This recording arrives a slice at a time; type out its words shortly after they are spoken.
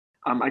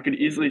I could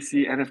easily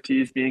see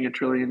NFTs being $1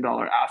 trillion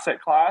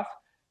asset class.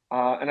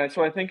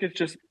 So I think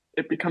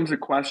it becomes a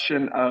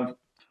question of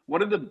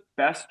what are the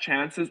best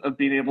chances of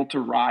being able to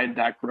ride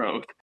that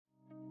growth?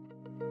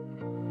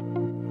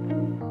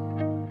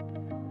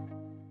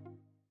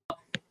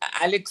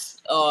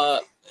 Alex,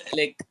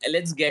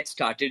 let's get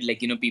started.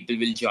 People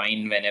will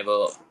join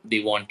whenever they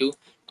want to.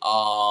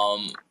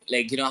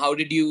 How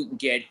did you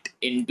get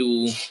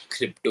into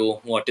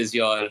crypto? What is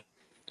your,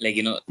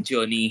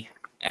 journey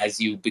as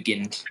you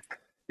begin?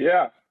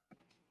 Yeah.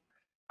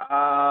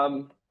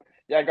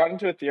 Yeah, I got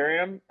into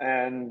Ethereum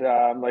and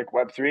like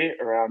Web3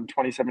 around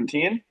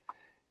 2017.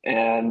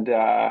 And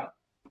I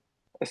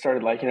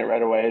started liking it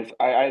right away.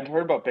 I had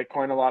heard about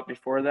Bitcoin a lot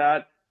before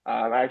that.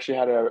 I actually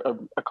had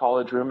a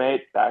college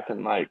roommate back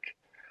in like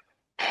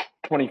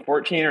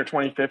 2014 or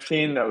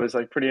 2015 that was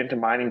like pretty into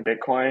mining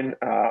Bitcoin.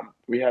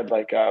 We had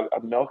like a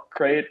milk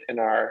crate in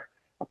our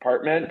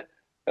apartment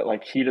that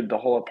like heated the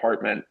whole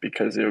apartment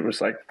because it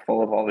was like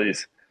full of all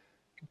these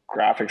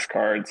graphics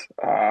cards.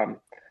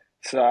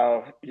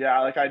 So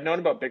yeah, like I'd known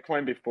about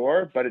Bitcoin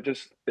before, but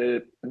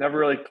it never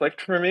really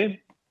clicked for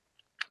me.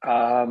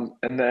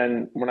 And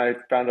then when I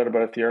found out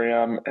about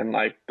Ethereum and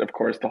like, of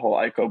course, the whole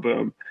ICO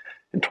boom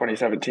in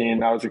 2017,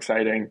 that was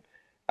exciting.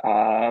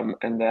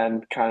 And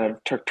then kind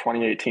of took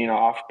 2018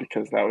 off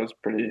because that was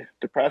pretty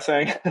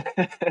depressing.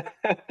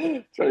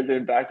 Started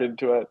getting back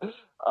into it.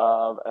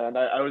 And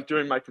I was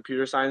doing my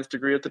computer science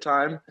degree at the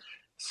time.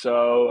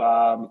 So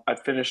I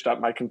finished up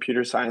my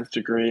computer science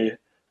degree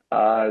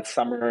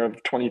summer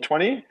of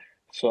 2020.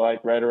 So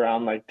like right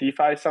around like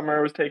DeFi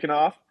summer was taken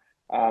off,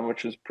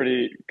 which was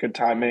pretty good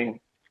timing.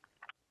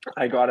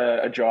 I got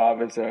a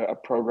job as a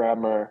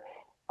programmer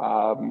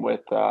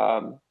with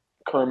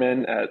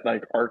Kerman at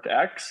like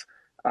ArcX,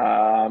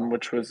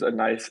 which was a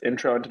nice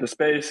intro into the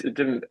space. It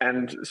didn't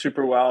end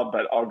super well,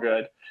 but all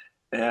good.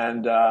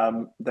 And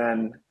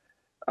then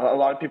a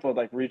lot of people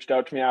like reached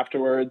out to me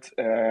afterwards,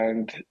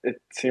 and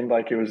it seemed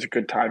like it was a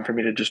good time for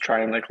me to just try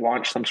and like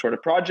launch some sort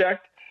of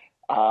project.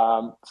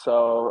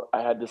 So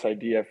I had this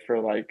idea for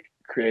like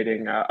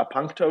creating a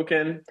punk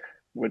token,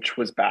 which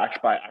was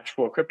backed by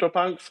actual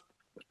CryptoPunks.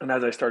 And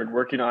as I started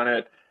working on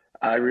it,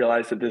 I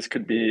realized that this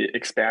could be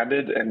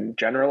expanded and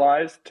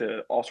generalized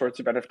to all sorts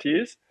of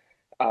NFTs.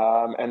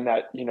 And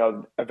that,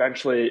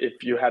 eventually,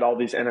 if you had all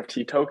these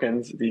NFT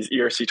tokens, these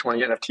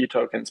ERC20 NFT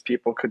tokens,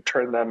 people could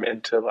turn them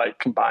into like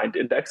combined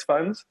index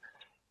funds.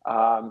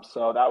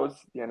 So that was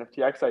the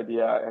NFTX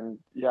idea. And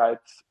yeah,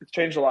 it's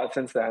changed a lot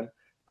since then.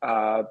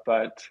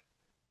 But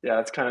yeah,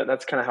 that's kind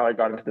of how I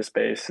got into the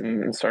space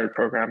and started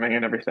programming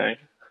and everything.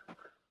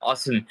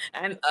 Awesome.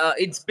 And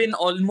it's been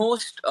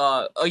almost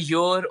a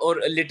year or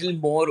a little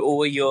more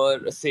over a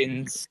year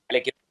since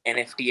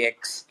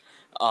NFTX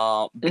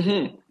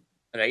began, Hmm.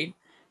 right?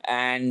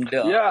 And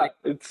Yeah,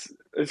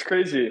 it's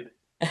crazy.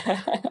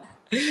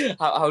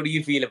 how do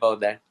you feel about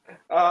that?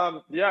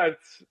 Yeah,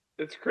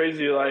 it's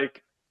crazy.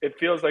 Like it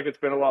feels like it's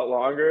been a lot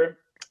longer,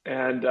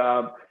 and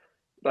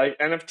like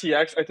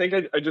NFTX, I think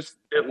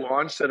it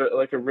launched at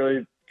like a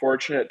really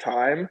fortunate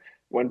time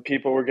when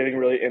people were getting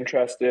really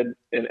interested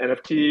in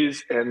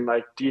NFTs and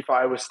like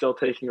DeFi was still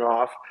taking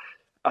off.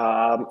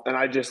 And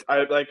I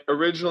like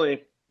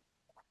originally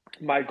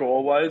my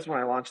goal was when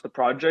I launched the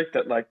project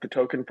that like the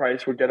token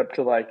price would get up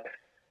to like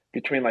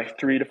between like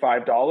 $3 to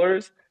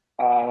 $5.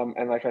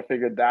 And like I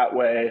figured that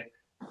way,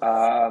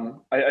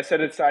 I set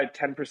aside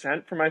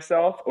 10% for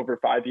myself over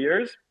 5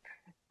 years.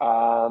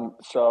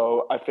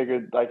 So I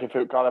figured like if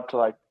it got up to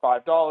like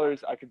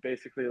 $5, I could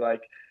basically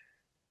like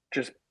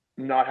just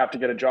not have to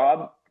get a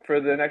job for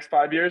the next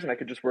 5 years and I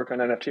could just work on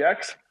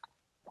NFTX.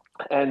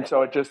 And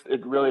so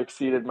it really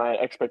exceeded my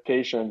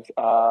expectations.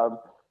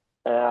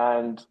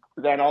 And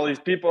then all these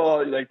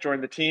people like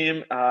joined the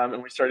team,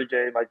 and we started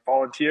getting like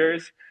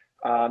volunteers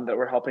that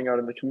were helping out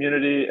in the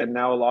community. And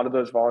now a lot of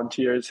those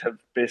volunteers have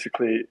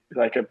basically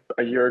like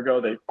a year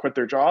ago they quit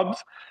their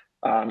jobs,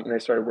 and they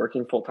started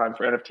working full time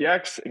for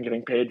NFTX and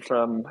getting paid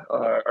from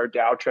our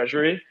DAO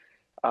treasury.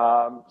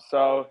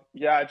 So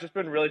yeah, it's just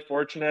been really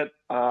fortunate,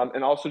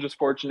 and also just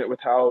fortunate with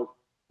how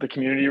the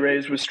community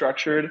raise was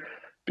structured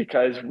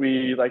because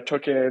we like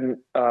took in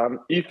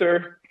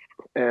Ether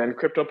and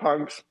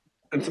CryptoPunks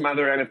and some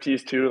other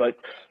NFTs too, like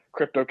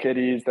Crypto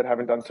Kitties that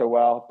haven't done so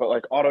well, but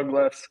like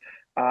autoglyphs.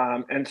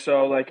 And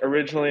so like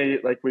originally,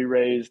 like we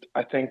raised,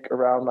 I think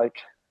around like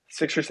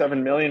 $6 or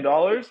 $7 million.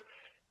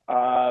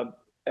 Uh,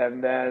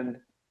 and then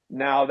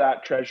now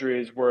that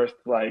treasury is worth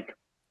like,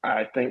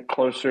 I think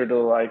closer to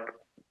like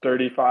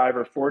 35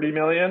 or 40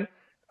 million.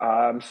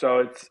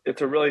 So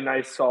it's a really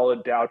nice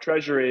solid DAO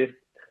treasury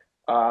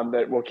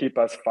that will keep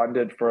us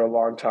funded for a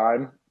long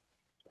time.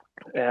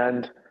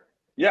 And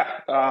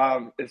yeah,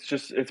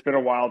 it's been a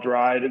wild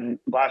ride, and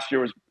last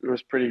year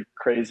was pretty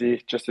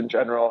crazy just in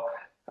general.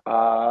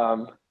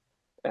 Um,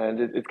 and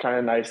it's kind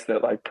of nice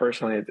that like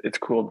personally it's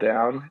cooled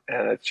down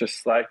and it's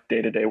just like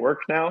day to day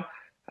work now,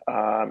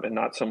 and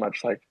not so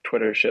much like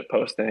Twitter shit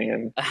posting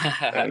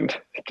and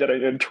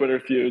getting in Twitter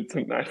feuds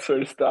and that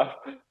sort of stuff.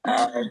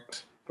 Um,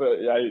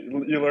 but yeah,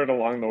 you learn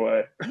along the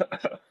way.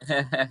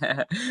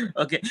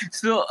 Okay,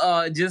 so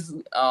just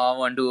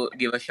want to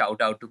give a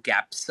shout out to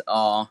Caps.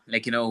 Oh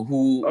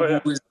yeah.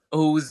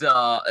 whose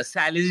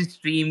salary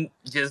stream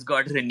just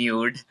got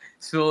renewed.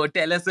 So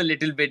tell us a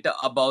little bit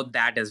about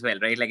that as well,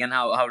 right? Like, and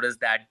how does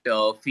that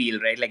feel,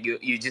 right? Like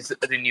you just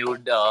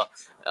renewed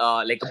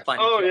like a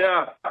bunch Oh of.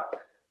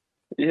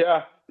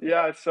 yeah.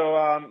 Yeah.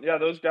 So yeah,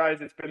 those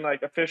guys. It's been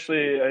like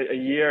officially a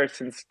year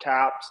since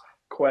Caps,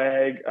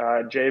 Quag,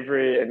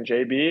 Javery, and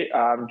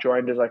JB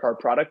joined as like our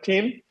product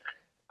team.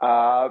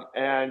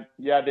 And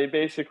yeah, they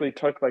basically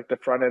took like the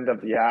front end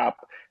of the app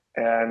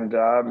and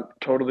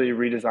totally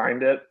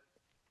redesigned it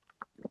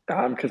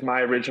because my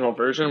original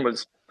version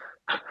was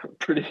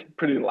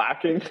pretty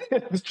lacking.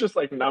 It's just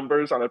like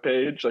numbers on a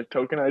page, like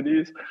token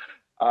IDs.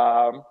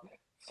 Um,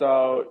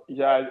 so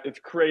yeah, it's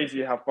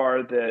crazy how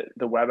far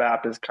the web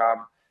app has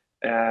come,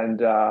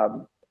 and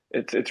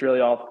it's really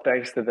all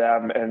thanks to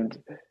them. And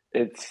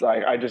it's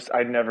like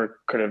I never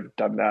could have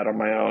done that on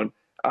my own.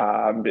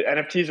 The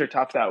NFTs are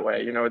tough that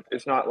way. You know,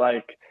 it's not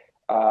like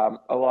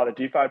a lot of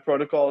DeFi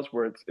protocols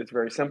where it's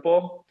very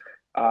simple.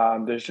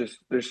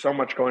 There's so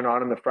much going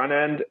on in the front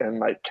end and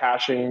like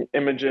caching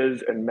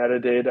images and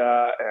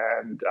metadata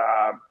and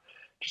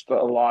just a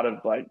lot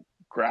of like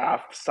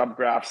graph,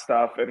 subgraph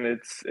stuff, and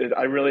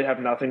I really have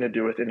nothing to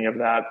do with any of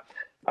that.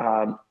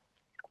 Um,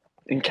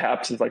 and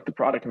Caps is like the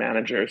product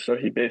manager, so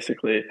he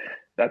basically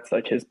that's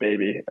like his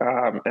baby,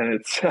 and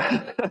it's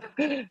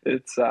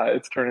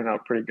it's turning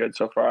out pretty good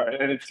so far,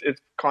 and it's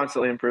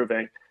constantly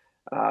improving.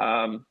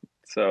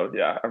 So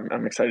yeah,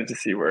 I'm excited to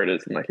see where it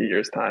is in like a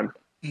year's time.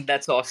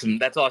 That's awesome.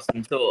 That's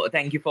awesome. So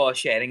thank you for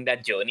sharing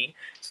that journey.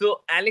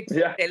 So Alex,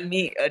 Yeah, tell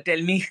me,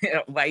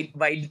 why,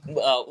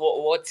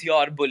 what's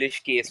your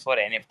bullish case for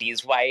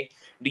NFTs? Why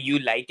do you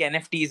like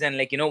NFTs? And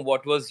like,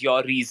 what was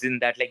your reason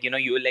that like,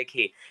 you were like,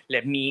 hey,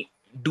 let me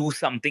do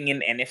something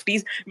in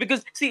NFTs?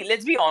 Because see,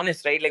 let's be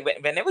honest, right? Like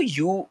whenever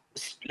you,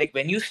 like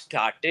when you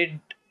started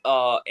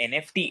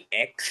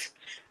NFTX,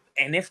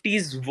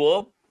 NFTs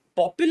were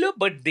popular,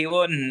 but they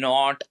were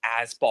not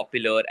as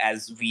popular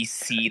as we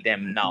see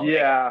them now, right?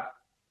 yeah.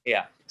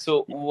 Yeah.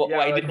 So Yeah,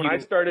 why like did you?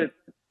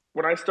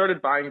 when I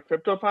started buying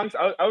CryptoPunks,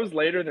 I was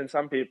later than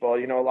some people.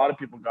 You know, a lot of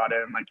people got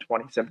in like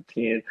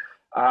 2017.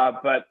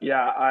 But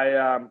yeah,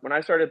 I when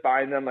I started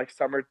buying them like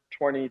summer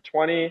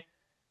 2020,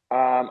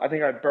 I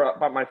think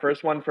bought my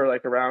first one for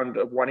like around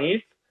 1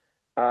 ETH.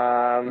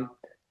 Um,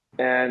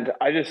 and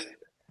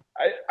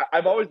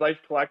I've always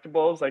liked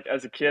collectibles. Like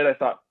as a kid, I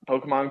thought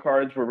Pokemon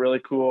cards were really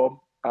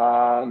cool.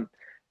 And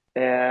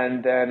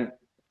then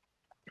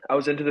I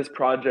was into this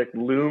project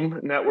Loom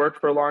Network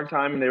for a long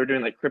time, and they were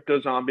doing like crypto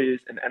zombies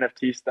and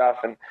NFT stuff.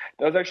 And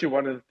that was actually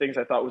one of the things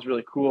I thought was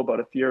really cool about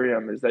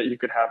Ethereum is that you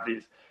could have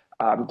these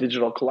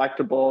digital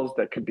collectibles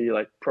that could be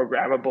like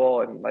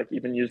programmable and like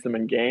even use them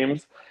in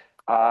games.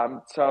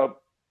 So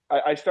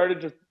I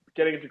started just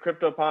getting into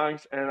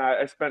CryptoPunks, and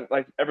I spent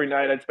like every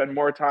night I'd spend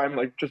more time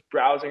like just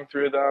browsing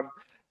through them.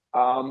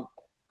 Um,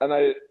 and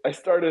I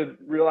started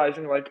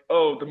realizing like,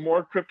 oh, the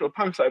more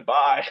CryptoPunks I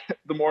buy,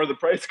 the more the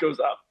price goes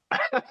up.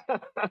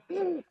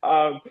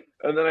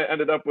 And then I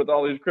ended up with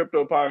all these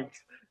CryptoPunks,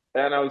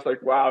 and I was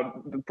like,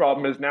 wow, the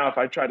problem is now if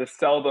I try to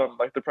sell them,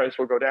 like the price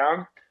will go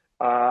down.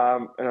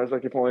 And I was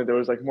like, if only there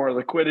was like more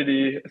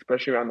liquidity,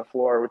 especially around the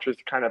floor, which was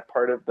kind of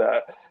part of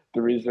the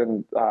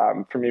reason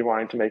for me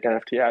wanting to make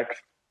NFTX.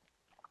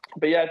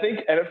 But yeah, I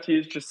think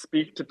NFTs just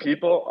speak to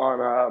people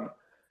on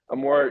a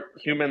more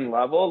human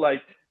level.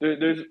 Like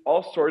there's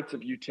all sorts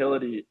of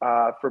utility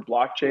for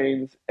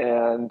blockchains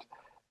and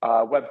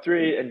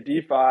Web3 and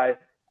DeFi.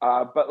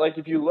 But like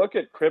if you look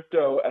at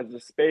crypto as a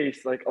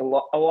space, like a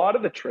lot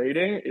of the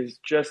trading is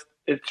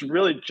it's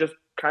really just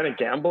kind of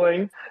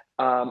gambling,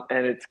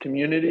 and it's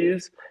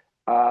communities,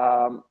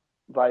 um,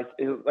 like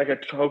a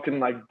token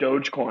like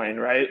Dogecoin,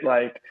 right?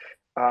 Like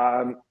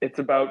it's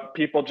about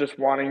people just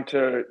wanting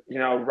to,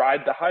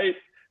 ride the hype,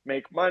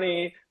 make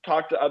money,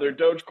 talk to other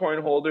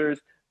Dogecoin holders,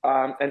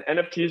 and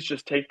NFTs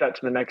just take that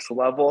to the next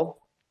level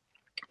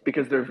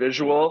because they're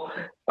visual,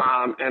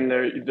 and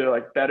they're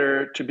like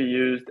better to be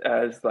used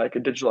as like a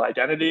digital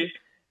identity,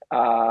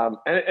 and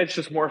it's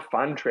just more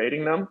fun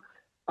trading them.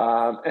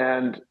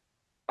 And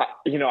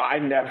I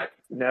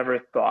never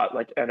thought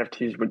like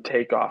NFTs would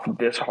take off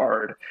this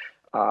hard.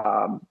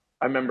 I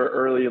remember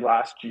early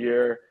last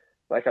year,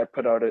 like I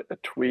put out a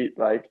tweet,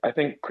 like I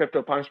think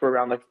CryptoPunks were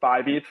around like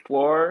 5 ETH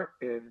floor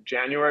in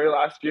January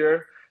last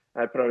year.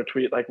 And I put out a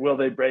tweet like, will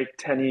they break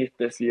 10 ETH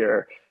this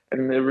year?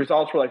 And the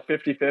results were like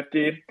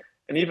 50-50.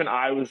 And even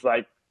I was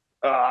like,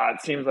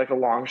 it seems like a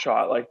long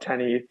shot, like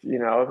 10 ETH.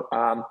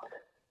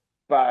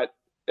 But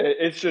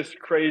it's just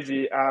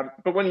crazy.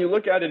 But when you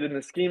look at it in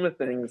the scheme of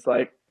things,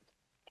 like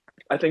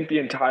I think the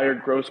entire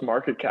gross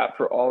market cap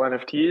for all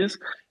NFTs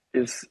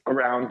is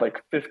around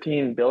like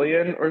 15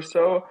 billion or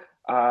so,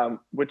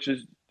 which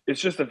is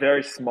it's just a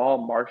very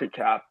small market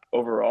cap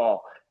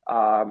overall.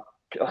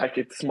 Like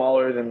it's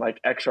smaller than like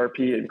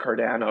XRP and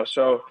Cardano.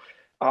 So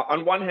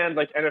on one hand,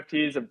 like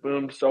NFTs have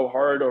boomed so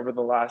hard over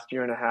the last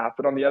year and a half,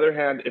 but on the other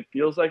hand, it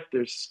feels like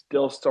there's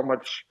still so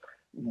much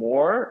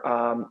more.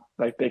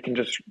 Like they can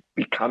just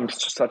become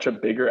such a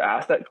bigger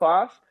asset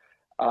class.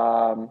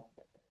 Um,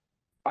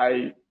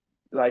 I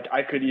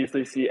I could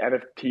easily see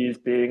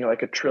NFTs being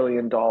like $1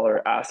 trillion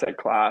asset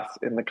class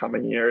in the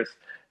coming years.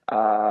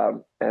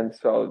 And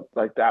so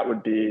like that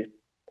would be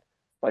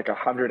like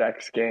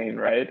 100x gain,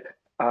 right?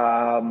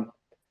 Um,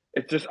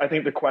 it's just I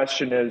think the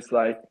question is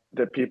like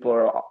that people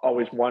are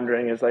always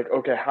wondering is like,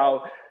 okay,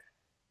 how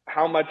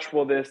much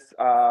will this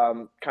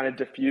kind of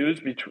diffuse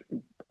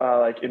between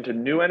like into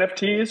new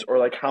NFTs, or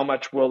like how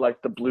much will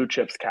like the blue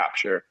chips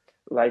capture?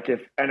 Like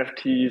if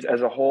NFTs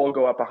as a whole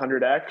go up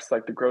 100x,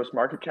 like the gross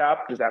market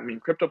cap, does that mean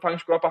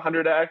CryptoPunks go up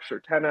 100x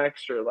or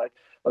 10x or like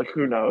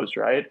who knows,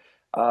 right?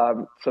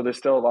 So there's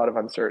still a lot of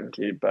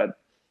uncertainty, but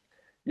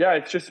yeah,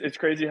 it's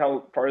crazy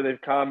how far they've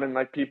come, and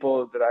like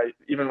people that I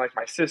even like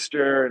my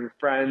sister and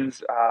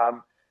friends,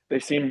 they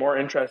seem more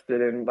interested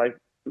in like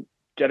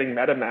getting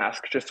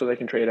MetaMask just so they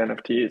can trade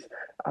NFTs,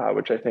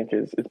 which I think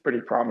is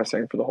pretty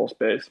promising for the whole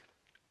space.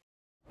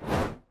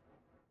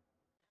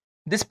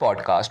 This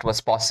podcast was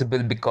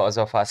possible because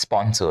of our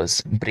sponsors,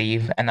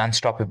 Brave and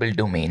Unstoppable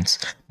Domains.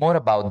 More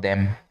about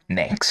them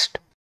next.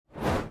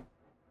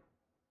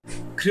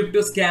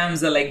 Crypto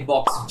scams are like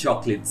box of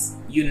chocolates.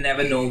 You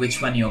never know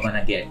which one you're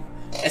gonna get.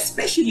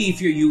 Especially if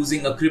you're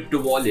using a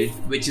crypto wallet,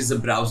 which is a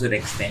browser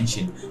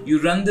extension.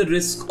 You run the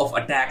risk of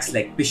attacks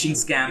like phishing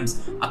scams,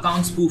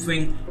 account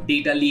spoofing,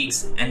 data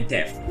leaks, and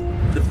theft.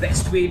 The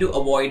best way to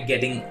avoid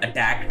getting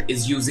attacked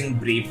is using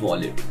Brave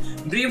Wallet.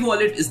 Brave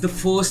Wallet is the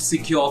first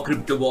secure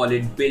crypto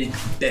wallet built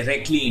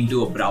directly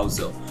into a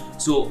browser,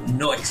 so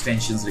no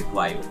extensions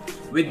required.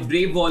 With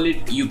Brave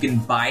Wallet, you can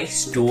buy,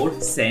 store,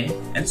 send,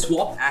 and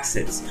swap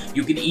assets.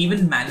 You can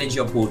even manage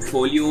your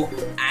portfolio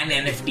and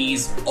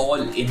NFTs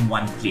all in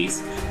one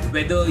place.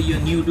 Whether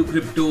you're new to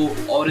crypto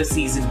or a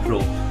seasoned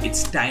pro,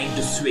 it's time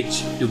to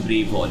switch to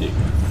Brave Wallet.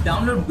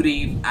 Download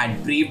Brave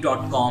at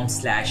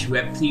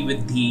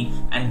brave.com/web3withdhee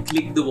and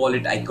click the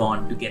wallet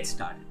icon to get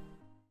started.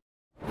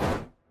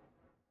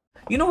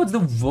 You know what's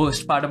the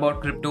worst part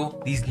about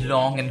crypto? These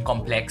long and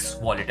complex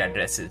wallet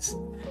addresses.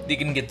 They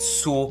can get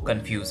so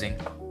confusing.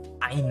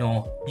 I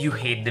know, you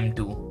hate them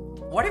too.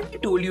 What if I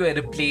told you I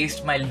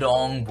replaced my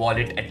long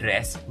wallet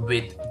address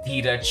with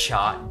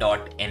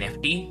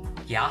dheerajshah.nft?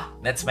 Yeah,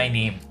 that's my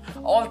name.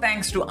 All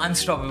thanks to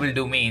Unstoppable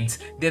Domains.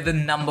 They're the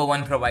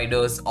 #1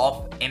 providers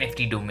of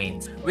NFT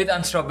domains. With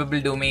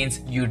Unstoppable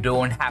Domains, you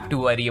don't have to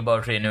worry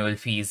about renewal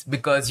fees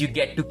because you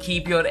get to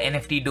keep your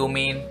NFT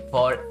domain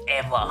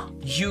forever.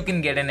 You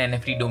can get an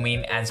NFT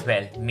domain as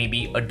well,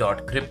 maybe a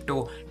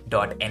 .crypto,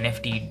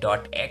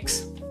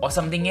 .nft.x, or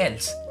something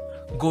else.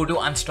 Go to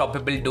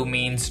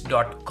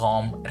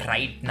unstoppabledomains.com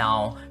right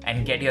now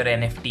and get your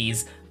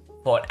NFTs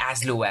for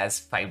as low as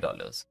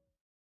 $5.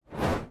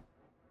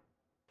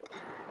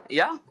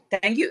 Yeah,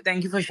 thank you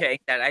for sharing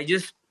that. I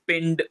just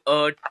pinned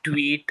a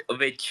tweet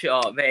which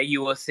where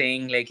you were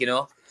saying if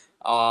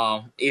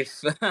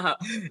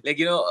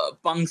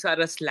punks are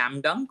a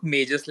slam dunk,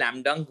 major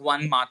slam dunk,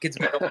 one market's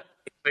better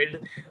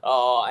liquid,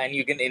 and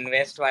you can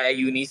invest via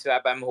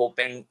Uniswap. I'm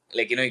hoping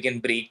you can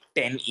break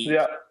 10 each.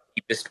 Yeah.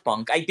 Cheapest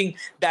punk. I think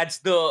that's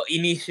the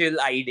initial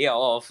idea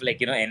of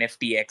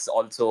NFTX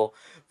also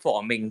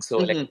forming. So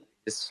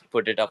just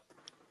put it up.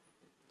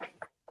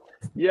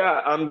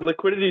 Yeah,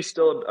 liquidity is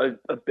still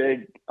a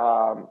big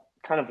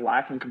kind of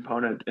lacking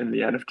component in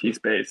the NFT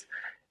space.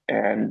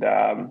 And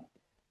I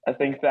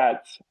think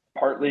that's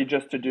partly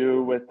just to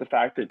do with the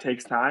fact that it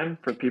takes time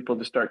for people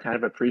to start kind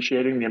of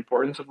appreciating the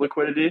importance of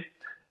liquidity,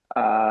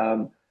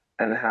 and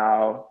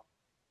how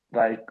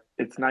like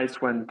it's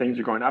nice when things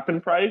are going up in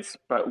price,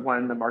 but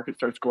when the market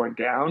starts going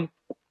down,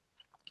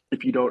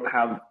 if you don't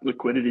have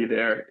liquidity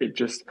there, it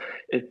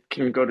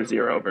can go to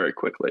zero very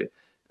quickly.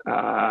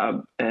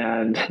 And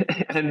and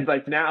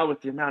like now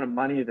with the amount of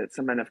money that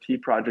some NFT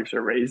projects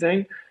are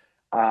raising,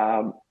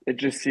 it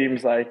just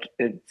seems like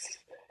it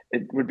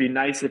would be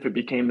nice if it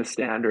became the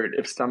standard.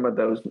 If some of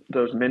those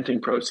minting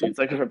proceeds,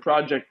 like if a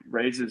project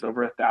raises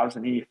over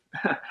 1,000 ETH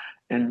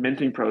in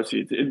minting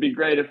proceeds, it'd be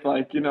great if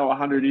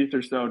 100 ETH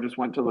or so just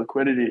went to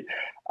liquidity,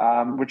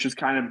 which has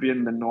kind of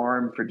been the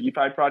norm for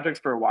DeFi projects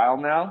for a while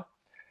now.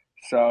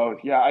 So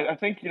yeah, I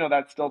think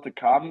that's still to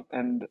come,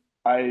 and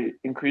I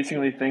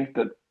increasingly think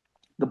that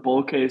the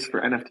bull case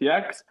for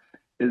NFTX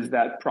is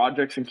that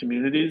projects and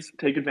communities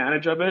take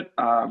advantage of it,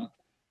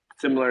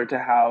 similar to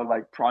how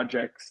like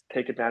projects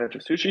take advantage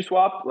of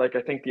SushiSwap. Like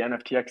I think the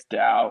NFTX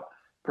DAO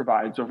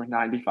provides over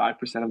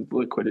 95% of the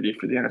liquidity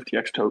for the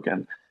NFTX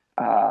token.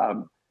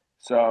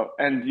 So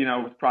and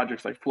with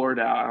projects like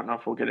FloorDAO, I don't know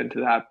if we'll get into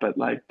that, but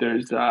like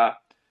there's a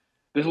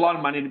lot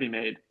of money to be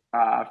made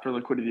for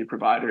liquidity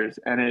providers,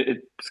 and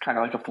it's kind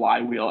of like a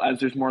flywheel. As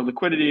there's more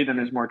liquidity, then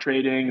there's more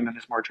trading, and then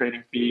there's more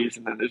trading fees,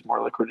 and then there's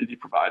more liquidity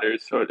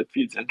providers. So it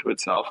feeds into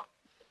itself.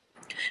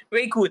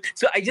 Very cool.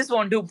 So I just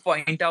want to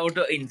point out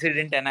an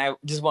incident, and I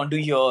just want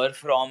to hear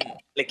from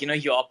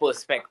your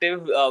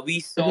perspective. We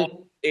saw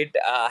it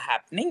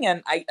happening,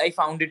 and I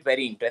found it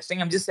very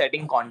interesting. I'm just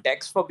setting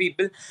context for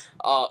people.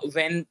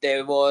 When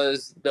there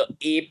was the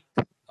ape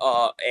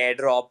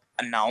airdrop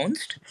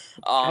announced,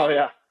 Oh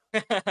yeah.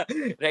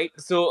 right?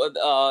 So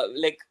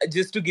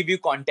just to give you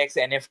context,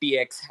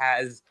 NFTX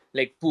has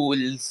like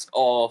pools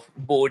of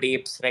bored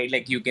apes, right?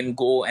 Like you can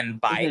go and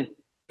buy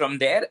from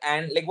there,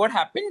 and like what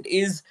happened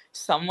is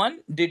someone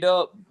did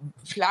a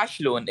flash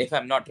loan, if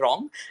I'm not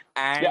wrong,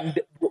 and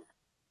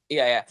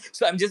yeah.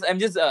 So I'm just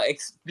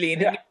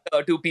explaining Yeah,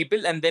 it to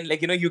people, and then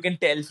you can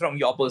tell from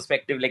your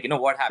perspective,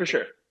 what for happened,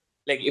 sure.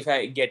 like if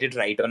I get it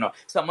right or not.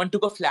 Someone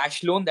took a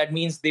flash loan. That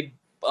means they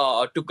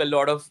took a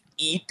lot of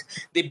ETH.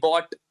 They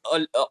bought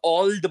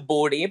all the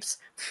bored apes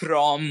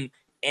from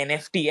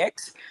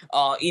NFTX.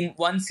 In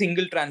one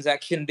single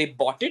transaction, they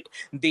bought it.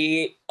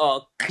 They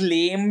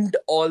claimed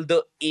all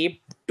the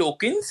ape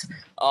tokens,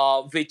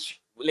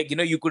 which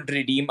you could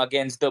redeem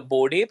against the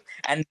bored ape,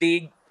 and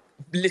they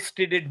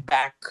listed it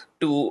back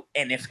to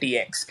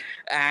NFTX.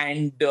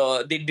 And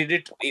they did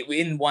it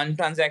in one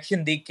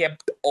transaction. They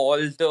kept all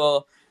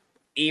the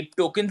ape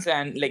tokens,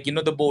 and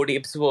the bored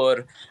apes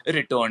were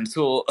returned.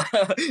 So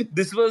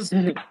this was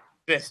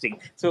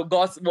interesting. So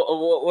Goss,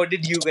 what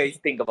did you guys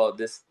think about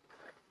this?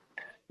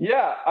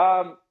 Yeah,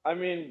 I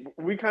mean,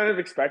 we kind of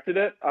expected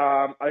it.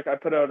 Like I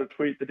put out a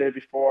tweet the day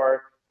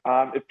before.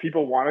 If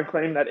people want to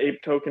claim that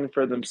ape token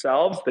for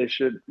themselves, they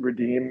should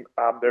redeem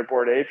their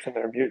bored apes and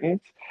their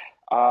mutants.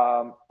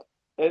 Um,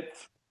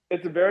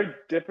 it's a very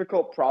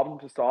difficult problem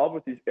to solve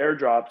with these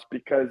airdrops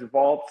because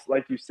vaults,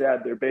 like you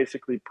said, they're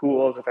basically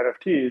pools of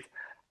NFTs,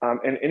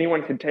 and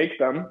anyone can take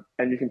them,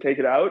 and you can take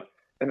it out,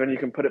 and then you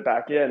can put it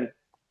back in.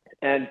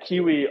 And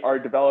Kiwi, our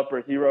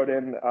developer, he wrote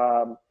in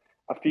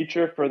a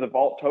feature for the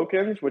vault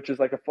tokens, which is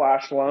like a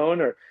flash loan,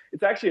 or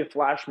it's actually a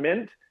flash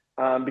mint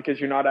because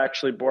you're not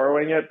actually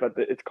borrowing it, but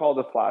it's called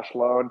a flash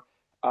loan.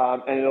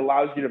 And it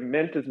allows you to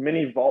mint as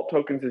many vault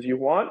tokens as you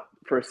want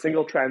for a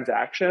single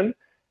transaction.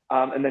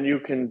 And then you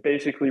can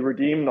basically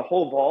redeem the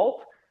whole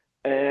vault.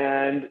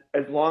 And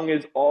as long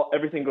as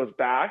everything goes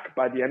back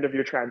by the end of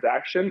your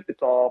transaction,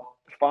 it's all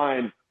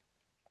fine.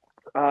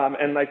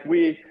 And like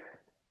we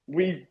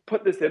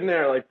put this in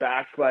there like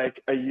back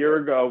like a year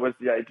ago was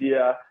the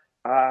idea,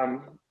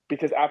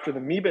 because after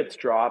the Meebits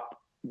drop,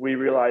 we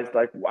realized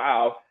like,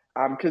 wow,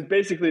 because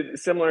basically a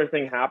similar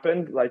thing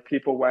happened. Like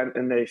people went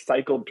and they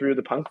cycled through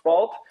the Punk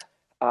Vault,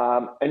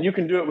 and you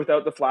can do it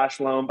without the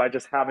flash loan by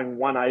just having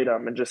one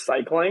item and just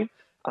cycling.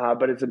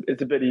 But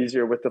it's a bit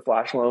easier with the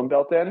flash loan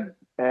built in.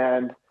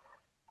 And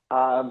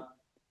um,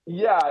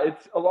 yeah,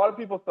 it's a lot of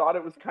people thought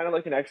it was kind of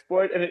like an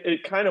exploit, and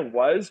it kind of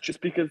was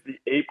just because the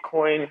ape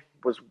coin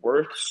was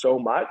worth so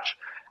much.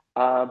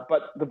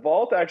 But the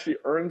vault actually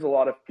earns a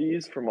lot of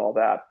fees from all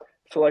that.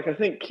 So, like, I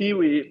think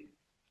Kiwi,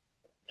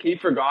 he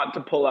forgot to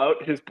pull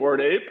out his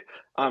bored ape.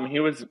 He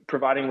was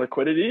providing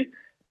liquidity,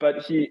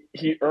 but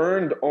he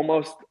earned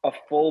almost a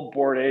full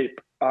bored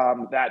ape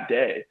that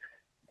day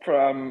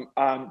from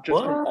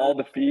just from all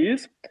the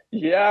fees.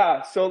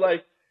 Yeah. So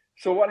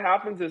what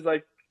happens is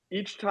like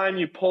each time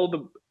you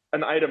pull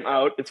an item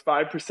out, it's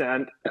 5%,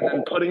 and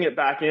then putting it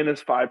back in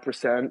is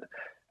 5%,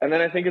 and then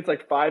I think it's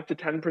like 5 to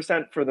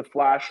 10% for the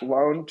flash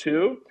loan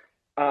too.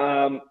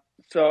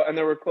 So and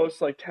there were close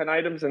to like 10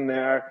 items in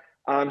there.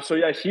 So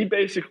yeah, he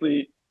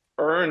basically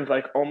earned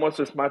like almost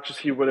as much as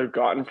he would have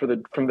gotten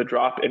from the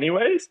drop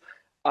anyways.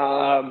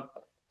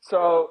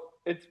 So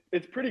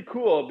it's pretty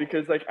cool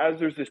because like as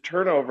there's this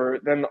turnover,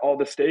 then all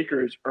the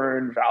stakers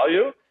earn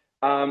value.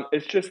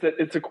 It's just that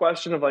it's a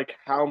question of like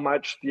how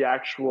much the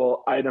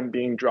actual item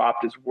being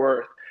dropped is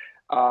worth.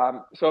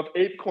 So if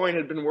ApeCoin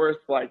had been worth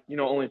like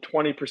only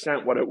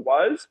 20% what it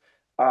was,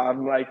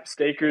 like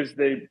stakers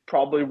they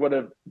probably would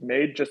have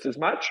made just as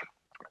much.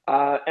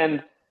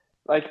 And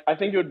like I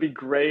think it would be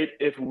great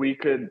if we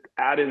could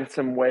add in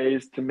some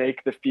ways to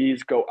make the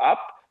fees go up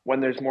when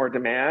there's more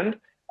demand.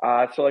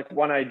 So like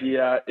one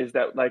idea is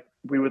that like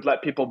we would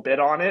let people bid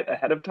on it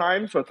ahead of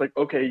time. So it's like,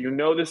 okay,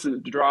 this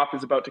drop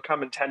is about to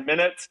come in 10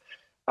 minutes.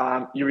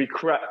 You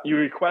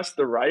request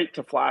the right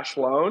to flash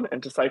loan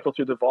and to cycle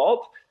through the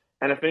vault.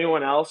 And if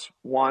anyone else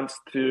wants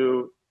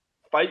to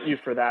fight you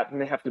for that, then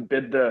they have to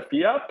bid the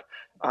fee up.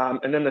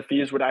 And then the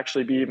fees would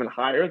actually be even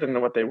higher than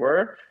what they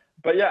were.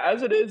 But yeah,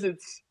 as it is,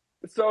 it's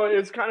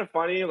kind of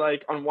funny.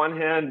 Like on one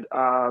hand,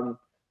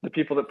 the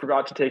people that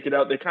forgot to take it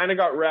out, they kind of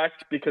got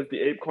wrecked because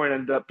the ape coin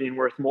ended up being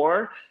worth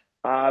more.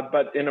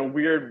 But in a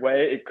weird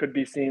way, it could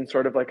be seen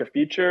sort of like a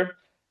feature.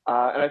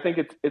 And I think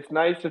it's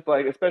nice if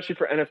like, especially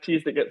for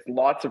NFTs that get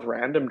lots of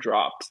random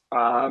drops.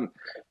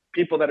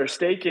 People that are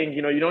staking,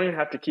 you don't even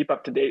have to keep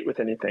up to date with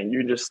anything. You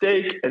can just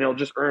stake and it'll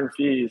just earn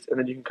fees. And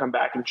then you can come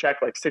back and check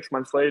like 6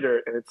 months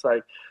later. And it's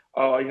like,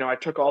 oh, I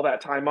took all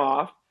that time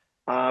off,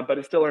 but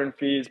it still earned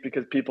fees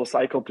because people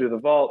cycled through the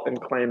vault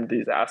and claimed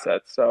these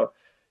assets. So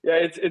yeah,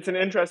 it's an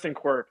interesting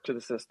quirk to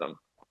the system.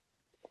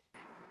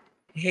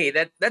 Hey,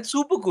 that's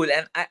super cool,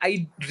 and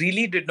I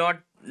really did not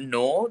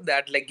know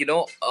that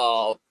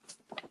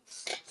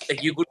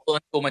like you could earn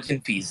so much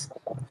in fees,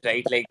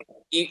 right? Like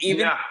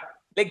even Yeah.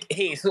 like,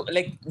 hey, so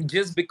like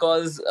just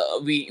because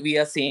we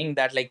are saying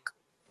that like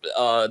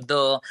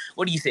the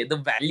what do you say, the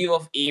value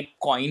of ape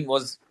coin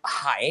was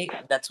high,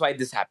 that's why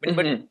this happened.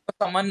 But Mm-hmm.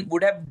 someone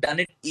would have done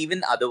it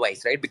even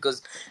otherwise, right?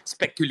 Because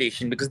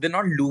speculation, because they're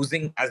not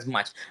losing as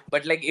much.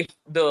 But like if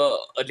the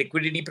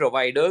liquidity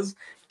providers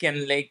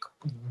can like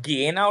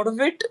gain out of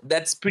it,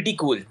 that's pretty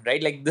cool,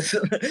 right? Like this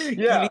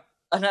Yeah. killing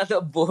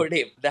another board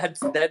ape,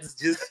 that's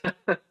just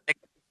like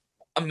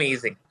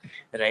amazing,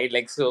 right?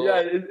 Like Yeah, so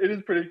it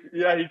is pretty.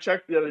 Yeah, he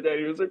checked the other day.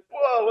 He was like,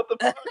 "Whoa, what the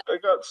fuck? I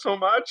got so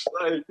much!"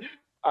 Like,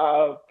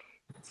 uh,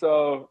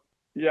 so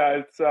yeah,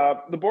 it's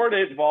the Bored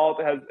Ape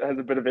Vault has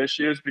a bit of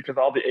issues because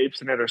all the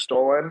apes in it are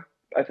stolen,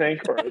 I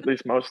think, or at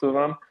least most of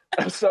them.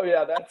 So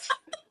yeah,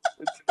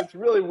 it's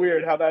really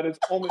weird how that has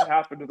only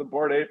happened to the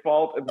Bored Ape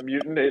Vault and the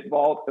Mutant Ape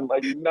Vault, and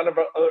like none of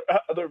our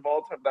other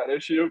vaults have that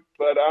issue.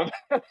 But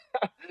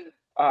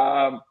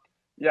um,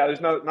 yeah,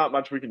 there's not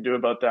much we can do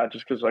about that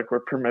just because like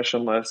we're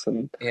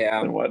permissionless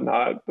yeah. and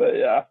whatnot. But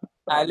yeah,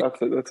 Alex,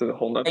 that's a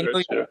whole I nother know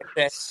issue. you're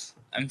stressed.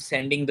 I'm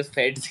sending the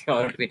feds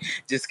your way.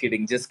 Just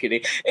kidding, just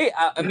kidding. Hey,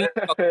 I mean,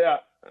 Yeah,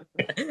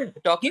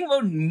 talking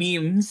about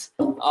memes,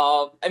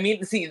 I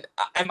mean, see,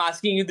 I'm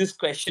asking you this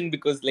question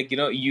because, like,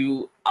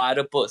 you are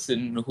a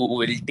person who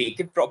will take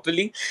it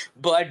properly.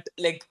 But,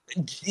 like,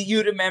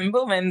 you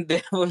remember when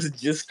there was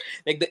just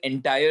like the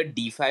entire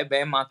DeFi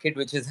bear market,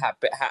 which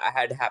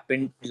had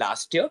happened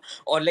last year,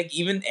 or like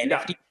even yeah,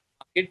 NFT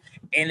market,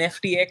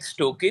 NFTX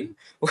token,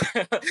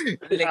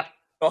 like, yeah,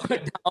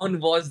 drawdown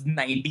was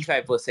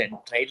 95%,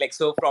 right? Like,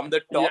 so from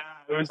the yeah. top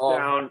It was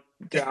of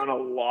down a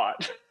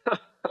lot.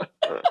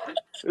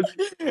 it's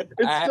it's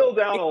and still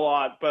down a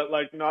lot, but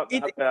like not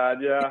it that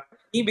bad. Yeah.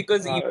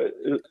 because even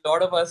It, a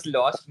lot of us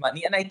lost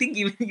money, and I think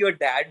even your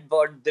dad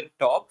bought the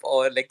top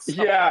or like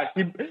some. yeah,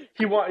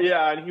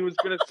 and he was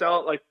gonna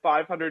sell it like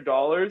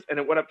 $500, and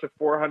it went up to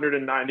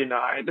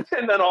 499,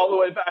 and then all the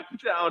way back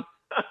down.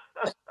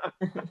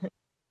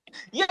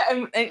 Yeah,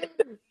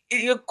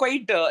 you're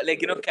quite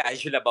like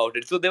casual about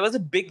it. So there was a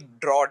big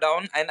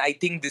drawdown, and I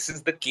think this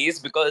is the case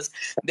because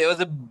there was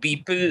a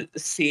people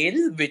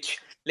sale which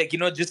like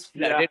just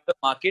Yeah. flooded the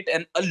market,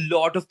 and a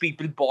lot of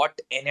people bought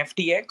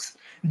NFTX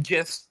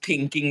just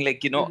thinking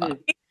like Hmm.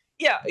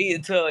 yeah,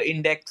 it's a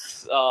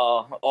index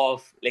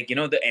of like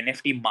the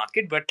NFT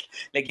market, but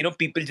like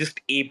people just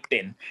aped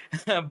in.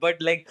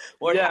 But like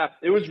what happened?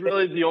 Yeah, it was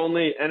really the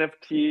only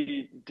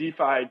NFT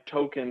DeFi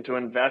token to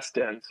invest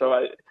in. So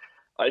like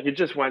it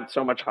just went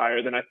so much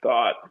higher than I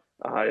thought.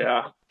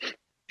 Yeah,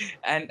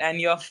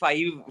 And your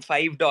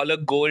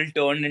 $5 gold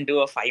turned into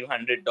a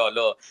 $500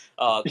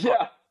 coin.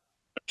 yeah,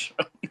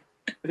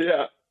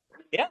 yeah,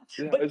 Yeah,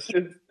 yeah. but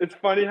It's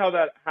funny how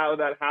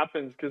that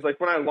happens because like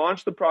when I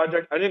launched the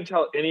project, I didn't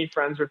tell any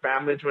friends or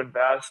family to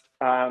invest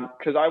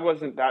because I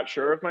wasn't that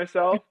sure of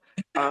myself.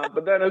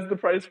 But then as the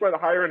price went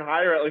higher and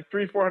higher at like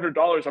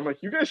 $300-400, I'm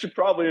like, you guys should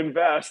probably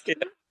invest,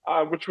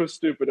 which was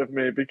stupid of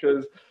me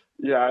because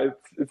yeah,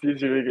 it's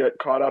easier to get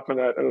caught up in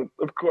it, and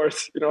of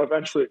course,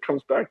 eventually it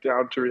comes back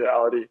down to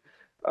reality.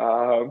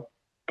 Um,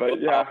 but uh,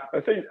 yeah,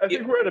 I think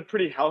we're at a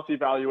pretty healthy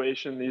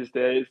valuation these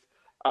days.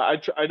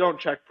 I don't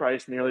check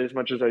price nearly as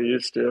much as I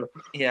used to.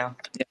 yeah,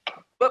 yeah.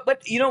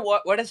 But you know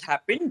what has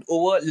happened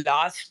over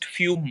last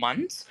few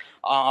months?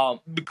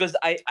 Because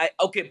I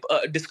okay,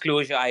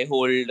 disclosure, I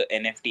hold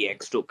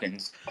NFTX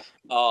tokens.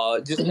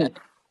 Just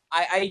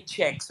I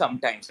check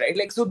sometimes, right?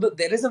 Like so,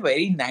 there is a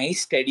very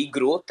nice steady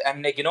growth,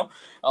 and like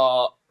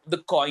the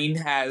coin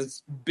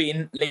has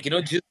been like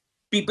just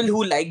people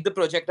who like the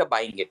project are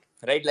buying it,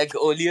 right? Like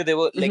earlier, there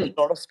were like a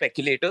lot of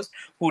speculators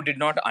who did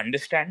not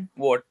understand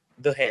what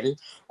the hell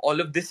all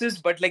of this is,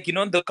 but like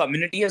the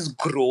community has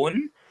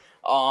grown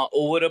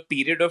over a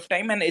period of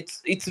time, and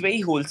it's very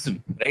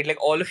wholesome, right?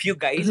 Like all of you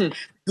guys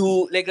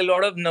do like a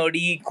lot of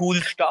nerdy cool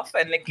stuff,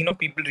 and like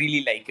people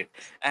really like it.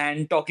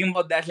 And talking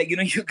about that, like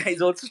you guys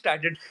also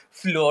started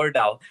Floor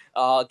DAO.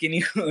 Can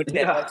you tell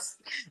Yeah. us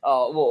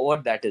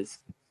what that is?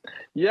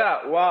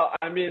 Yeah, well,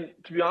 I mean,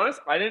 to be honest,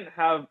 I didn't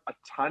have a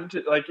ton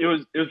to like. It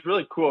was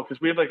really cool because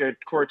we have like a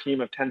core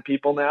team of 10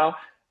 people now,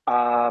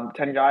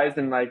 10 guys,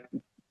 and like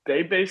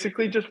they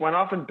basically just went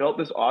off and built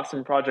this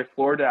awesome project,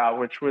 FloorDAO,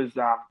 which was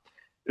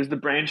it was the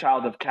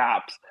brainchild of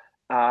Caps,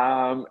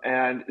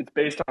 and it's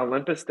based on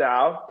Olympus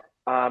DAO.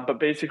 But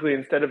basically,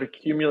 instead of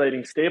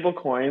accumulating stable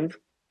coins,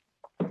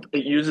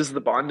 it uses the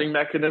bonding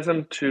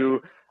mechanism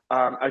to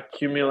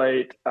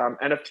accumulate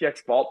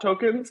NFTX vault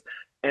tokens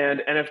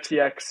and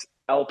NFTX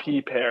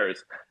LP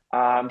pairs.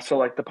 So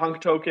like the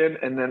Punk token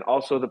and then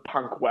also the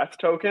Punk Weth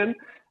token.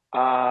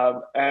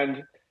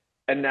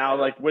 And now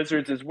like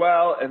Wizards as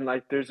well, and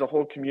like there's a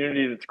whole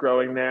community that's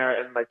growing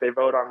there, and like they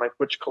vote on like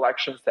which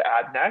collections to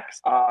add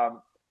next.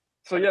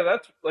 So yeah,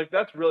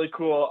 that's really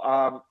cool.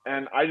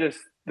 And I just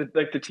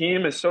like the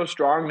team is so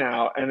strong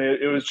now, and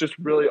it was just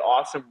really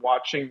awesome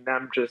watching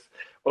them just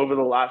over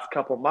the last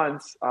couple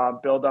months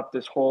build up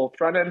this whole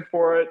front end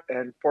for it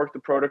and fork the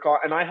protocol.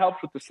 And I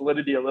helped with the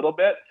solidity a little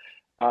bit,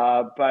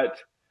 but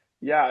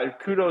yeah,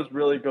 kudos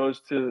really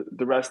goes to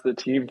the rest of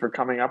the team for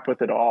coming up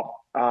with it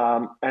all.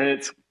 And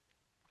it's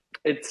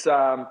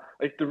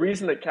like the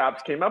reason that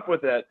Caps came up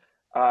with it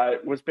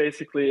was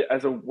basically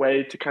as a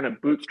way to kind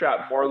of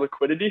bootstrap more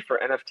liquidity for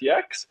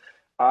NFTX.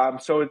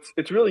 So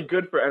it's really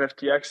good for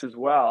NFTX as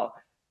well.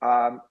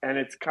 And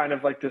it's kind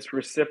of like this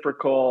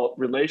reciprocal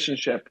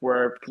relationship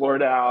where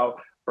FloorDAO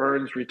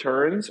earns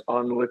returns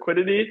on the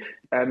liquidity,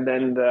 and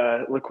then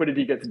the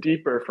liquidity gets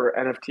deeper for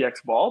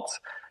NFTX vaults,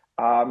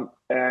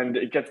 and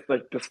it gets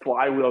like this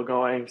flywheel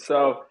going.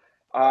 So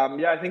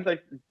yeah, I think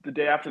like the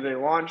day after they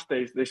launched,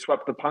 they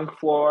swept the punk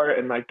floor,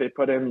 and like they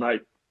put in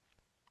like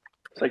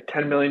it's like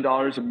 $10 million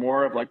or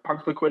more of like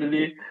punk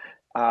liquidity,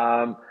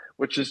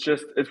 which is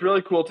just it's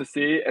really cool to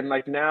see. And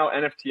like now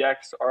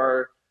NFTX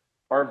are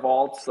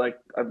vaults. Like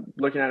I'm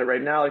looking at it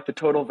right now, like the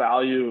total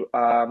value,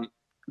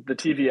 the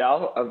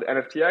TVL of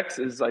NFTX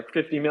is like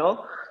 50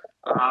 mil,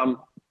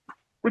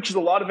 which is a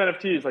lot of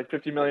NFTs, like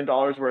 $50 million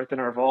worth in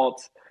our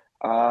vaults.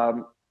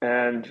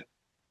 And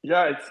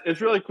yeah,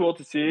 it's really cool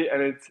to see,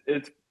 and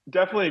it's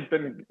definitely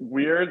been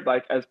weird,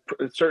 like as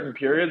certain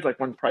periods, like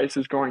when price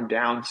is going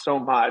down so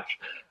much.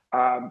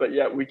 But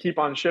yet we keep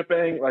on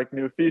shipping like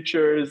new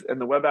features,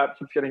 and the web app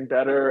keeps getting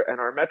better, and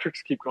our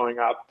metrics keep going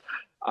up.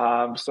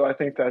 So I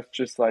think that's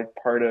just like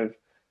part of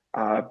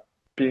uh,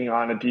 being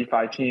on a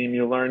DeFi team.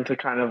 You learn to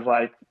kind of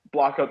like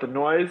block out the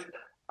noise.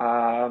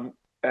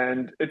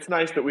 And it's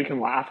nice that we can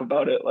laugh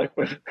about it. Like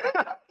when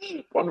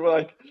when we're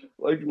like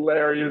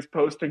Larry is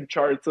posting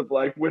charts of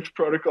like which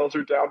protocols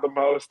are down the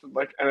most, and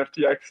like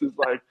NFTX is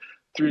like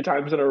 3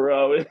 times in a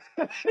row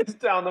it's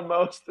down the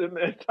most in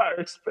the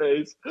entire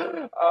space.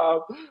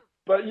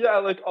 But yeah,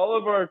 like all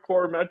of our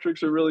core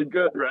metrics are really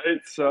good,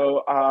 right?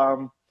 So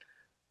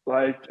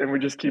like, and we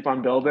just keep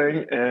on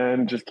building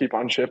and just keep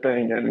on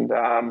shipping, and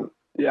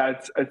yeah,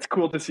 it's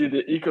cool to see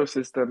the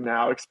ecosystem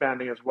now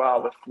expanding as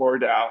well with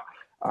FloorDAO.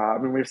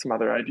 And we have some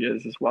other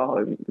ideas as well,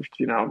 and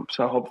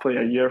so hopefully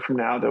a year from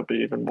now there'll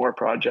be even more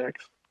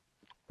projects.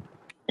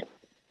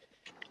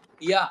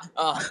 Yeah,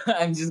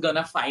 I'm just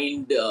gonna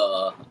find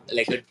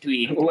like a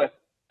tweet.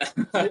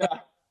 Yeah.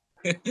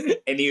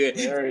 Anyway,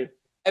 Very.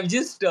 I'm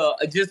just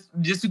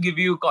to give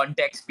you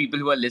context, people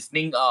who are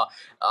listening.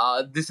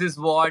 This is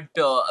what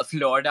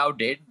FloorDAO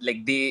did.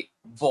 Like they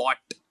bought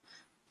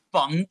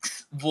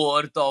punks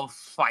worth of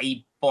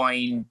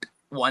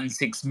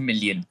 5.16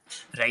 million,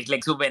 right?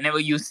 Like, so whenever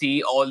you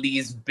see all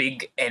these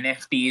big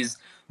NFTs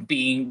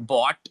being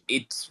bought,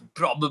 it's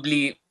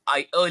probably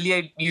I earlier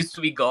it used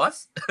to be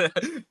Gauss,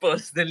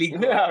 personally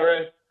Gauss. Yeah,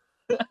 right.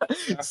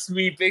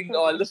 Sweeping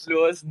all the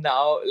floors.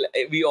 Now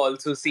we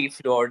also see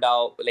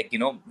FloorDAO, like,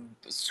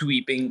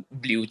 sweeping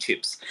blue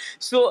chips.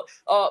 So,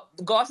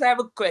 Goss, I have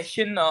a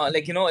question,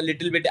 like, a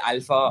little bit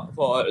alpha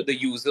for the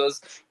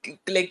users.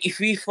 Like, if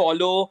we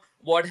follow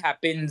what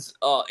happens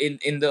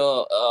in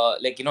the,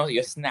 like,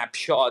 your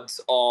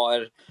snapshots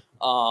or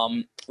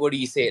what do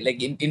you say?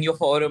 Like, in your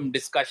forum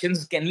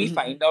discussions, can we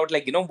find out,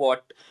 like,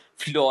 what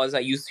floors are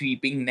you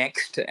sweeping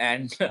next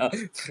and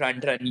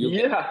front run you?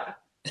 Yeah.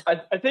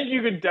 I think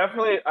you could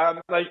definitely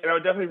like, and I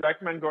would definitely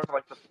recommend going to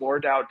like the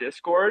FloorDAO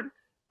Discord,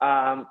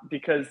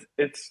 because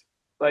it's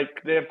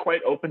like they have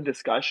quite open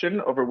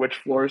discussion over which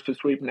floors to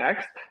sweep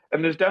next,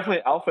 and there's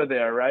definitely alpha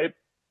there, right?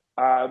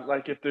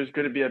 Like if there's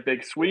going to be a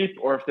big sweep,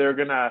 or if they're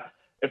gonna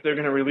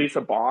release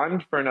a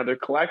bond for another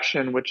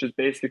collection, which is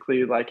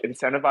basically like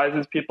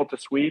incentivizes people to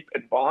sweep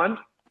and bond,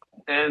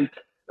 and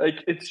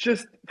like it's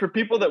just for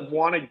people that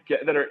want to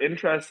get that are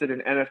interested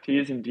in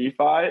NFTs and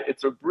DeFi.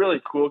 It's a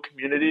really cool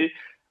community,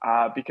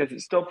 because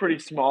it's still pretty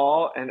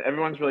small and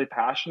everyone's really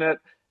passionate.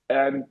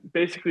 And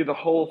basically, the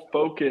whole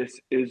focus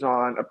is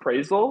on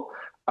appraisal,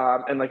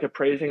 and like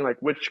appraising like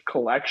which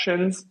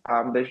collections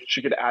they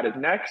should get added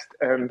next.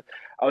 And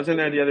I was in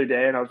there the other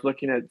day, and I was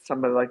looking at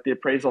some of like the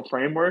appraisal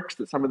frameworks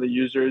that some of the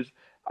users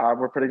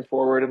were putting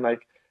forward, and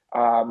like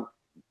um,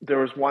 there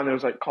was one that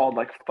was like called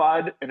like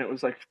FUD, and it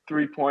was like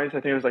 3 points.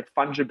 I think it was like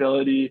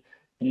fungibility,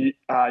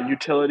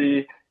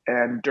 utility,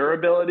 and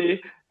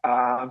durability.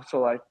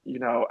 So like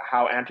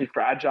how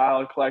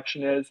anti-fragile a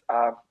collection is,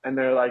 and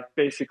they're like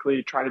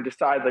basically trying to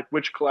decide like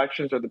which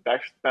collections are the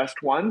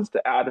best ones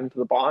to add into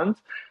the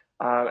bonds.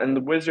 And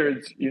the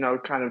Wizards,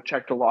 kind of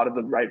checked a lot of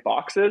the right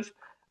boxes.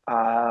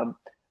 And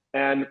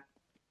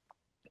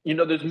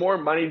there's more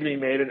money to be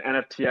made in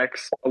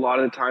NFTX a lot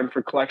of the time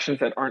for collections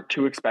that aren't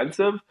too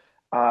expensive,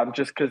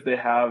 just because they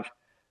have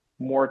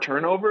more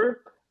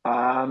turnover.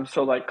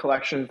 So like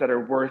collections that are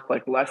worth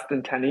like less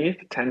than 10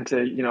 ETH tend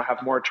to,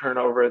 have more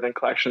turnover than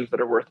collections that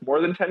are worth more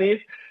than 10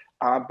 ETH.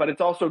 But it's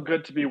also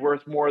good to be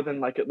worth more than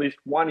like at least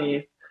 1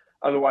 ETH.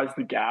 Otherwise,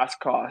 the gas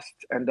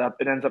costs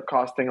it ends up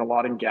costing a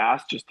lot in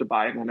gas just to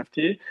buy an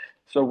NFT.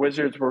 So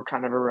Wizards were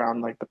kind of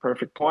around like the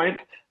perfect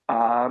point,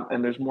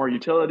 and there's more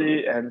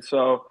utility. And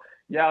so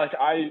yeah, like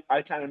I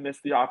kind of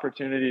missed the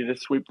opportunity to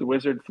sweep the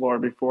Wizard floor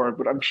before,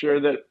 but I'm sure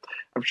that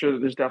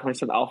there's definitely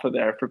some alpha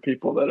there for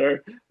people that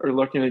are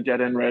looking to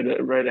get in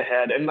right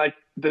ahead. And like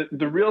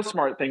the real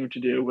smart thing to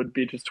do would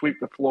be to sweep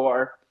the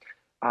floor,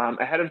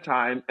 ahead of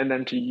time, and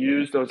then to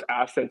use those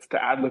assets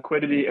to add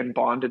liquidity and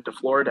bond it to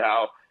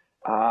FloorDAO,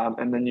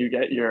 and then you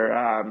get your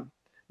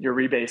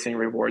rebasing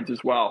rewards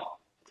as well.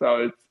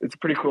 So it's a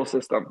pretty cool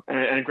system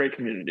and a great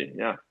community.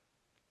 Yeah.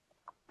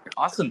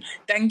 Awesome.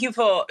 Thank you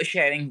for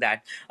sharing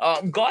that.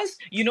 Gauss,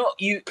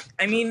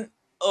 I mean,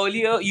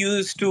 earlier you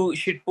used to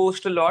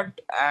shitpost a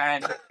lot,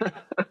 and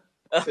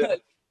Yeah.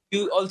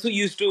 you also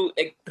used to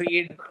like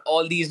trade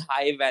all these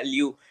high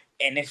value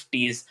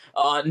NFTs.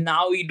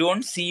 Now we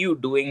don't see you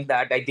doing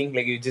that. I think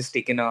like you've just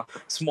taken a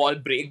small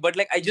break. But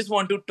like I just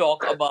want to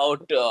talk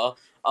about.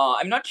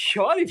 I'm not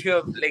sure if you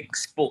have like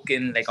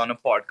spoken like on a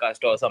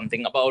podcast or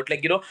something about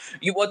like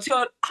what's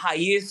your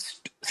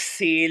highest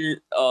sale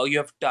you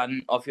have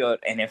done of your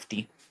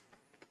NFT?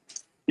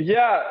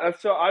 Yeah,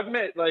 so I'm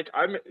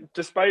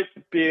despite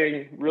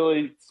being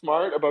really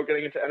smart about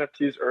getting into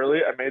NFTs early,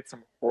 I made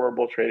some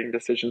horrible trading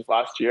decisions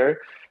last year.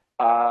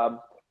 Um,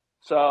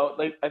 so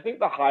like I think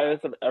the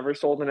highest I've ever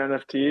sold an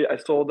NFT, I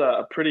sold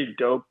a pretty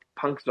dope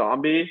punk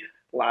zombie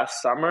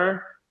last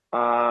summer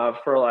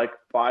for like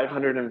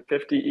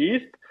 550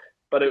 ETH,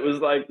 but it was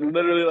like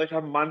literally like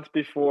a month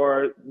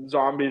before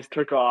zombies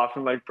took off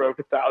and like broke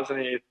 1,000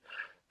 ETH.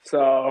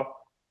 So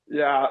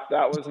yeah,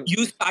 that wasn't You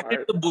too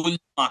started smart. the bull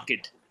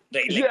market,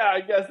 right? Like Yeah,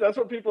 I guess that's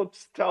what people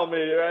tell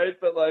me, right?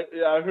 But like,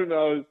 yeah, who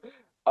knows?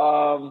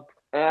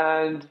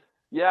 And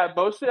yeah,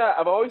 mostly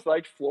I've always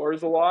liked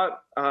floors a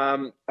lot.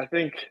 I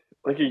think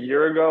like a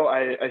year ago,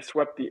 I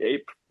swept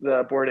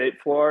the board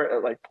eight floor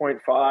at like point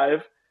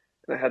 0.5,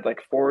 and I had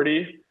like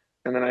 40,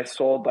 and then I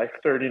sold like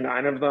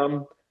 39 of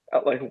them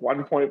at like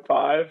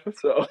 1.5.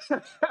 So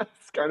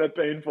it's kind of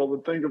painful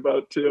to think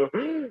about too.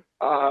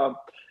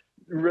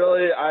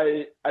 Really,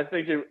 I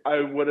think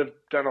I would have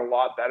done a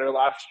lot better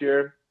last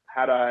year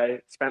had I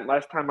spent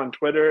less time on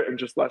Twitter and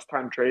just less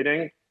time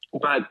trading.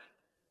 But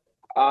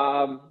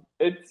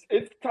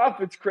it's tough.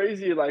 It's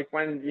crazy. Like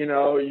when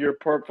your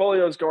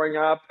portfolio is going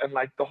up and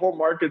like the whole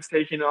market's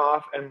taking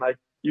off, and like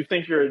you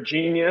think you're a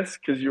genius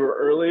because you were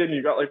early and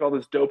you got like all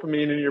this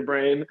dopamine in your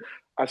brain.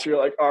 So you're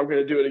like, oh, I'm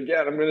gonna do it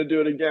again. I'm gonna do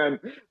it again.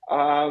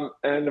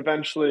 And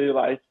eventually,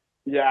 like,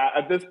 yeah,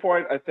 at this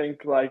point, I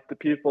think like the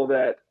people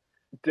that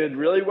did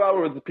really well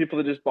were the people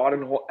that just bought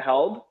and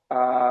held.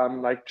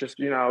 Like just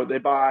they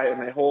buy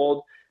and they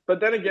hold. But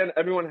then again,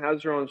 everyone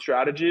has their own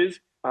strategies.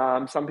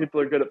 Some people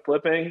are good at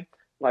flipping,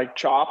 like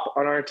Chop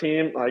on our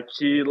team. Like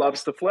he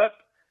loves to flip,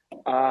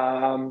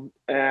 and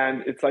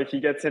it's like he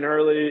gets in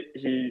early.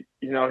 He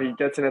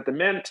gets in at the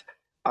mint.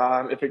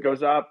 If it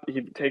goes up,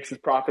 he takes his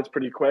profits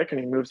pretty quick and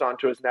he moves on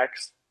to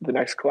the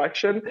next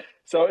collection.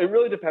 So it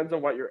really depends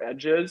on what your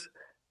edge is.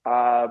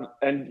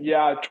 And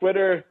yeah,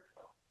 Twitter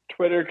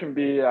can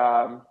be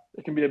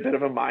it can be a bit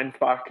of a mind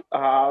fuck.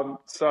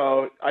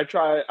 So I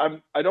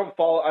don't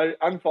follow. I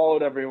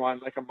unfollowed everyone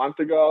like a month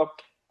ago.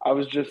 I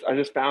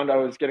just found I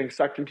was getting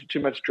sucked into too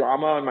much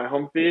drama on my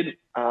home feed.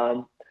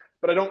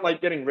 But I don't like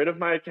getting rid of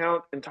my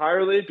account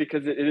entirely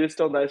because it is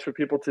still nice for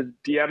people to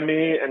DM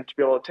me and to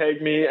be able to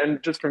tag me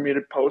and just for me to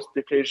post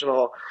the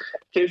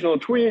occasional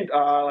tweet,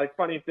 like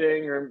funny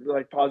thing or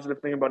like positive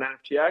thing about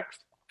NFTX.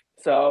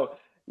 So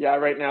yeah,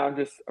 right now I'm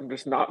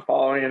just not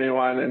following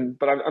anyone,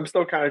 but I'm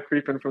still kind of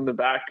creeping from the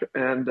back,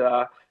 and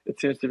it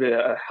seems to be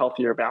a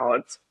healthier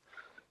balance.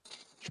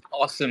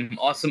 Awesome.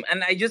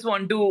 And I just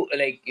want to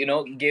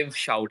give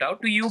shout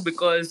out to you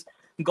because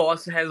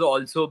Goss has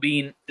also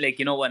been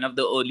one of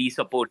the early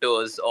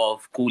supporters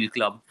of Cool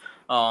Club.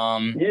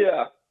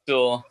 Yeah,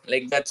 So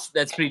like that's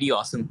pretty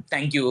awesome.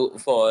 Thank you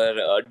for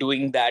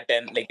doing that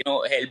and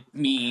help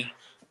me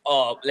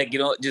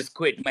just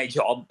quit my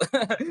job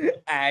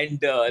and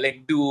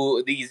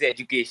do these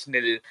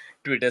educational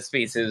Twitter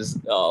spaces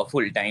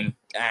full time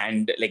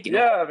and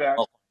yeah, man.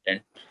 more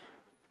content.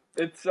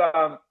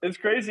 It's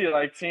crazy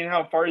like seeing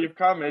how far you've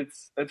come.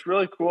 It's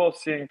really cool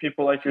seeing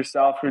people like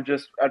yourself who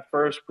just at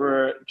first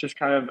were just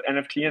kind of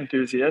NFT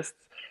enthusiasts.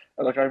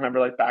 Like I remember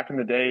like back in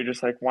the day,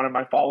 just like one of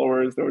my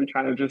followers that would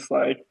kind of just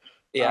like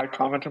Yeah.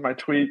 comment on my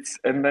tweets,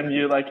 and then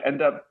you like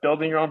end up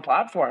building your own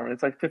platform.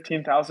 It's like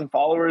 15,000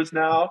 followers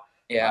now.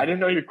 Yeah. I didn't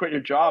know you quit your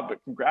job,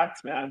 but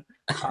congrats, man.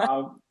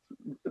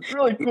 It's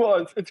really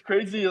cool. It's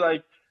crazy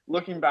like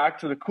looking back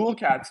to the Cool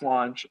Cats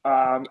launch,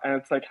 and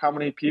it's like how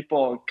many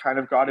people kind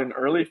of got in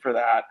early for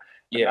that.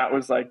 And that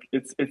was like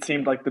it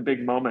seemed like the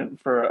big moment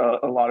for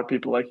a lot of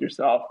people like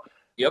yourself.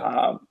 Yep.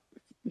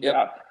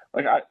 Yeah,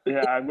 like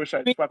I wish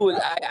I'd swept Cool.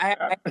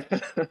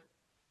 that.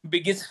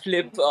 Biggest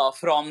flip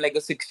from like a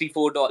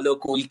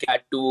 $64 Cool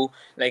Cat to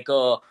like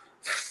a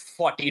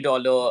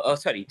 $40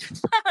 sorry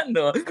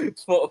no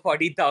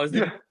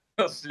 40,000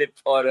 flip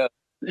or a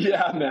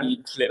yeah,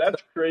 man, flip.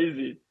 that's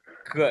crazy.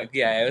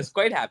 Yeah, I was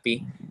quite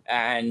happy,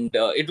 and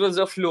it was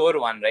a floor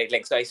one, right?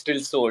 Like, so I still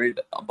sold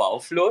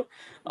above floor.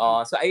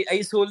 So I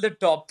sold the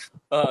top,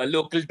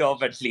 local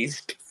top at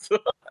least. So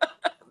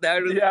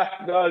that was Yeah,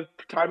 no,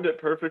 timed it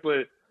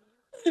perfectly.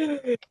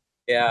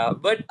 Yeah,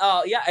 but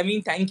yeah, I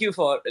mean, thank you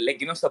for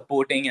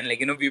supporting, and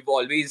we've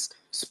always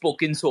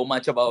spoken so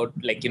much about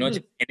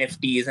just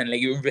NFTs, and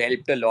you've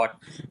helped a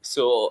lot.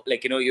 So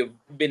you've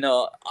been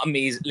a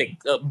amazing,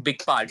 a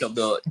big part of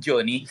the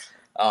journey.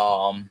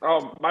 Oh,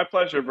 my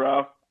pleasure,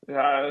 bro.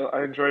 Yeah,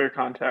 I enjoy your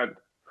content.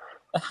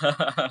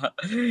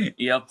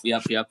 Yep.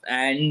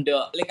 And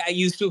I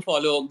used to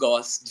follow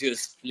Goss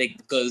just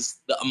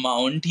because the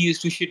amount he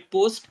used to shit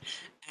post,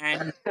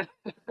 and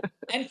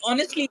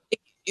honestly,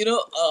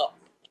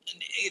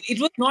 it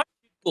was not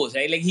post,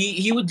 right? Like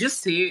he would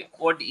just say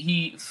what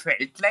he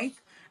felt like,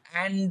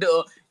 and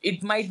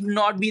it might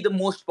not be the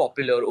most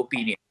popular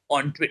opinion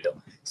on Twitter.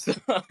 So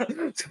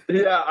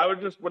Yeah, I would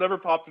just whatever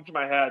popped into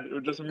my head, it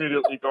would just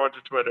immediately go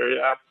into Twitter.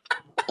 Yeah.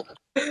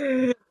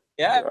 yeah,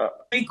 Yeah.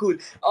 very cool.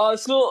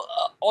 So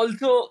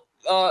also,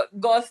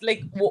 Goss,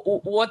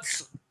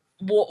 what's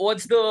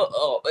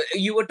the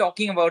you were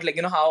talking about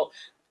how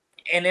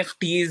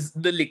NFTs,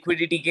 the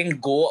liquidity can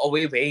go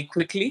away very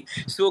quickly.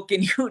 So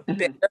can you tell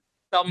Mhm. us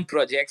some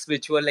projects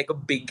which were like a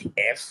big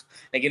F?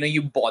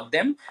 You bought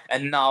them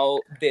and now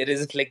there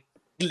is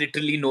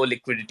literally no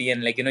liquidity,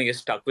 and you're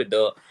stuck with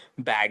the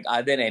bag.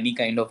 Are there any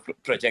kind of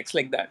projects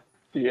like that?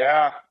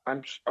 Yeah,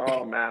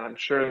 oh man, I'm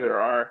sure there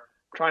are.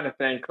 I'm trying to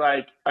think.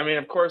 Like, I mean,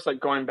 of course, like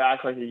going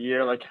back like a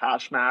year, like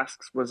hash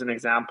masks was an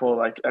example.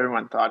 Like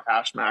everyone thought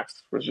hash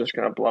masks was just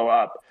gonna blow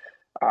up.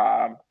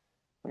 Um,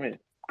 Let me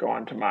go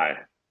on to my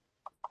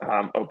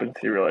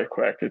OpenSea really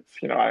quick. It's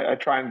I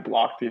try and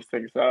block these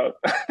things out.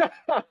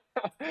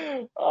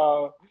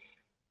 uh,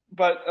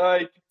 but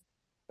like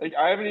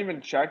I haven't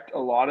even checked a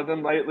lot of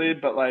them lately.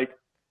 But like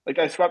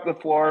I swept the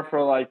floor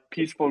for like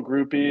peaceful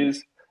groupies.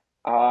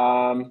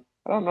 I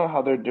don't know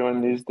how they're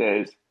doing these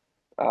days.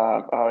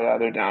 Oh yeah,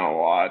 they're down a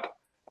lot.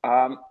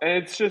 And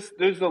it's just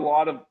there's a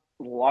lot of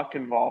luck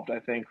involved. I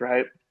think,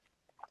 right?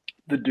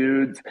 The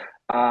dudes,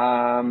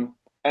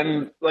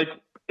 and like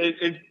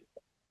it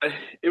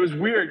it was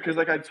weird because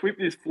like I'd sweep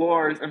these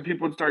floors and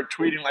people would start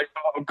tweeting like,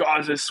 "Oh,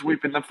 Gauze is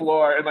sweeping the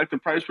floor," and like the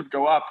price would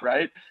go up,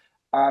 right?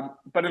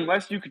 But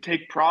unless you could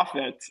take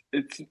profits,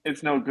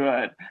 it's no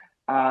good.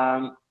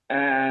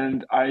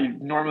 And I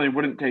normally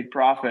wouldn't take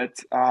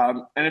profits.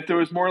 And if there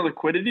was more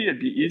liquidity, it'd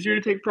be easier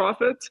to take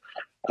profits.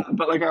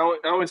 But like I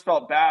always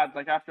felt bad.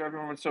 Like after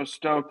everyone was so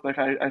stoked, like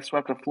I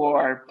swept the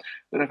floor,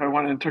 that if I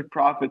went and took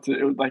profits,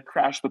 it would like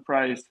crash the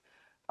price.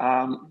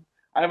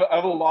 I have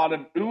a lot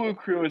of Uwu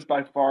Crew is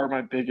by far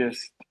my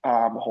biggest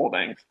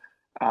holdings,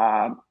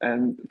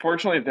 and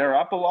fortunately they're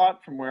up a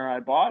lot from where I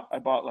bought. I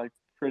bought like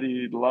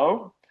pretty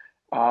low,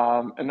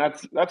 and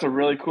that's a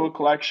really cool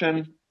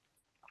collection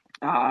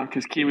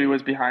because Kiwi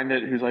was behind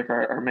it, who's like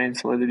our main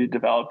Solidity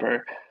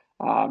developer.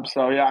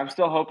 So yeah, I'm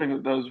still hoping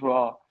that those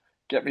will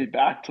get me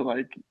back to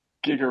like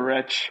giga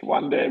rich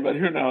one day, but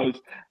who knows?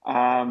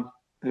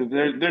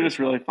 They're just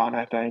really fun.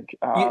 I think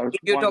it's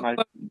You're one of talking my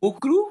about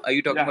Bukru? Are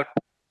you talking yeah. about?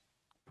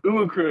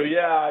 Uwu Crew,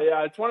 yeah.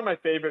 It's one of my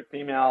favorite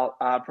female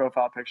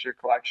profile picture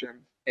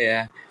collections.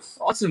 Yeah,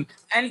 awesome.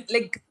 And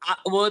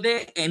were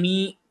there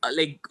any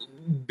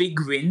big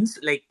wins?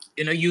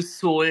 You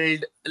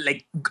sold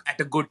at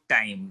a good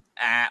time,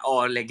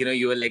 or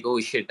you were like,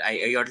 oh shit,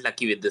 I got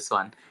lucky with this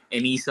one.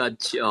 Any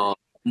such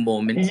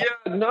moments?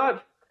 Yeah,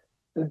 not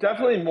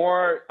definitely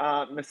more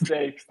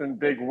mistakes than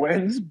big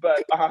wins,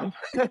 but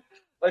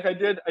like I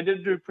did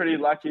do pretty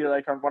lucky.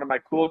 Like on one of my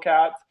cool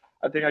cats,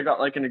 I think I got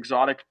like an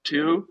exotic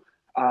two,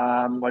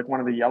 like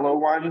one of the yellow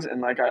ones, and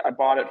like I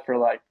bought it for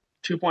like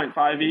 2.5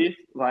 ETH,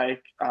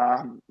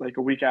 like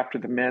a week after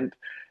the mint,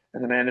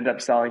 and then I ended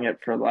up selling it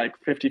for like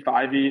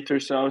 55 ETH or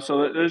so.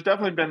 So there's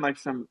definitely been like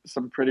some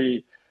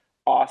pretty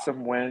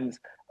awesome wins.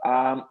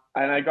 And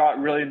I got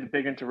really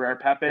big into rare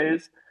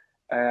pepes,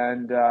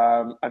 and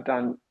I've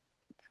done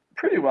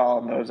pretty well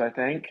on those, I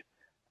think.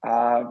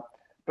 Uh,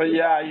 but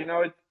yeah,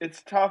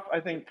 it's tough. I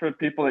think for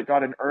people that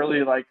got in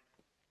early, like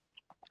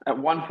at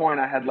one point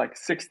I had like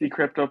 60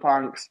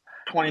 CryptoPunks,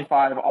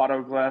 25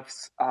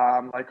 autoglyphs,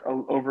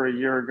 over a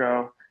year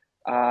ago.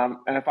 And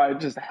if I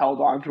just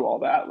held on to all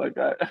that, like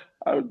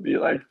I would be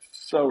like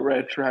so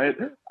rich, right?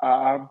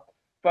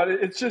 But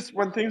it's just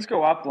when things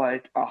go up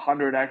like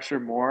 100x or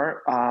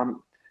more.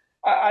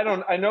 I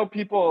don't. I know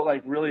people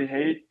like really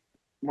hate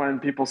when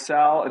people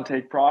sell and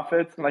take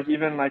profits. And like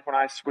even like when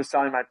I was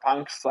selling my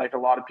punks, like a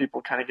lot of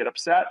people kind of get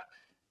upset.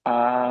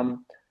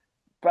 Um,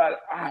 but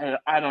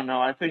I don't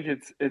know. I think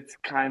it's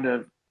kind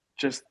of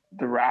just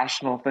the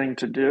rational thing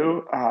to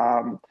do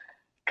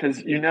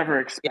because you never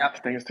Yeah,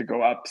 expect things to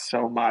go up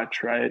so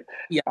much, right?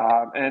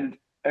 yeah.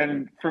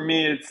 And for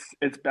me,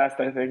 it's best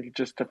I think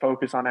just to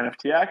focus on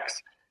NFTX,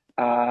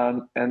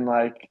 and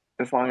like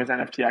as long as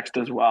NFTX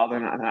does well,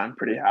 then I'm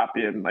pretty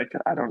happy. And like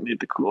I don't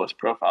need the coolest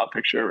profile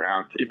picture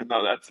around, even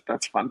though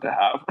that's fun to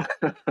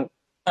have.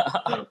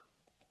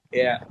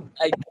 Yeah,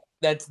 I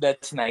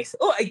that's nice.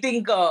 Oh, I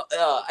think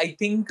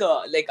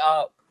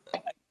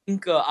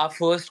our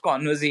first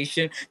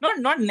conversation,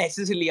 not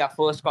necessarily our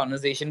first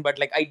conversation, but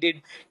I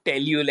did tell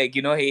you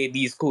hey,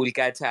 these cool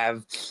cats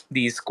have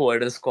these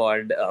quarter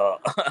squad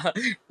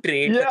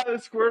traits. Yeah, the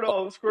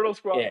Squirtle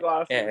Squad Yeah, yeah,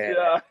 glasses.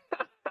 yeah.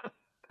 Yeah.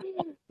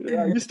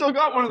 Yeah, you still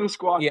got one of the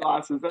squad Yeah,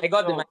 glasses. That's I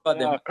got them. I still, got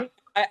them.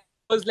 yeah.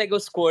 I was like a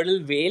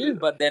Squirtle whale,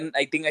 but then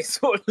I think I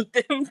sold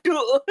them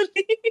too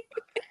early.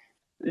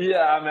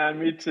 Yeah, man,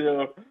 me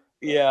too.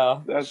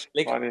 Yeah, That's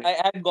like funny.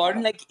 I've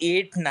gotten like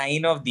 8,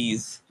 9 of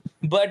these,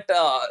 but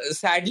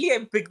sadly I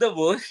picked the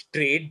worst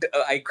trade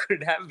I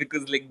could have,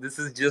 because like this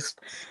is just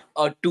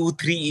a 2,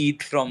 3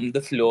 ETH from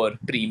the floor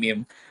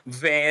premium,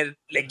 where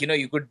like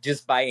you could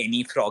just buy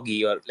any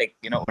froggy or like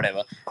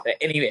whatever.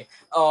 Anyway,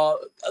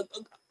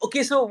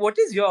 okay, so what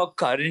is your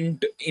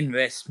current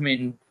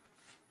investment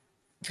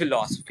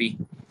philosophy?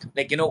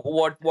 Like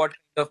what kind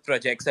of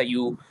projects are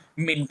you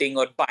minting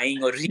or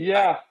buying or rebuying?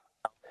 Yeah.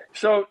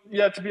 So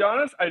yeah, to be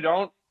honest, I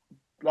don't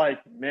like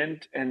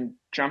mint and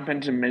jump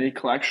into mini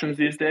collections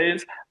these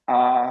days.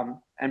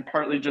 And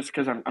partly just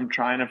because I'm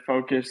trying to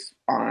focus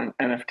on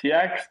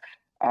NFTX.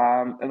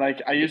 And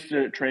like I used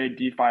to trade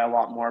DeFi a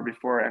lot more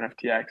before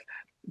NFTX.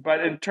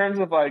 But in terms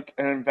of like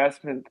an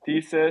investment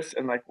thesis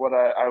and like what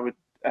I would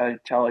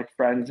tell like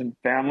friends and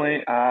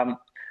family,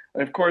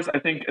 of course, I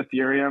think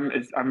Ethereum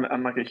is,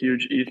 I'm like a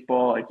huge ETH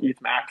bull, like ETH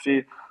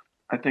maxi.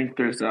 I think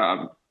there's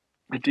a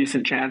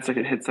decent chance like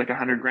it hits like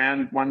 100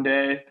 grand one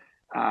day,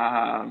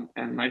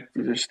 and like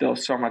there's still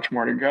so much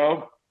more to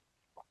go.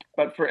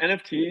 But for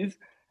NFTs,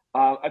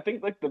 I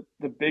think like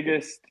the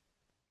biggest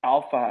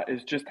alpha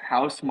is just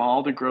how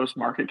small the gross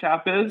market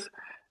cap is,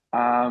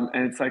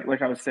 and it's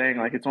like I was saying,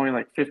 like it's only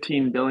like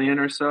 15 billion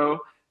or so.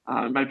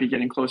 It might be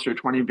getting closer to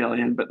 20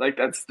 billion, but like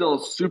that's still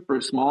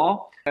super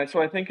small. And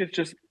so I think it's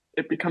just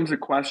it becomes a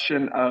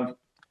question of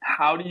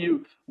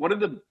what are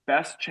the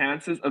best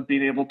chances of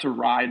being able to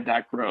ride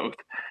that growth?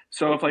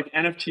 So if like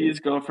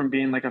NFTs go from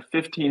being like a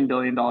 $15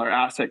 billion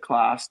asset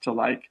class to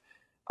like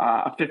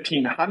a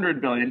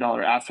 $1,500 billion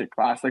asset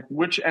class, like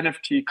which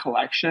NFT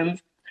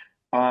collections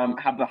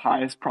have the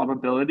highest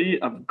probability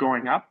of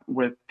going up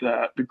with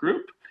the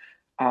group?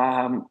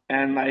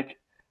 And like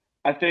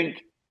I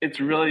think it's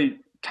really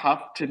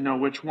tough to know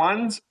which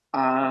ones.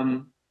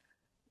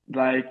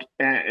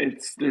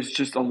 It's there's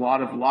just a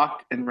lot of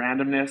luck and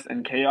randomness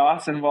and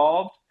chaos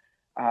involved.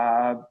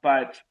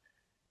 But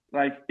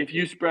like if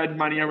you spread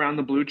money around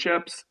the blue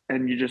chips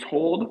and you just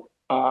hold,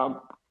 and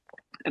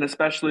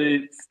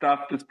especially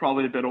stuff that's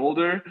probably a bit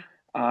older,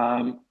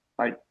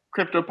 like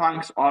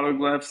CryptoPunks,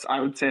 autoglyphs, I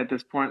would say at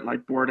this point,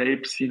 like Bored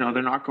Apes,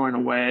 they're not going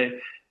away.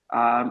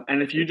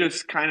 And if you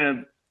just kind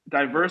of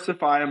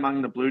diversify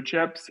among the blue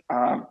chips,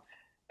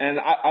 and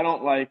I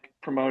don't like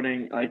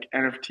promoting like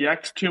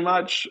NFTX too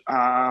much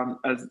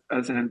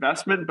as an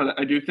investment, but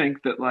I do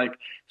think that like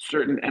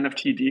certain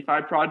NFT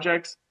DeFi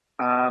projects,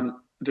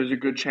 there's a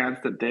good chance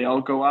that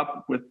they'll go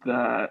up with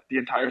the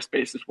entire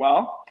space as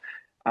well.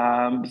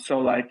 So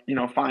like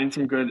find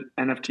some good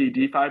NFT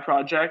DeFi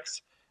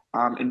projects,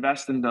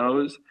 invest in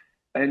those,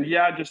 and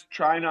yeah, just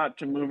try not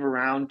to move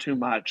around too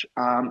much,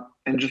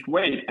 and just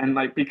wait. And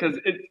like because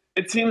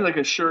it seems like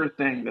a sure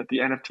thing that the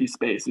NFT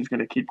space is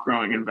going to keep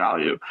growing in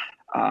value.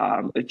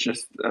 It's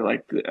just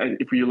like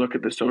if you look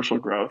at the social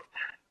growth.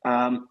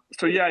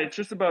 So yeah, it's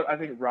just about I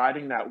think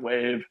riding that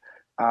wave,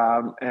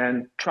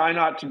 and try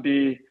not to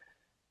be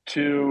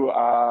too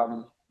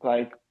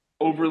like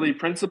overly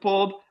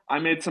principled. I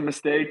made some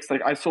mistakes.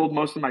 Like I sold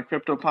most of my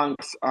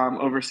CryptoPunks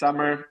over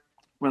summer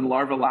when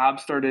Larva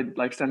Labs started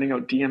like sending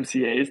out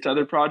DMCA's to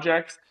other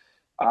projects.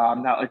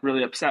 That like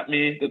really upset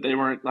me that they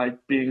weren't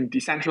like being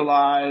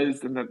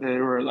decentralized and that they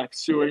were like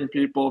suing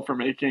people for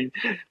making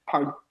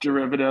punk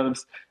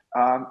derivatives.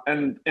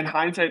 And in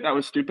hindsight, that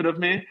was stupid of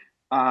me.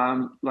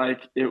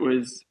 Like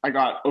I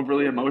got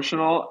overly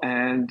emotional,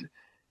 and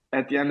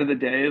at the end of the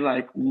day,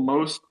 like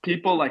most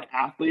people, like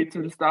athletes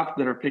and stuff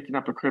that are picking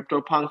up a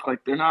CryptoPunk,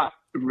 like they're not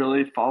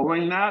really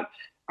following that.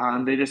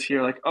 They just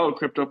hear like, oh,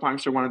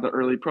 CryptoPunks are one of the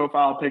early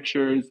profile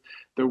pictures.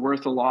 They're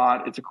worth a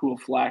lot. It's a cool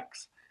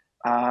flex.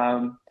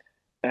 Um,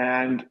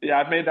 and yeah,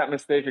 I've made that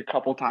mistake a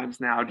couple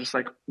times now, just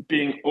like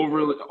being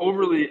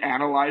overly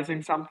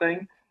analyzing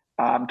something,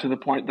 to the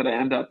point that I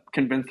end up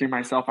convincing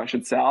myself I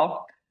should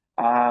sell.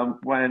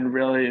 When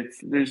really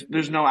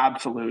there's no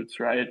absolutes,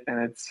 right?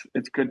 And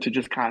it's good to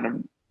just kind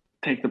of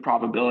take the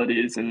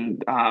probabilities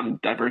and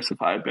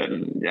diversify a bit,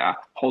 and yeah,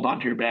 hold on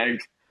to your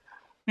bags.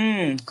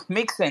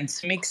 Makes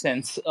sense. Makes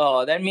sense.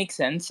 That makes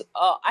sense.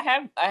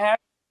 I have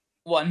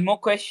one more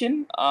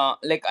question.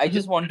 Like I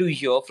just want to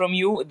hear from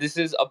you. This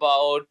is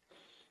about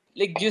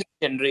like just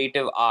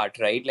generative art,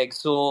 right? Like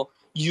so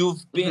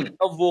you've been Mm-hmm.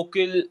 a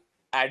vocal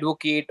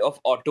advocate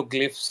of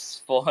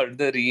autoglyphs for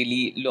the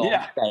really long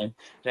Yeah. time,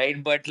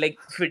 right? But like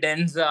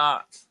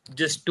Fidenza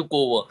just took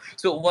over.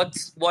 So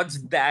what's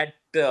that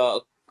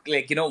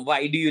like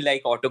why do you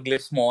like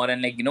autoglyphs more,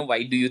 and like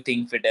why do you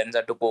think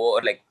Fidenza took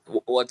over? Like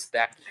what's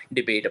that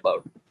debate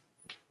about?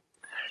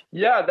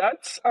 Yeah,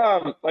 that's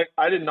like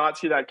I did not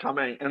see that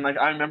coming. And like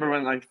I remember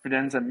when like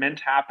Fidenza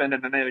Mint happened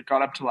and then they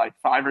got up to like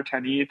 5 or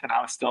 10 ETH and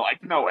I was still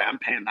like, no way I'm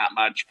paying that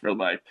much for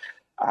like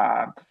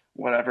uh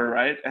whatever,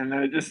 right? And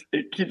then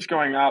it keeps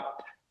going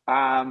up.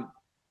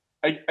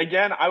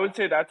 Again, I would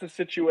say that's a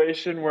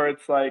situation where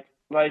it's like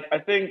I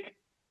think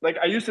like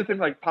I used to think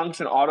like punks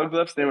and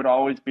autoglyphs, they would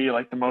always be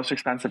like the most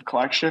expensive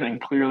collection, and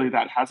clearly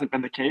that hasn't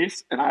been the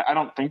case. And I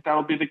don't think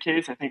that'll be the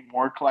case. I think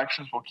more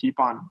collections will keep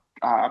on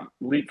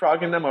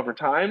leapfrogging them over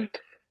time.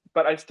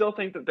 But I still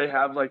think that they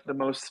have like the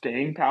most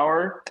staying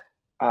power,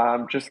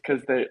 just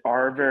because they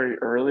are very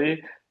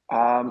early.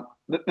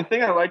 The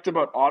thing I liked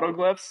about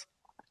autoglyphs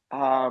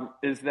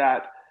is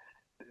that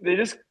they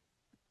just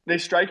they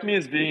strike me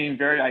as being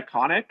very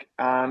iconic,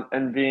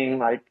 and being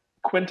like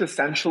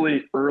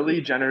quintessentially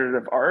early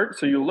generative art.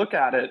 So you look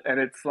at it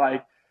and it's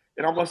like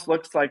it almost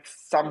looks like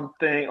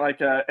something like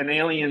an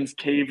alien's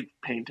cave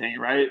painting,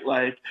 right?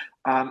 Like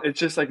it's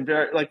just like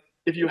very like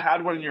if you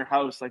had one in your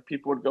house, like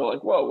people would go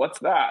like, "Whoa, what's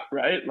that?"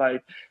 Right?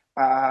 Like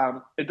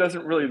it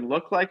doesn't really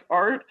look like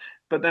art,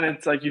 but then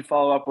it's like you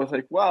follow up with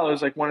like, "Well, it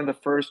was like one of the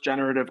first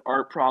generative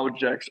art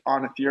projects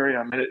on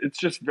Ethereum," and it's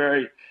just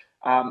very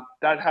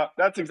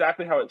that's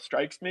exactly how it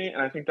strikes me,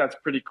 and I think that's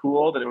pretty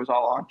cool that it was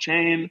all on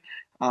chain,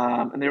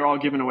 and they were all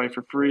given away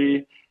for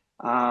free.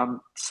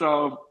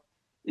 So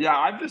yeah,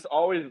 I've just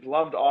always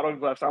loved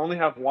autoglyphs. I only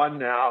have one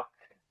now,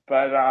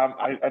 but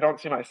I don't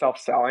see myself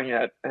selling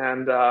it,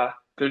 and they're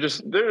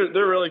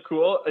really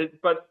cool.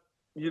 But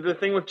the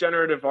thing with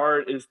generative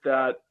art is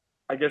that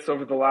I guess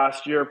over the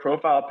last year,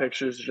 profile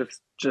pictures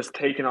just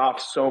taken off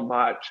so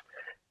much,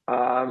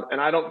 and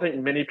I don't think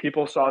many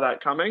people saw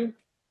that coming.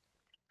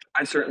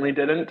 I certainly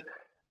didn't.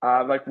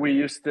 Like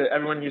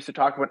everyone used to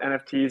talk about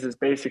NFTs as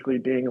basically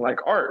being like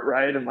art,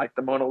 right? And like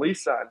the Mona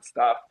Lisa and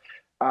stuff.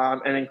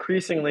 And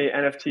increasingly,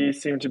 NFTs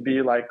seem to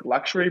be like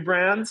luxury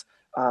brands,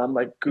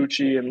 like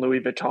Gucci and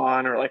Louis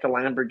Vuitton, or like a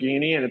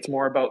Lamborghini. And it's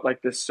more about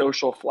like this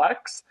social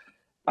flex,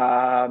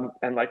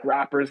 and like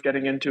rappers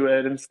getting into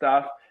it and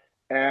stuff.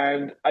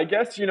 And I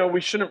guess, we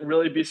shouldn't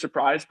really be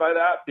surprised by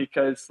that,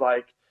 because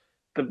like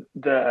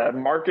the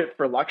market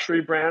for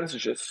luxury brands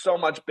is just so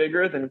much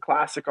bigger than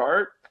classic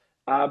art.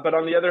 But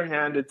on the other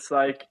hand, it's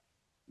like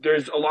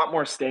there's a lot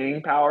more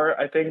staying power,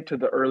 I think, to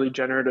the early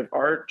generative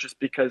art, just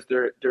because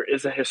there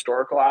is a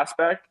historical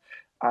aspect,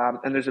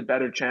 and there's a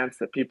better chance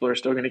that people are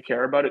still going to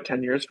care about it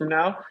 10 years from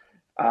now.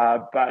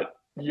 But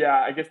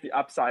yeah, I guess the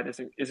upside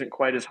isn't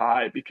quite as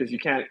high, because you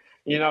can't,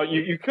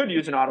 you could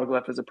use an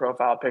autoglyph as a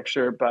profile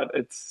picture, but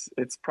it's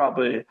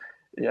probably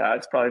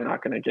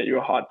not going to get you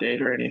a hot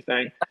date or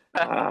anything,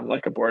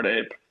 like a Bored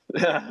Ape.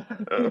 Yeah.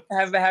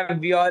 Have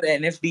your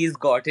NFTs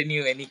gotten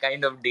you any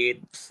kind of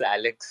dates,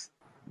 Alex?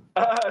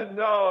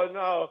 No,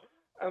 no.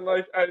 And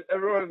like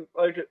everyone,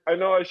 like I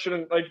know I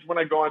shouldn't, like when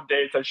I go on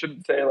dates, I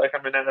shouldn't say like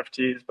I'm in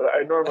NFTs, but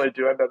I normally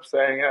do end up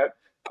saying it,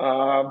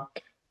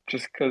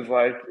 just because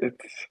like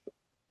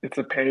it's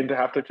a pain to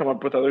have to come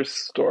up with other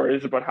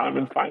stories about how I'm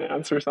in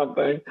finance or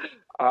something.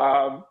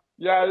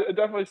 Yeah,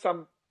 definitely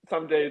some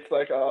dates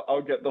like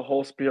I'll get the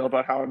whole spiel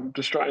about how I'm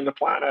destroying the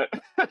planet.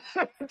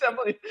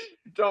 Definitely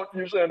don't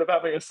usually end up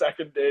having a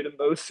second date in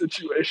those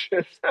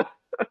situations.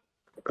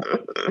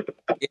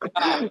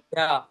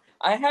 Yeah.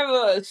 I have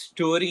a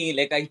story.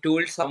 Like I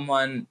told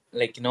someone,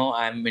 like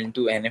I'm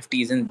into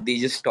NFTs, and they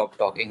just stopped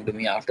talking to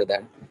me after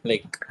that.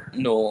 Like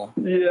no,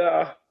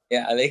 Yeah.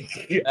 yeah. Like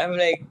I'm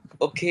like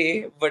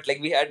okay, but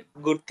like we had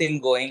good thing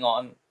going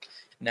on.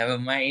 Never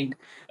mind.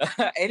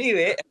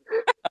 Anyway,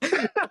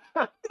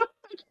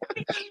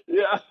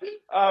 Yeah.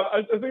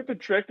 I think the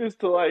trick is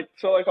to like,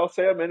 so like I'll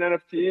say I'm in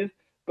NFTs,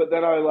 but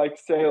then I like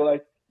say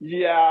like,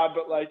 yeah,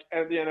 but like,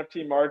 and the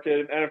NFT market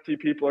and NFT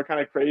people are kind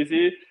of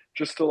crazy,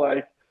 just to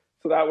like,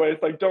 so that way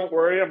it's like, don't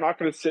worry, I'm not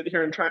going to sit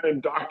here and try to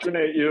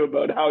indoctrinate you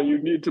about how you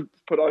need to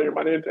put all your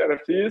money into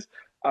NFTs.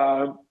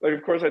 Like,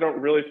 of course, I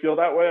don't really feel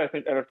that way. I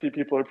think NFT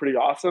people are pretty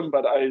awesome,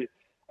 but I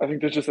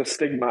think there's just a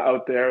stigma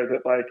out there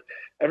that like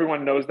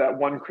everyone knows that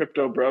one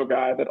crypto bro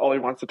guy that all he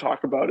wants to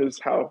talk about is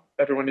how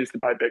everyone needs to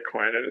buy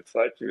Bitcoin, and it's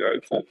like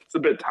it's a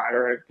bit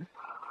tiring.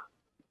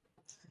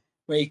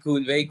 very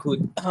cool, very cool.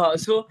 Uh,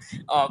 so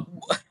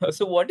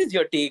what is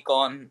your take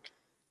on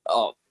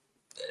uh,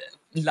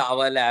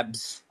 Lava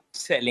Labs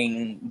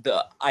selling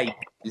the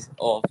IPs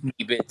of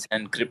Meebits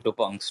and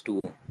CryptoPunks to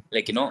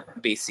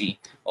Basi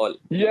all?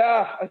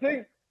 Yeah, I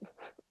think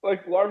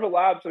like Larva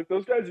Labs, like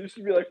those guys used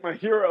to be like my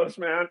heroes,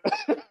 man.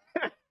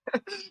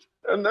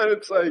 And then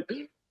it's like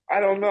I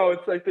don't know.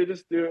 It's like they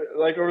just do it.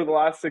 Like over the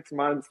last 6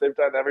 months, they've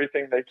done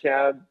everything they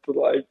can to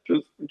like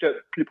just get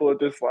people to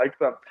dislike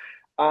them.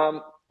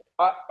 Um,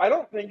 I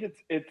don't think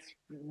it's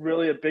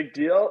really a big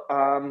deal.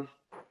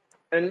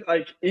 And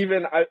like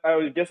even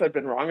I guess I've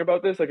been wrong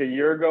about this. Like a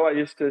year ago, I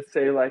used to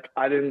say like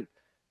I didn't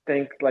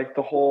think like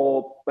the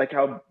whole like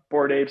how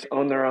Bored Apes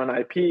own their own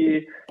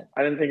IP.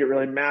 I didn't think it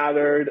really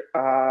mattered.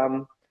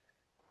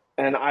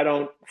 And I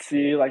don't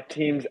see like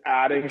teams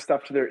adding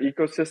stuff to their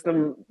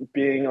ecosystem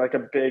being like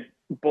a big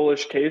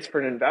bullish case for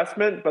an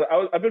investment. But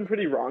I've been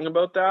pretty wrong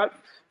about that.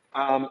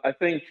 I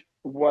think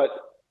what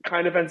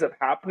kind of ends up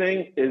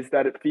happening is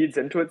that it feeds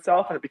into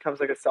itself and it becomes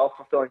like a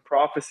self-fulfilling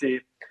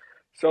prophecy.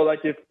 So like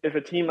if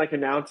a team like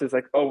announces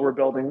like, oh, we're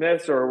building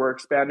this or we're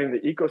expanding the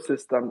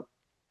ecosystem,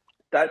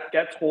 that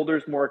gets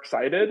holders more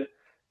excited.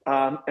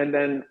 And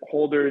then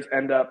holders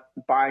end up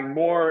buying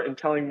more and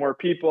telling more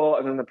people,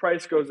 and then the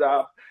price goes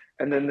up.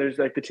 and then there's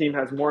like the team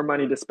has more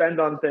money to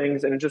spend on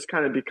things, and it just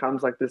kind of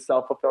becomes like this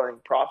self-fulfilling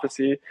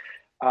prophecy.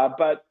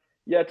 But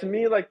yeah, to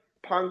me, like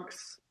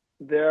punks,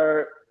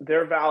 their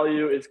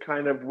value is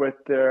kind of with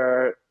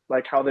their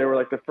like how they were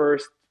like the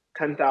first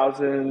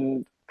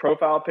 10,000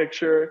 profile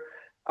picture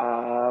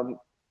on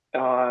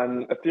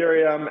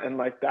Ethereum, and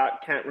like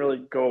that can't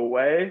really go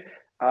away.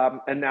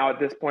 And now at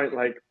this point,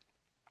 like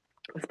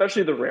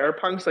especially the rare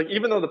punks, like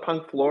even though the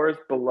punk floor is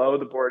below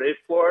the Bored Ape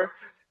floor,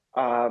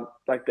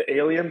 like the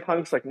alien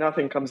punks, like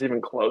nothing comes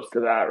even close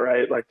to that,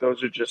 right? Like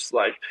those are just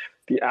like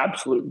the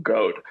absolute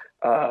goat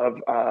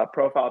of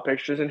profile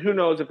pictures, and who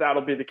knows if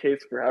that'll be the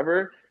case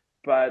forever.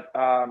 But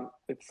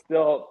it's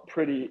still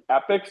pretty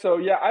epic. So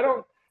yeah, I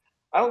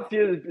don't see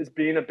it as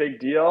being a big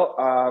deal.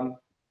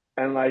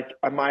 And like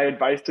my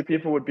advice to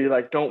people would be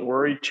like, don't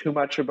worry too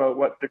much about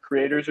what the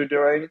creators are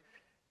doing.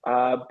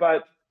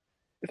 But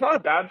it's not a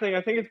bad thing.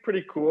 I think it's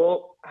pretty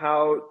cool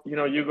how, you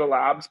know, Yuga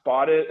Labs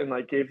bought it and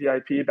like gave the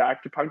IP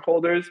back to punk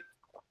holders.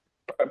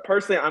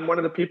 Personally, I'm one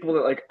of the people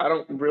that like I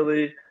don't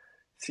really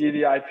see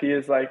the IP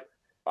as like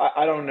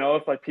I don't know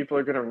if like people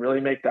are gonna really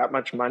make that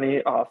much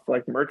money off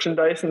like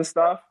merchandise and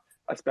stuff,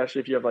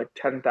 especially if you have like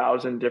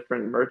 10,000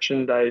 different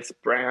merchandise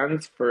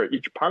brands for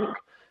each punk.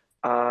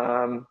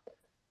 Um,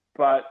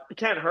 but it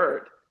can't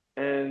hurt.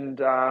 And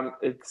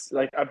it's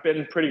like I've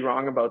been pretty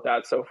wrong about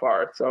that so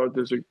far. So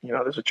there's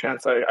a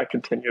chance I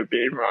continue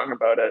being wrong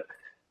about it.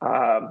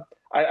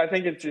 I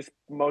think it just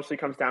mostly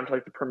comes down to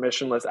like the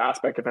permissionless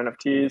aspect of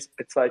NFTs.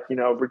 It's like, you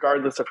know,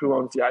 regardless of who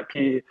owns the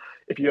IP,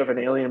 if you have an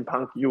alien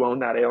punk, you own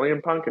that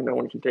alien punk, and no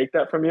one can take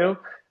that from you.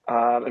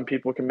 And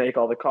people can make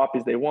all the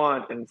copies they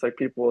want, and it's like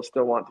people will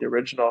still want the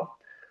original.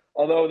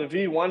 Although the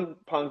V1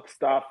 punk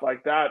stuff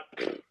like that,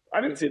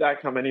 I didn't see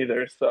that coming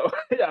either. So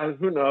yeah,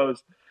 who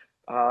knows?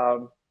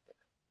 Um,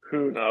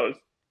 who knows?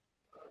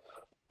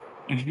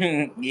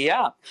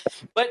 Yeah,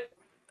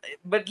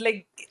 but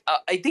like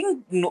I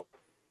think no,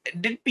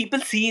 did people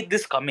see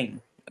this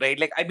coming? Right,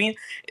 like I mean,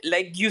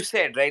 like you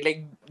said, right,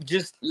 like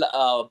just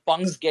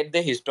punks get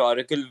the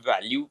historical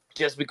value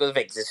just because of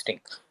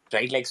existing,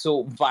 right? Like,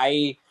 so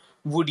why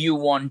would you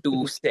want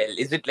to sell?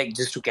 Is it like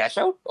just to cash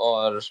out,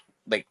 or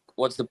like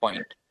what's the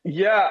point?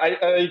 Yeah,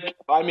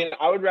 I mean,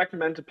 I would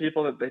recommend to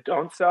people that they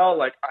don't sell.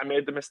 Like, I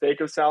made the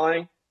mistake of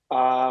selling,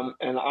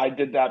 and I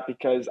did that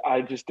because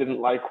I just didn't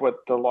like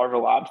what the Larva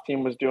Labs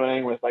team was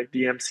doing with like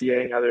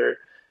DMCAing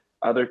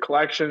other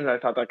collections. I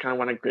thought that kind of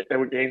went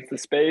against the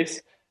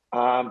space.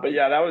 But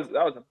yeah, that was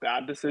a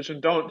bad decision.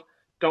 Don't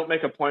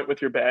make a point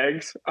with your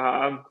bags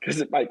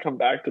because it might come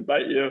back to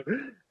bite you.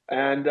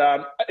 And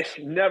I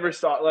never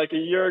saw it like a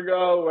year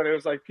ago when it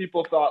was like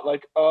people thought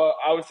like, oh,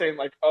 I was saying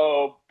like,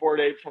 oh, Bored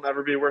Apes will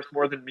never be worth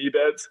more than me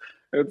bits.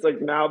 And it's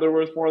like now they're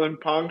worth more than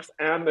punks,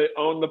 and they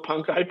own the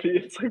punk IP.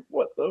 It's like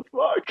what the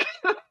fuck.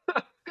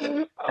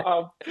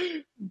 um,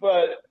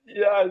 but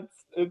yeah,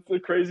 it's a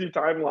crazy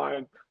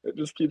timeline. It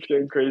just keeps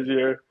getting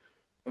crazier.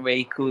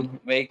 Very cool,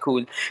 very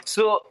cool.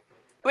 So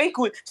very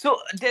cool. So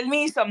tell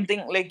me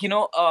something like,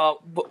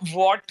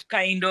 what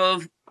kind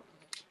of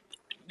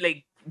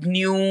like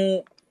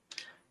new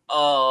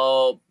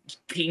uh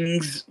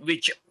things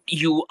which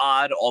you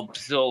are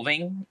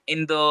observing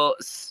in the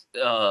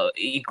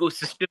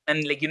ecosystem,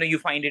 and like you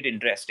find it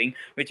interesting,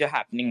 which are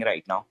happening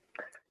right now.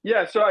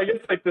 Yeah, so I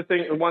guess like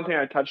one thing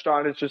I touched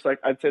on is just like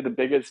I'd say the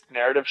biggest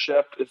narrative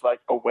shift is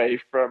like away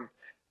from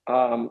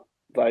um,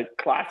 like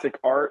classic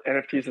art,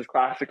 NFTs as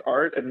classic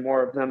art, and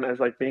more of them as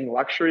like being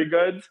luxury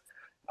goods,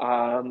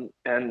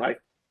 and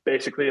like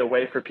basically a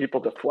way for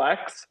people to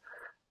flex.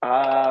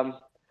 Um,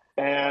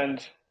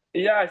 and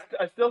yeah,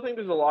 I still think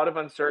there's a lot of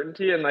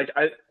uncertainty, and like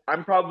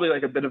I'm probably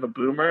like a bit of a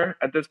boomer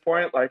at this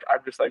point. Like I'm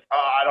just like,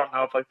 oh, I don't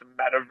know if like the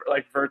meta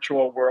like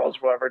virtual worlds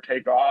will ever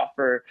take off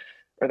or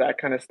that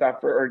kind of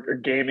stuff, or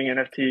gaming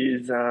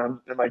NFTs,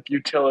 and like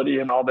utility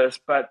and all this.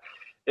 But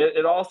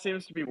it all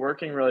seems to be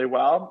working really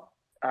well.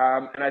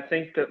 And I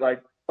think that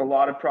like a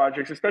lot of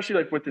projects, especially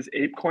like with this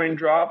ape coin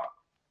drop,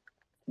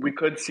 we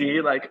could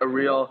see like a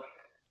real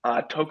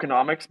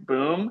tokenomics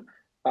boom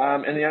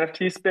in the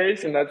NFT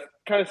space. And that's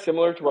kind of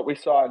similar to what we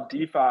saw in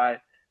DeFi.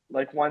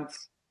 Like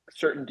once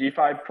certain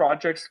DeFi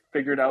projects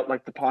figured out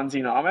like the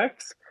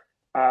Ponzi-nomics,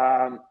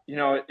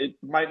 it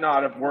might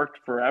not have worked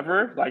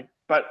forever, like,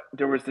 but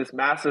there was this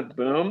massive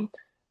boom.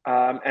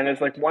 And it's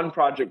like one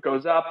project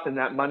goes up, and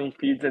that money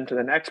feeds into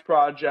the next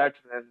project,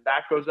 and then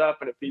that goes up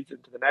and it feeds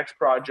into the next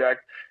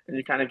project. And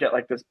you kind of get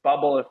like this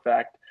bubble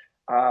effect.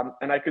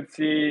 And I could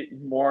see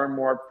more and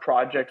more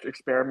projects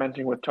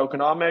experimenting with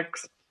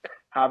tokenomics,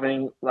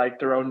 having like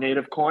their own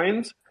native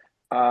coins.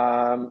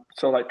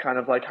 So like kind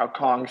of like how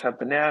Kongs have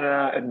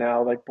banana, and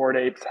now like Bored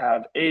Apes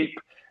have ape,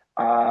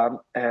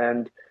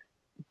 and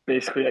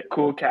basically like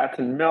cool cats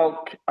and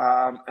milk.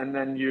 And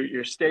then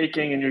you're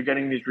staking and you're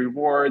getting these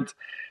rewards.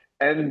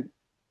 And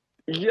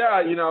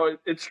yeah,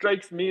 it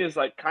strikes me as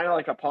like kind of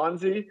like a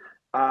Ponzi,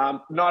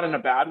 not in a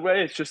bad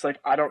way. It's just like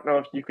I don't know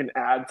if you can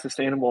add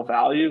sustainable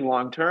value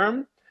long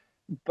term.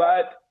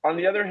 But on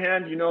the other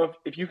hand,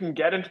 if you can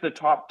get into the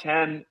top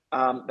 10,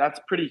 that's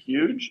pretty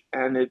huge.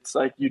 And it's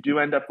like you do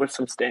end up with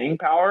some staying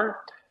power.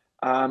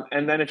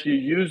 And then if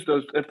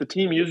the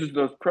team uses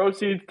those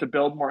proceeds to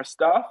build more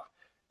stuff,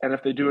 and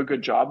if they do a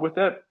good job with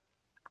it,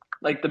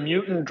 like the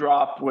mutant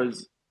drop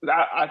was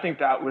that, I think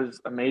that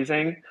was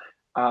amazing.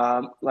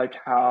 Like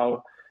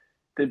how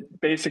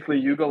basically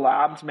Yuga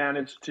Labs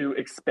managed to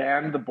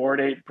expand the Bored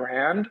Ape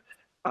brand,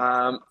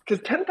 because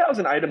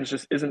 10,000 items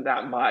just isn't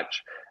that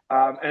much.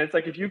 And it's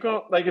like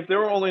if there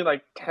were only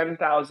like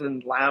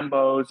 10,000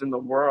 Lambos in the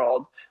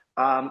world,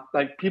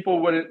 like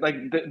people wouldn't like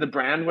the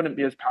brand wouldn't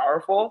be as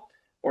powerful,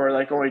 or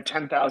like only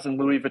 10,000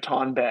 Louis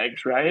Vuitton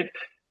bags, right?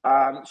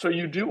 So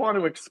you do want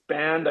to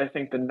expand, I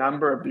think, the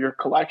number of your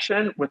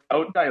collection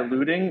without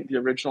diluting the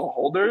original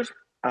holders,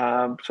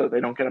 so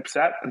they don't get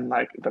upset and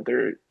like that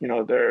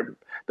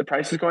the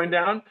price is going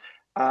down.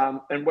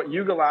 And what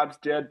Yuga Labs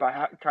did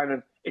by kind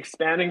of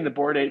expanding the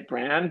Bored Ape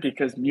brand,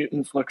 because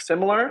mutants look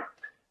similar,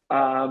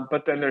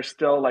 but then they're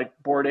still like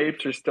Bored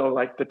Apes are still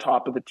like the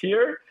top of the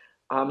tier.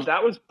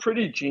 That was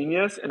pretty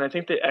genius, and I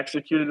think they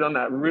executed on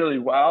that really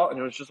well. And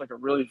it was just like a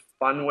really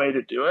fun way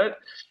to do it.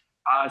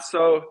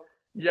 So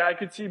yeah, I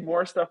could see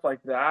more stuff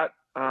like that.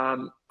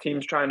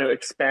 Teams trying to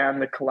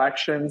expand the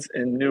collections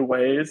in new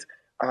ways,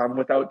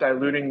 without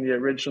diluting the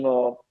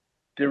original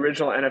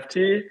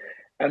NFT,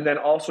 and then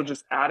also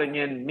just adding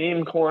in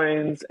meme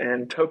coins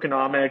and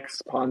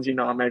tokenomics,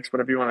 Ponzi-nomics,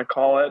 whatever you want to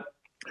call it.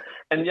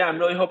 And yeah, I'm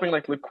really hoping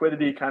like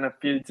liquidity kind of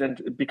feeds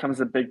into, becomes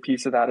a big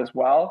piece of that as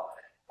well.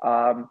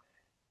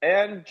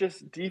 And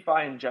just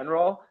DeFi in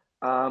general.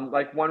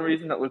 Like one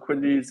reason that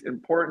liquidity is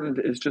important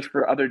is just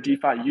for other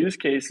DeFi use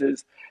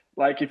cases.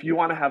 Like if you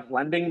want to have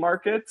lending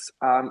markets,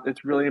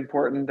 it's really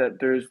important that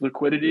there's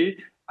liquidity,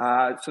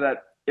 so that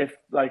if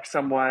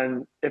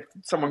someone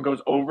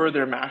goes over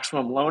their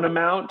maximum loan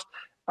amount,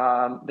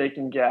 they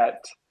can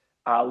get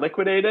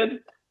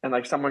liquidated, and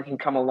like someone can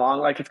come along.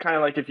 Like it's kind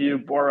of like if you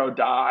borrow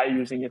DAI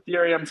using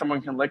Ethereum,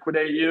 someone can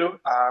liquidate you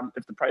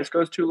if the price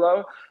goes too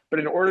low. But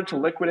in order to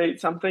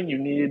liquidate something, you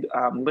need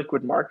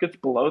liquid markets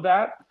below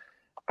that.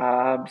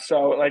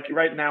 So like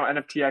right now,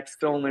 NFTX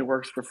still only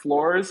works for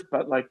floors,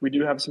 but like we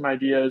do have some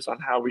ideas on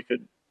how we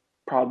could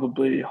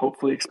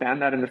hopefully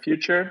expand that in the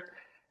future.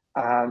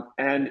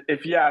 And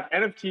if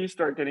NFTs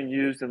start getting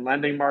used in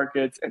lending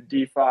markets and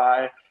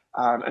DeFi,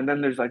 and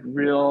then there's like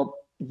real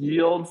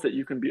yields that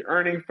you can be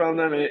earning from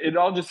them, it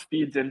all just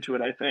feeds into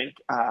it, I think.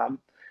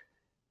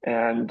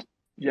 And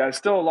yeah,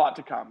 still a lot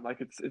to come. Like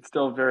it's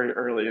still very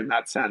early in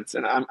that sense,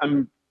 and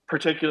I'm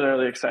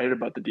particularly excited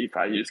about the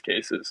DeFi use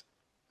cases.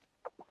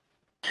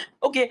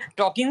 Okay,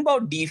 talking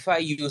about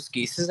DeFi use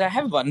cases, I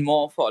have one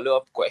more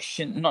follow-up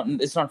question.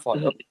 It's not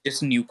follow-up,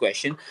 just a new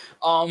question.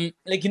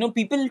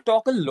 People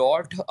talk a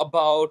lot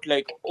about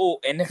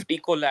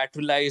NFT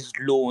collateralized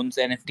loans,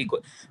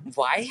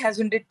 why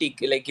hasn't it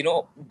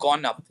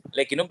gone up?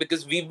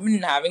 Because we've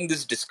been having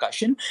this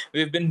discussion.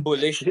 We've been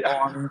bullish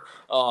on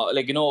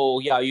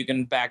you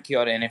can back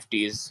your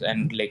NFTs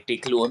and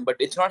take loan, but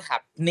it's not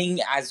happening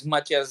as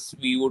much as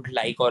we would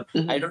like, or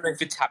I don't know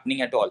if it's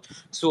happening at all.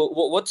 So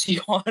what's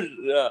your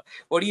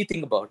what do you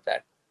think about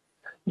that?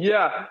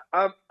 Yeah,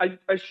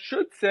 I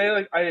should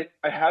say I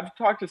have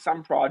talked to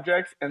some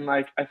projects, and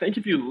I think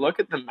if you look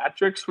at the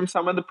metrics from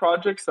some of the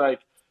projects,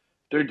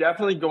 they're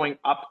definitely going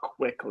up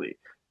quickly.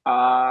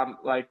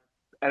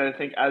 And I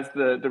think as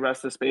the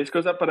rest of the space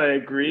goes up, but I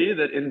agree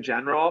that in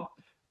general,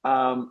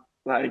 a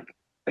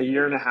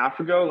year and a half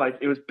ago,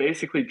 it was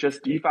basically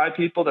just DeFi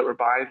people that were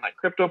buying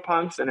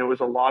CryptoPunks, and it was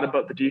a lot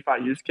about the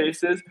DeFi use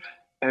cases,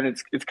 and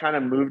it's kind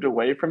of moved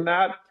away from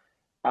that.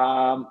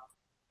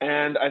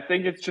 And I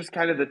think it's just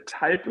kind of the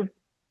type of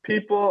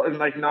people, and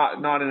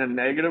not in a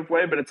negative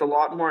way, but it's a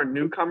lot more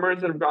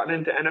newcomers that have gotten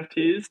into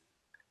NFTs,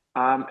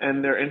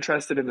 and they're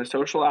interested in the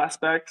social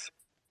aspects.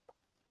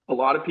 A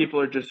lot of people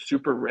are just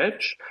super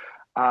rich.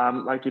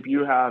 If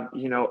you have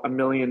 $1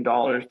 million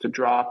to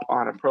drop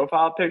on a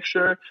profile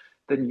picture,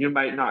 then you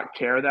might not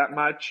care that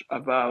much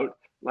about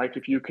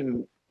if you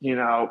can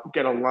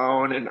get a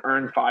loan and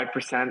earn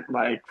 5%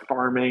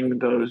 farming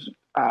those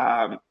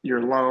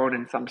your loan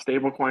in some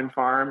stablecoin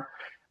farm.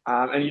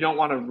 And you don't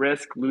want to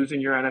risk losing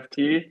your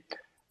NFT.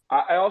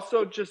 I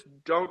also just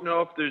don't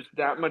know if there's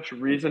that much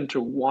reason to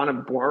want to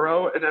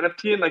borrow an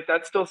NFT, and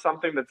that's still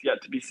something that's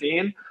yet to be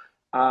seen.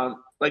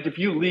 If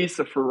you lease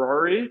a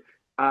Ferrari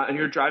and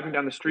you're driving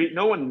down the street,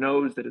 no one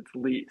knows that it's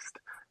leased.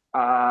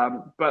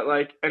 And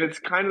it's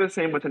kind of the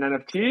same with an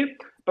NFT,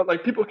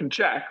 but people can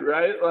check,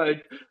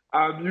 right?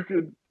 You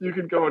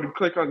could go and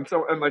click on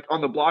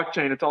on the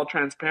blockchain, it's all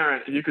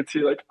transparent, and you could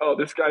see oh,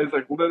 this guy's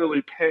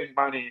literally paying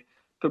money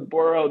to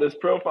borrow this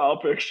profile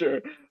picture.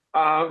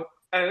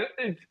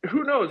 And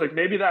who knows,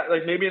 maybe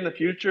in the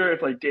future,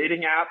 if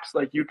dating apps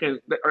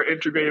are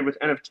integrated with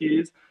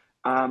NFTs,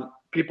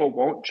 people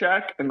won't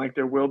check, and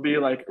there will be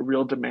a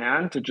real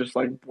demand to just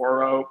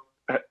borrow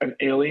an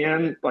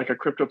alien, a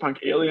CryptoPunk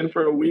alien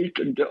for a week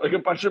and get a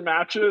bunch of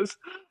matches.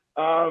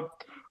 I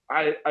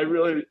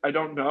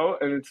don't know,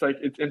 and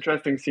it's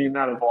interesting seeing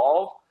that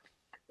evolve.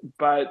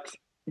 But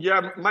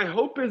Yeah, my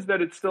hope is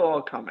that it's still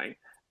all coming.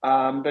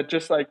 That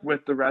just like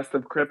with the rest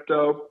of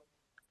crypto,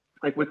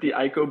 like with the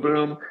ICO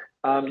boom,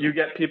 you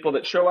get people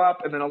that show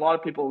up and then a lot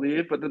of people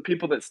leave, but the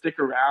people that stick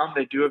around,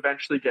 they do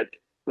eventually get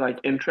like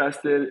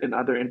interested in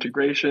other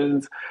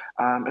integrations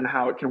and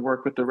how it can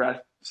work with the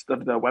rest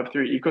of the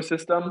Web3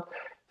 ecosystem.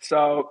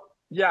 So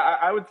yeah,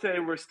 I would say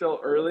we're still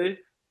early,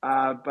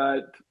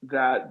 but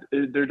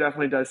there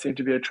definitely does seem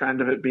to be a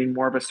trend of it being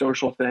more of a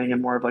social thing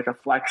and more of like a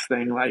flex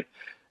thing, like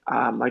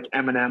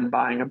Eminem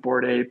buying a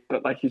Bored Ape,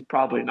 but like he's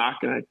probably not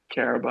going to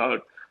care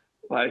about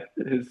like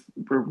his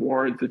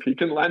rewards if he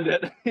can lend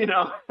it, you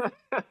know?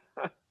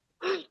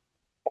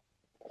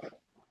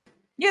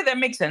 Yeah, that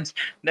makes sense.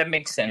 That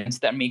makes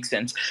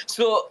sense.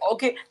 So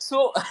okay,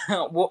 so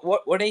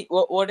what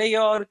are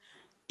your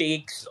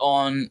takes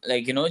on,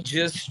 like,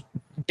 just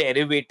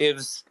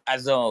derivatives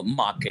as a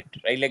market,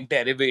 right? Like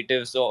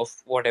derivatives of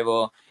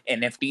whatever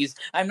NFTs.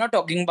 I'm not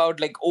talking about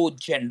like,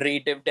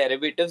 generative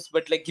derivatives,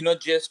 but like,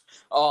 just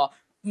or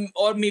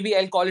maybe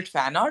I'll call it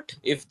fan art,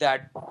 if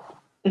that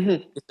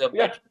is a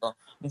Yeah, better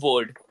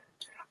word.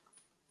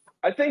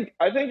 I think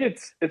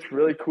it's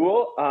really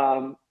cool,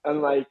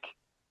 and like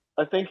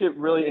I think it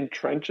really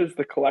entrenches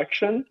the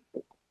collection.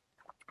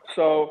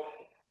 So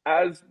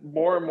as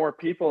more and more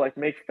people like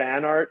make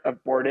fan art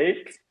of Bored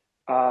Apes,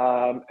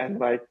 and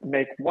like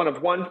make one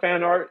of one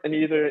fan art and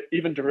either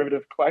even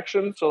derivative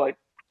collections. So like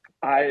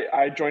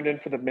I joined in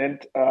for the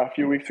mint a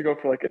few weeks ago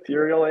for like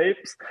ethereal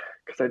apes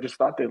because I just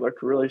thought they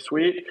looked really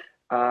sweet.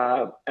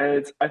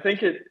 And I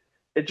think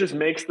it just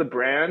makes the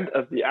brand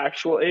of the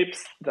actual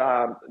apes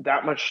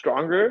that much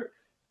stronger.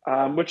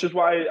 Which is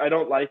why I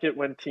don't like it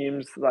when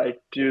teams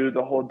like do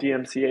the whole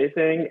DMCA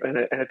thing and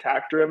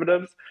attack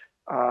derivatives,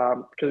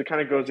 because it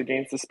kind of goes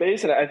against the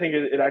space, and I think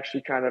it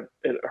actually kind of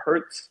it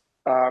hurts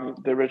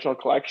the original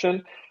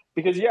collection.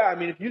 Because yeah, I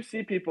mean, if you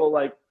see people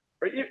like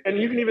and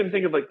you can even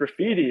think of like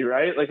graffiti,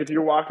 right? Like if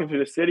you're walking through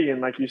the city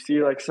and like you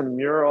see like some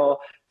mural,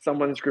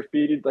 someone's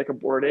graffitied like a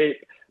Bored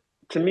Ape.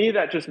 To me,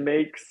 that just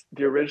makes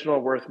the original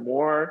worth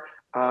more,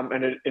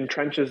 and it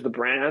entrenches the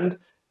brand.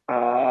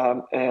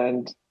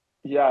 And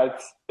yeah,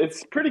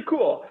 it's pretty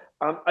cool.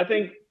 I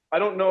think I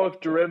don't know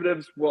if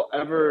derivatives will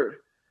ever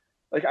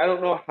like I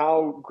don't know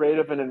how great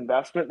of an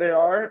investment they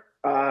are,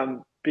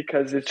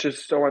 because it's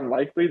just so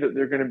unlikely that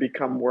they're going to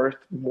become worth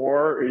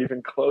more or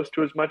even close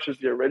to as much as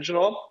the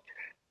original.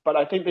 But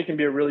I think they can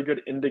be a really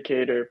good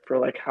indicator for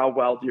like how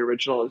well the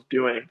original is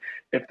doing.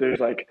 If there's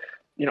like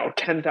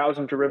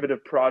 10,000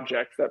 derivative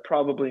projects, that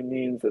probably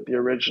means that the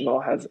original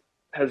has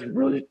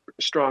really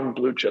strong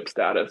blue chip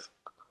status.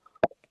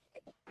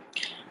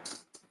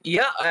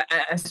 Yeah,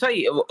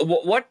 sorry.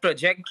 What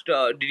project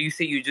did you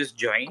say you just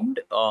joined?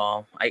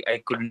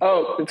 I couldn't.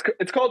 Oh,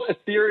 it's called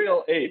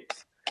Ethereal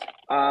Apes.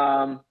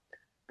 Um,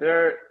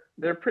 they're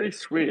they're pretty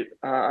sweet.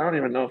 I don't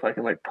even know if I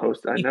can like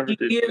post it. I never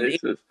do ETL,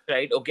 spaces.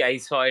 right? Okay, I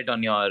saw it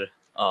on your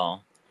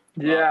Yeah,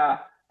 on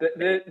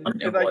your like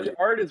the wallet.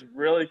 art is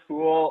really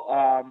cool.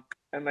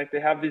 And like they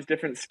have these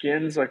different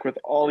skins, like with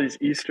all these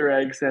Easter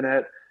eggs in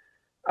it.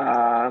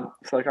 So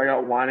like I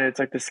got one, and it's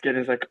like the skin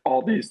is like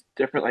all these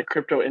different like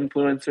crypto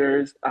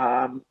influencers,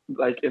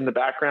 like in the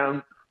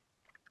background.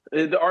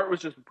 The art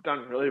was just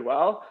done really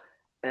well,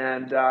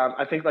 and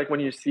I think like when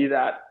you see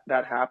that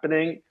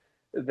happening,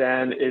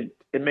 then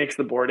it makes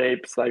the Bored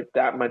Apes like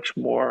that much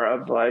more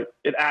of like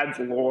it adds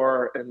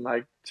lore and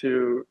like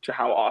to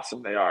how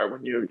awesome they are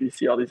when you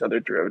see all these other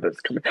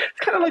derivatives coming. It's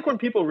kind of like when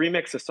people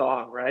remix a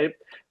song, right?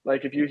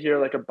 Like if you hear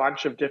like a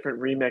bunch of different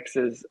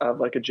remixes of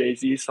like a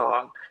Jay-Z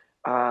song,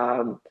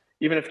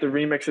 even if the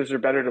remixes are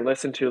better to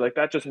listen to, like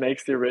that just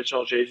makes the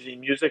original Jay-Z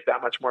music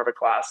that much more of a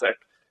classic.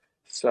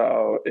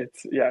 So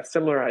it's yeah,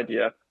 similar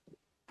idea.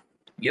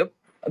 Yep.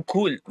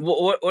 Cool.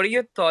 What are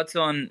your thoughts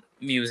on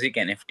music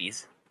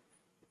NFTs?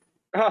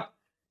 Ah,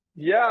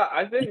 yeah,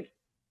 I think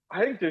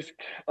there's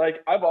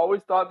like I've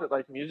always thought that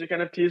like music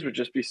NFTs would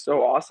just be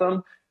so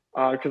awesome.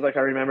 Because like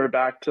I remember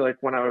back to like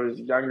when I was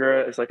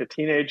younger as like a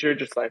teenager,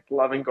 just like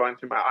loving going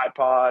through my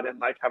iPod and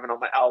like having all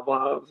my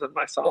albums and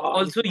my songs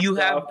Also, and you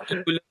have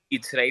stuff. Euler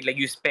beats, right? Like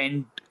you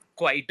spent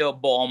quite a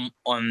bomb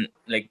on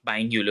like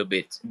buying Euler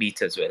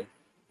beats as well.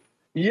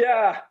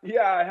 Yeah,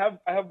 I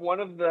have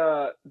one of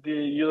the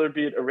Euler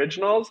Beat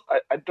originals.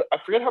 I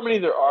forget how many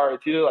there are.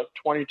 It's either like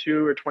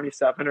 22 or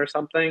 27 or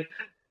something.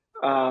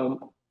 I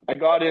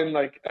got in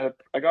at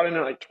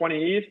like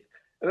 20 ETH,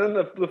 and then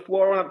the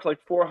floor went up to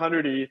like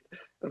 400 ETH.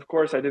 And of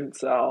course, I didn't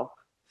sell.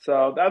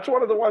 So that's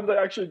one of the ones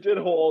I actually did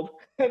hold,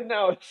 and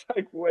now it's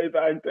like way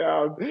back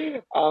down.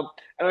 And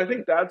I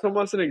think that's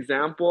almost an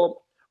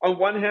example. On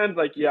one hand,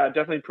 like yeah,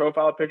 definitely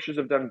profile pictures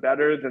have done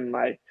better than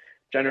like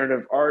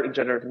generative art and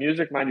generative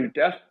music. My new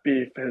Death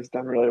Beef has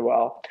done really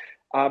well,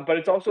 but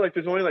it's also like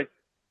there's only like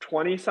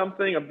 20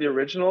 something of the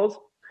originals,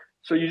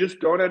 so you just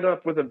don't end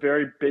up with a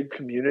very big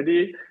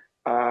community.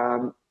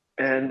 um,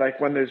 and like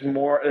when there's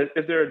more,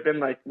 if there had been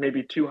like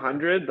maybe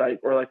 200 like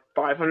or like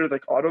 500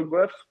 like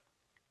autoglyphs,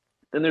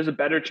 then there's a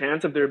better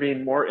chance of there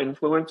being more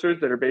influencers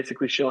that are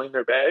basically shilling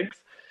their bags.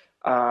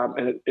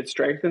 and it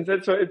strengthens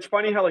it. So it's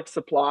funny how like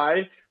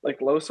supply,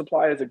 like low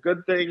supply is a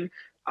good thing,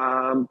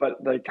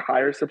 but like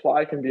higher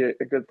supply can be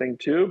a good thing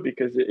too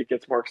because it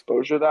gets more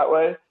exposure that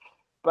way.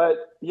 But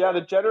yeah,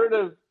 the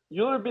generative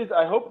Euler beats,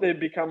 I hope they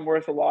become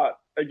worth a lot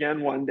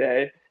again one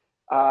day.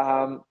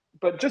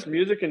 But just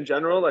music in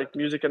general, like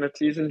music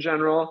NFTs in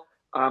general,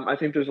 I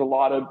think there's a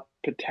lot of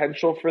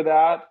potential for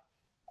that.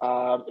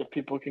 If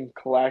people can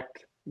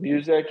collect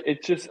music,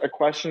 it's just a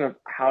question of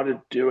how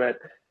to do it.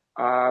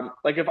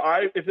 Like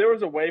if there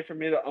was a way for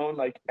me to own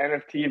like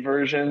NFT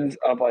versions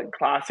of like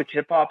classic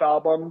hip hop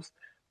albums,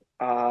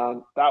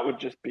 that would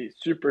just be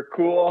super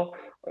cool.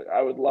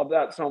 I would love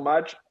that so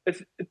much.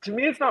 It's to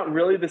me, it's not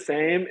really the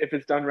same if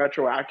it's done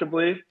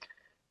retroactively.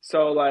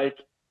 So like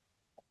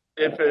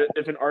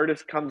if an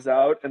artist comes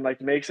out and like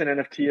makes an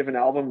NFT of an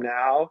album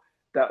now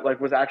that like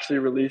was actually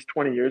released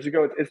 20 years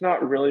ago, it's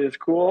not really as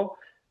cool.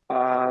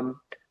 So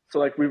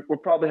like we'll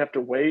probably have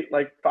to wait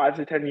like 5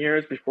 to 10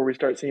 years before we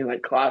start seeing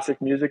like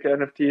classic music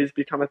NFTs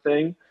become a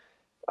thing.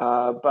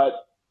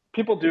 But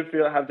people do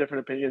have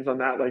different opinions on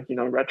that. Like,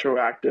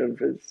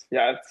 retroactive is,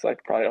 yeah, it's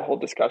like probably a whole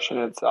discussion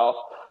in itself.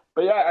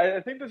 But yeah,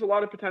 I think there's a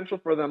lot of potential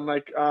for them.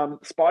 Like,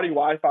 Spotty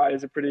Wi-Fi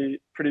is a pretty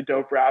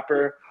dope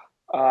rapper.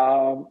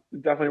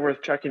 Definitely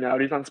worth checking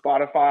out. He's on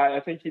Spotify. I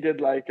think he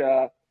did like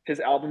his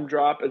album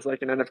drop as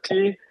like an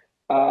NFT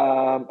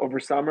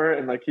over summer,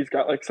 and like he's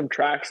got like some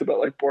tracks about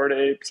like Bored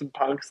Apes and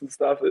punks and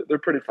stuff. They're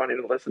pretty funny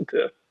to listen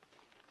to.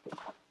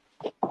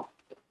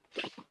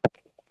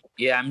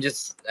 Yeah, I'm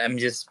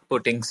just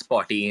putting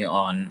Spotty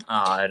on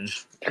our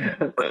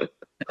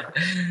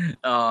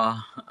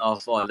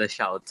of all the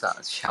shout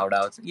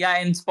outs. Yeah,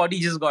 and Spotty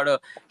just got a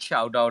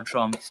shout out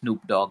from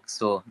Snoop Dogg,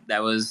 so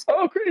that was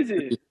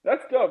crazy.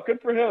 That's dope.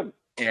 Good for him.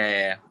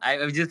 Yeah.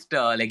 I've just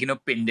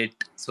pinned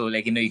it, so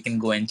you can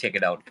go and check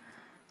it out.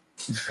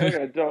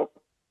 Okay, dope.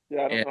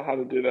 Yeah, I don't know how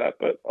to do that,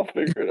 but I'll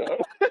figure it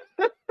out.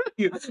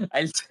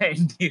 I'll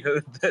send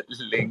you the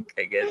link,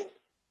 I guess.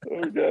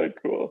 Okay,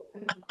 cool.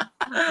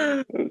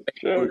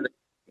 Sure.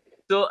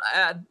 So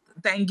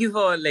thank you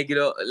for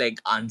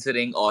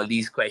answering all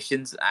these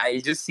questions. I'll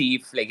just see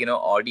if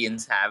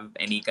audience have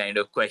any kind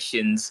of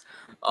questions,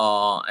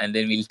 and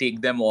then we'll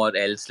take them, or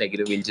else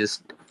we'll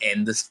just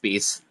end the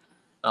space.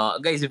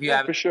 Guys, if you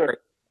have for sure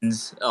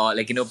questions,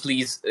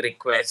 please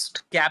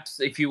request.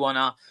 Caps, if you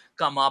wanna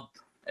come up,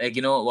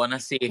 wanna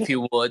say a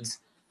few words,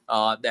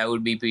 that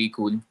would be pretty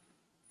cool.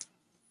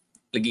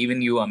 Like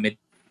even you, Amit.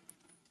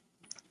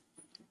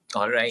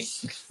 All right.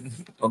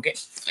 Okay.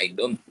 I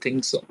don't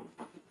think so.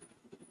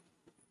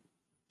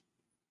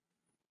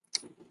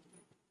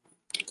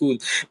 Cool.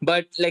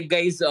 But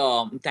guys,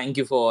 thank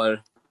you for,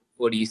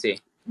 what do you say,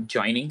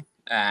 joining.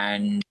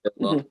 And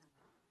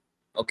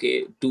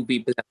okay, 2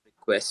 people have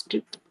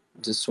requested.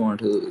 Just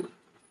want to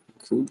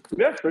cool.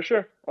 Yeah, for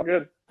sure. All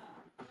good.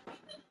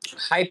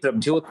 Hi,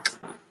 Prabjot.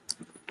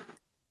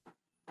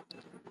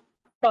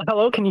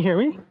 Hello, can you hear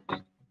me?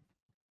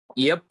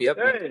 Yep.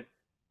 Hey.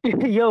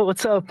 Yo,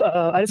 what's up?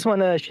 I just want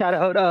to shout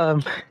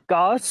out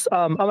Gauss.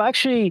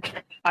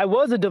 I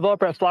was a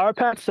developer at Flower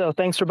Patch, so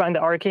thanks for buying the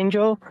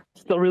Archangel.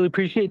 Still really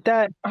appreciate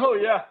that. Oh,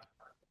 yeah.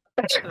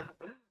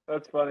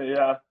 That's funny,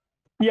 yeah.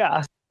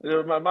 Yeah.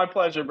 My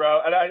pleasure,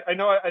 bro. And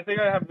I think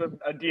I have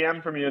a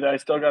DM from you that I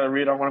still got to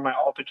read on one of my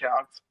alt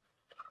accounts.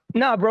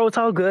 Nah, bro, it's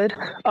all good.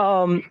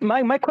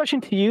 My question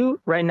to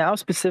you right now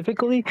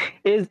specifically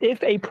is,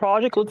 if a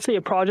project, let's say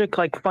a project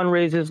like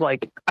fundraises,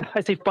 like I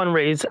say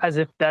fundraise as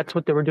if that's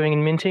what they were doing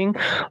in minting,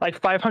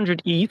 like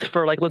 500 ETH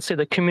for like, let's say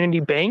the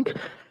community bank,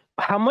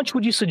 how much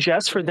would you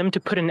suggest for them to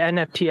put in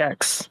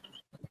NFTX?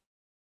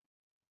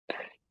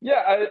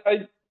 Yeah,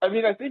 I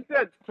mean, I think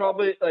that's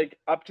probably like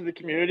up to the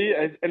community,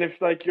 and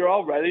if like you're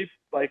already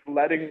like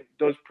letting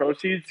those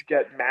proceeds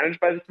get managed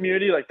by the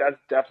community, like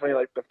that's definitely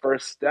like the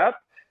first step.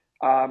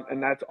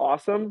 And that's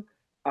awesome.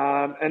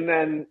 And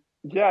then,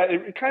 yeah,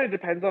 it kind of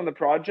depends on the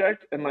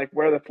project and like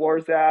where the floor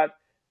is at,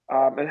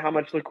 and how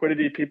much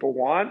liquidity people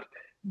want.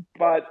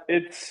 But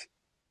it's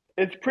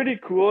pretty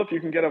cool if you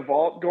can get a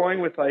vault going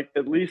with like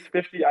at least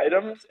 50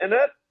 items in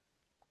it.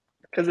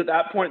 Because at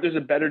that point, there's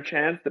a better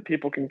chance that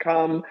people can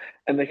come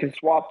and they can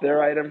swap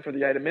their item for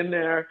the item in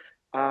there,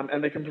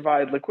 and they can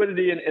provide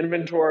liquidity and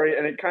inventory,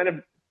 and it kind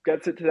of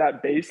gets it to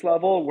that base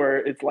level where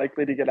it's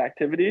likely to get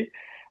activity.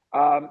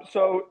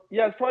 So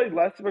yeah, it's probably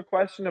less of a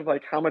question of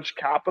like how much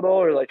capital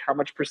or like how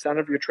much %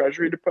 of your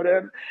treasury to put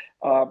in,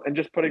 and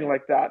just putting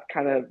like that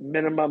kind of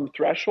minimum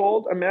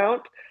threshold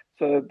amount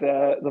so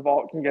that the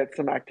vault can get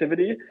some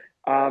activity.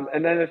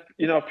 And then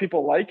if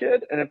people like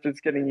it and if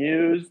it's getting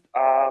used,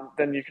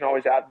 then you can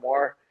always add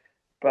more.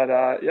 But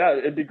yeah,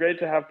 it'd be great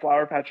to have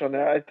Flower Patch on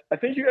there. I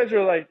think you guys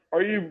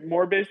are you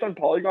more based on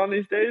Polygon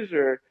these days,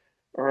 or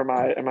am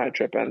I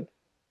tripping?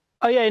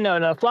 Oh yeah,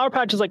 no. Flower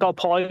Patch is like all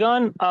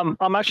Polygon.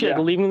 I'm actually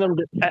like leaving them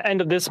at the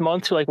end of this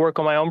month to like work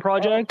on my own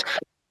project.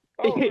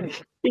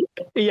 Nice.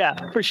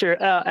 Yeah, for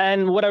sure.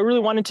 And what I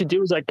really wanted to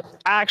do is like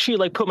actually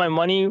like put my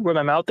money where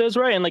my mouth is,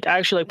 right? And like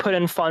actually like put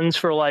in funds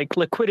for like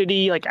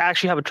liquidity, like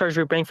actually have a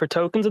treasury bank for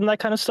tokens and that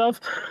kind of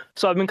stuff.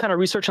 So I've been kind of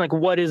researching like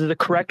what is the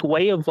correct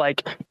way of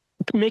like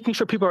making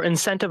sure people are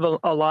incentive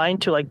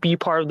aligned to like be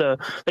part of the,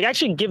 like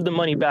actually give the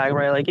money back,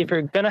 right? Like if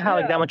you're gonna have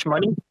like that much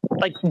money,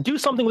 like do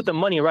something with the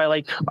money, right?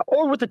 Like,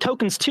 or with the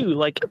tokens too,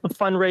 like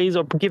fundraise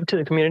or give to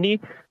the community.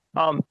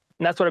 And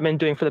that's what I've been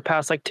doing for the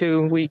past like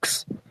 2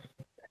 weeks.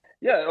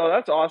 Yeah, well,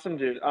 that's awesome,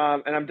 dude.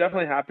 And I'm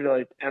definitely happy to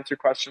like answer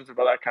questions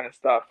about that kind of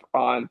stuff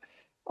on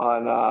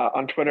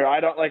Twitter. I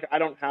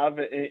don't have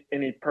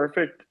any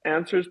perfect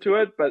answers to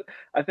it, but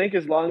I think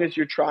as long as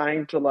you're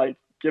trying to like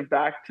give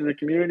back to the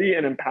community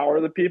and empower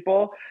the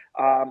people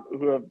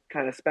who have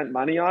kind of spent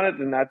money on it,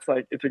 then that's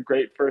like it's a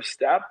great first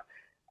step.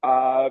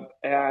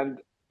 And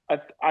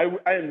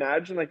I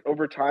imagine like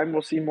over time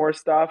we'll see more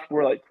stuff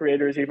where like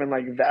creators even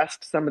like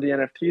vest some of the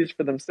NFTs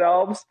for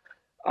themselves.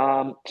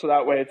 So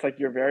that way it's like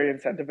you're very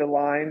incentive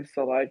aligned.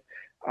 So like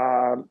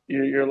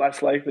you're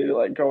less likely to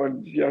like go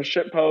and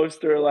shit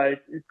post or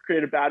like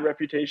create a bad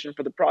reputation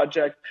for the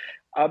project.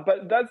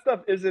 But that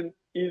stuff isn't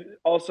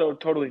also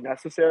totally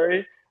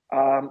necessary.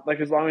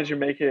 Like as long as you're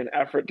making an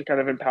effort to kind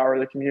of empower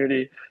the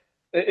community,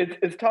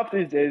 it's tough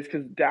these days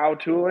because DAO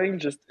tooling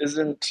just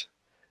isn't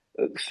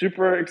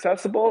super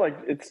accessible. Like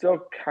it's still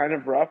kind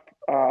of rough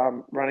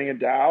running a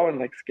DAO and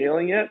like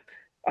scaling it,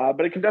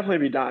 but it can definitely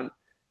be done.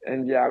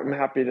 And yeah, I'm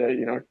happy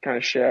to kind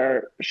of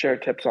share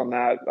tips on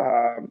that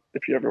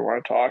if you ever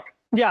want to talk.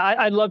 Yeah,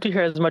 I'd love to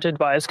hear as much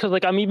advice because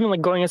like I'm even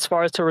like going as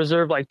far as to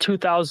reserve like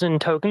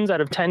 2,000 tokens out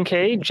of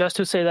 10K just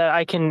to say that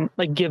I can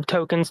like give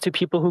tokens to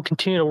people who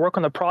continue to work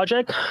on the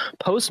project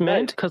post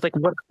mint. Because like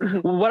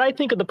what I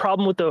think of the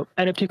problem with the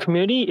NFT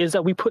community is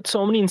that we put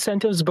so many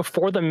incentives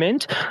before the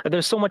mint.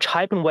 There's so much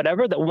hype and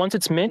whatever that once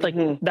it's mint, like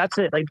that's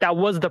it. Like that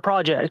was the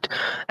project,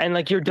 and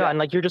like you're done.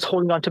 Like you're just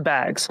holding on to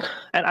bags.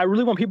 And I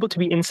really want people to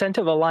be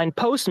incentive aligned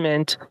post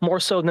mint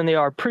more so than they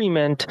are pre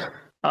mint.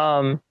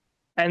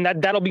 And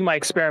that'll be my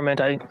experiment.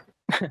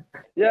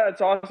 Yeah,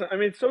 it's awesome. I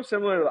mean, it's so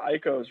similar to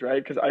the ICOs,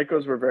 right? Because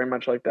ICOs were very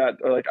much like that,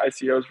 or like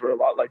ICOs were a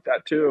lot like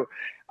that too.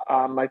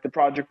 Like the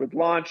project would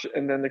launch,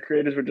 and then the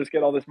creators would just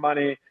get all this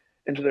money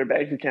into their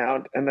bank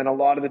account, and then a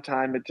lot of the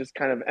time it just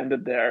kind of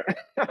ended there.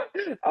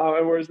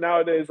 And whereas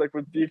nowadays, like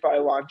with DeFi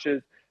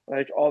launches,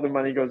 like all the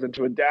money goes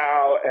into a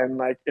DAO, and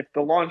like if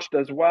the launch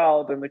does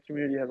well, then the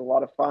community has a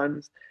lot of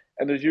funds,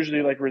 and there's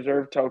usually like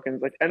reserve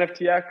tokens. Like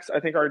NFTX, I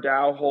think our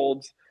DAO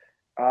holds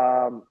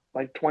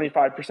like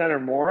 25% or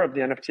more of the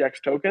NFTX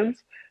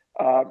tokens.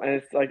 And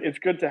it's like it's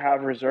good to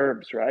have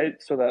reserves, right?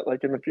 So that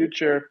like in the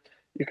future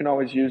you can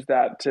always use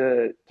that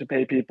to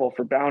pay people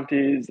for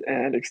bounties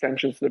and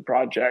extensions to the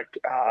project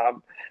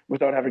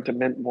without having to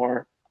mint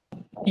more.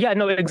 Yeah,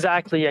 no,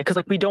 exactly. Yeah, because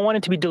like we don't want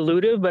it to be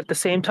dilutive, but at the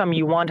same time,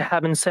 you want to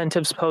have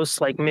incentives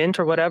post like mint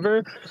or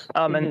whatever.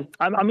 And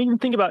I'm even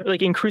thinking about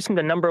like increasing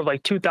the number of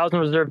like 2,000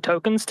 reserve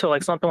tokens to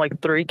like something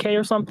like 3K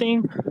or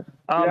something.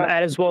 And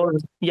as well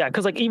as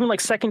because like even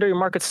like secondary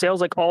market sales,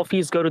 like all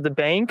fees go to the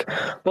bank.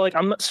 But like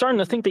I'm starting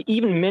to think that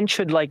even mint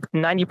should like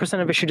 90%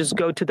 of it should just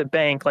go to the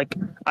bank. Like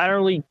I don't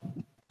really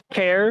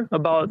care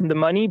about the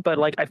money, but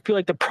like I feel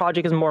like the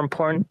project is more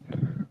important.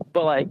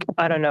 But like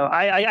I don't know,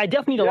 I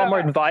definitely need a lot more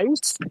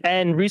advice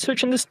and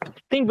research in this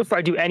thing before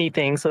I do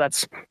anything. So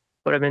that's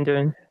what I've been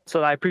doing.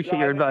 So I appreciate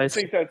your advice.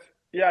 I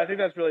think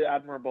that's really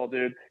admirable,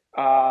 dude.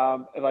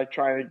 Like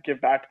trying to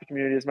give back to the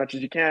community as much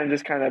as you can,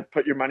 just kind of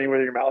put your money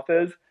where your mouth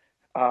is.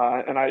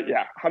 And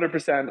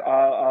 100%.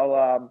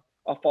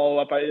 I'll follow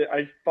up.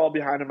 I fall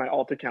behind on my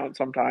alt account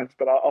sometimes,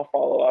 but I'll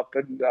follow up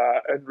and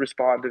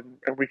respond,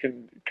 and we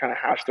can kind of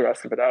hash the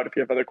rest of it out if you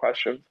have other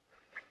questions.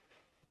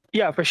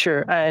 Yeah, for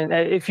sure. And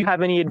if you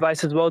have any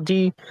advice as well,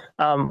 Dhee,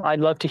 I'd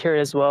love to hear it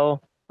as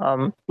well.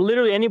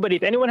 Literally anybody,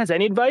 if anyone has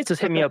any advice,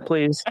 just hit me up,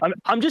 please.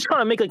 I'm just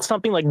trying to make like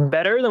something like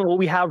better than what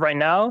we have right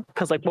now,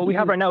 because like what we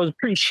have right now is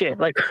pretty shit.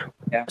 Like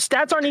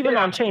stats aren't even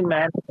on chain,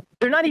 man.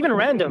 They're not even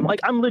random. Like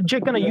I'm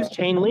legit gonna use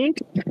Chainlink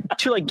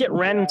to like get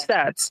random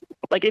stats.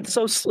 Like it's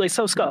so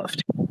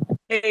scuffed.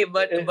 Hey,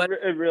 but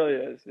it really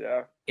is,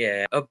 yeah.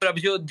 Yeah,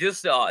 Prabhjot,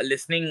 just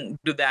listening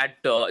to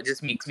that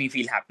just makes me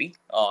feel happy.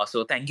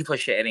 So thank you for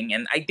sharing,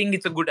 and I think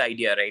it's a good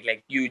idea, right?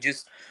 Like you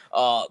just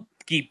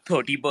keep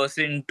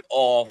 30%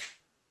 of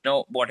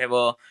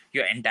whatever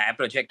your entire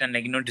project and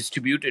like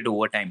distribute it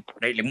over time,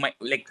 right?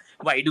 Like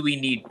why do we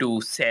need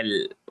to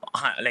sell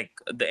like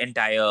the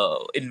entire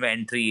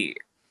inventory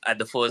at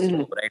the first go,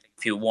 right?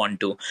 If you want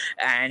to,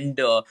 and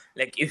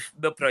like if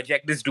the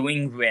project is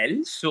doing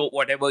well, so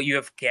whatever you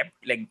have kept,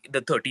 like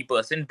the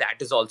 30%, that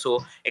is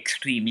also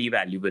extremely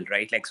valuable,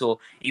 right? Like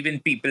so even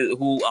people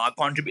who are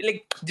contributing,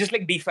 like just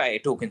like DeFi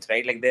tokens,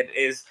 right? Like there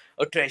is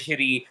a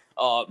treasury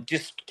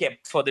just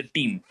kept for the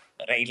team,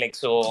 right? Like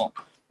so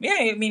yeah,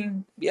 I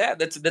mean, yeah,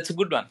 that's a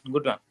good one.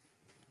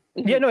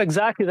 Yeah, no,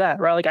 exactly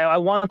that, right? Like I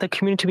want the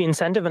community to be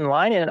incentive in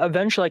line, and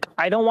eventually, like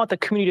I don't want the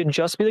community to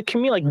just be the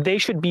community. Like they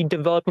should be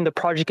developing the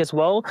project as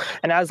well.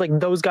 And as like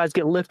those guys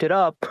get lifted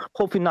up,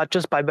 hopefully not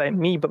just by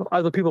me, but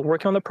other people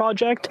working on the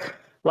project,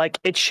 like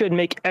it should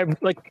make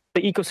like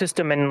the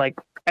ecosystem and like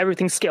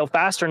everything scale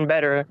faster and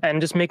better, and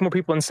just make more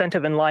people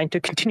incentive in line to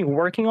continue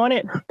working on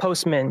it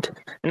post mint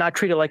and not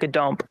treat it like a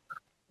dump.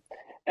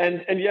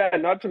 And yeah,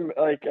 not to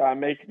like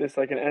make this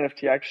like an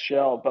NFTX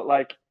shell, but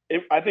like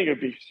I think it'd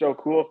be so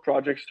cool if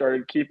projects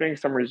started keeping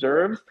some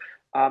reserves.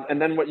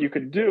 And then what you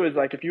could do is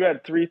like if you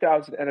had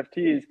 3,000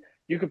 NFTs,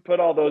 you could put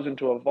all those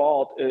into a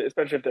vault,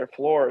 especially if they're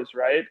floors,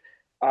 right?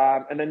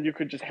 And then you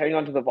could just hang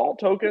on to the vault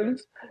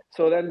tokens.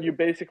 So then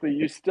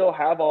you still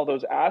have all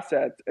those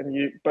assets,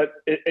 but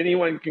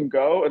anyone can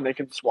go and they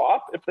can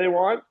swap if they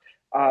want.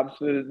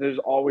 So there's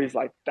always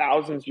like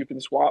thousands you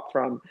can swap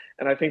from,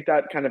 and I think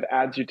that kind of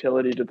adds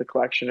utility to the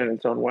collection in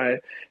its own way.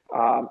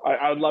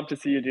 I would love to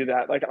see you do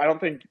that. Like I don't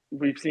think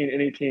we've seen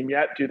any team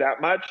yet do that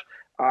much,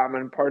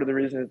 and part of the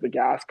reason is the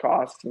gas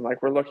costs, and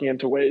like we're looking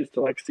into ways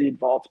to like seed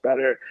vaults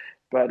better.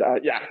 But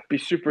yeah, be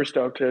super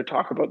stoked to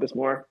talk about this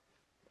more.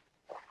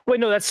 Wait,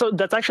 no, that's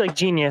actually like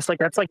genius. Like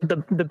that's like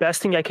the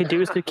best thing I could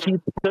do is to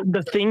keep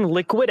the thing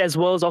liquid as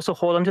well as also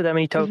hold onto that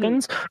many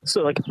tokens.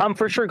 So like I'm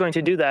for sure going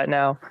to do that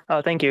now.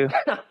 Thank you.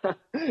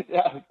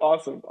 Yeah,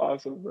 awesome.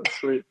 That's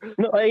sweet.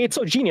 No, it's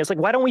so genius. Like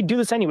why don't we do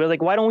this anyway?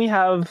 Like why don't we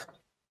have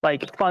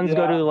like funds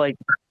go to like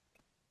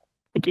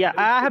yeah,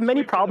 I have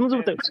many problems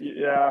with it.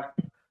 Yeah.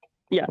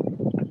 Yeah.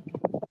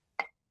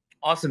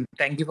 Awesome.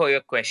 Thank you for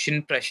your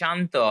question.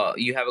 Prashant,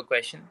 you have a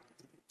question?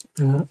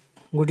 Good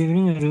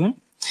evening, everyone.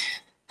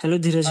 Hello,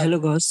 Dheeraj. Hello,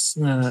 Gaus.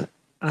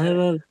 I have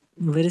a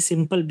very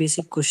simple,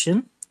 basic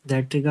question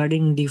that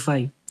regarding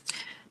DeFi.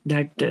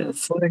 That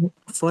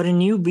for a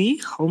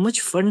newbie, how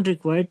much fund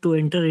required to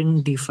enter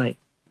in DeFi?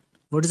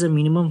 What is the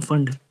minimum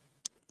fund?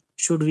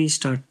 Should we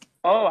start?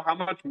 Oh, how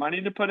much money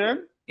to put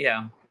in?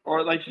 Yeah.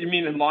 Or like you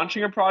mean in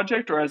launching a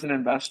project or as an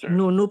investor?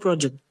 No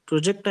project.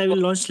 Project I will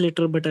launch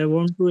later, but I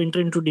want to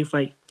enter into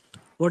DeFi.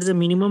 What is the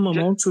minimum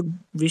amount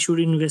we should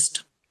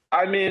invest?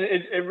 I mean,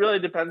 it really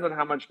depends on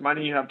how much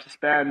money you have to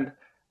spend.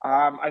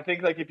 I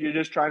think like if you're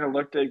just trying to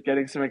look at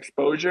getting some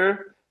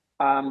exposure,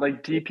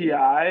 like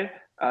DPI,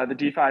 the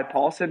DeFi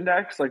Pulse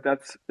Index, like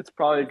it's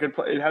probably a good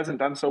place. It hasn't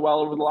done so well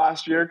over the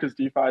last year because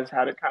DeFi's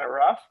had it kind of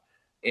rough.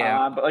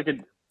 Yeah. But like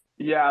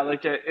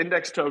an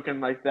index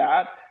token like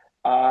that.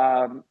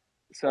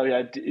 So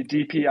yeah,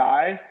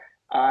 DPI.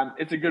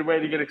 It's a good way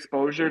to get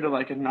exposure to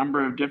like a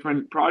number of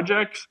different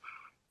projects.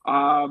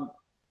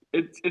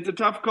 It's a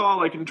tough call.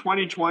 Like in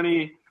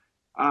 2020.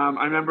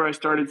 I remember I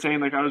started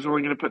saying like I was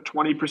only going to put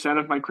 20%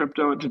 of my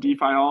crypto into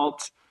DeFi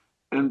alts,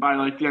 and by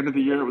like the end of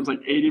the year it was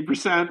like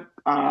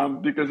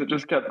 80% because it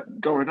just kept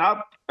going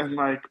up, and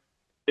like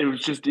it was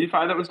just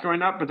DeFi that was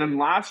going up. But then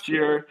last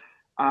year,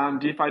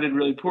 DeFi did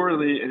really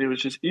poorly, and it was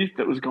just ETH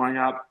that was going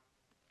up.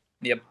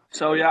 Yep.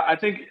 So yeah, I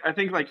think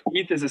like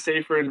ETH is a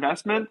safer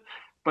investment,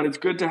 but it's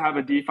good to have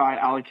a DeFi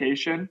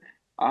allocation.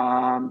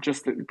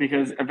 Just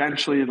because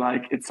eventually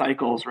like it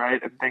cycles,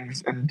 right,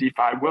 and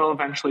DeFi will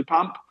eventually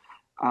pump.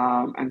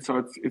 And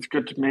so it's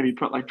good to maybe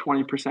put like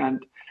 20%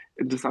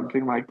 into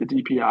something like the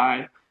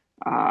DPI.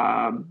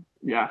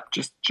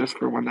 Just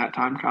for when that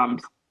time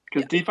comes.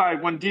 Because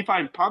when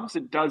DeFi pumps,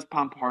 it does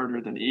pump harder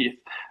than ETH.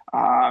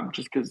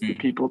 Just because the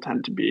people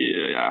tend to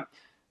be a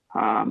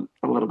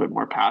little bit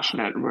more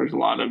passionate. There's a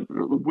lot of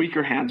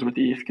weaker hands with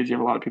ETH because you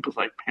have a lot of people's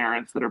like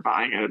parents that are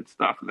buying it and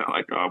stuff, and they're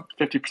like, oh,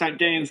 50%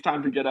 gains,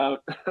 time to get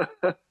out.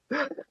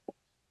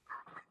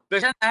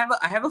 Prashant,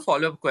 I have a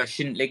follow-up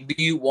question. Like, do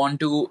you want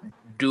to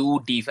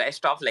do DeFi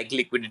stuff like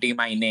liquidity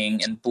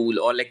mining and pool,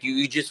 or like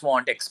you just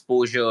want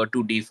exposure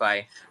to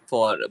DeFi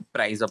for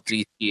price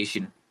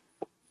appreciation?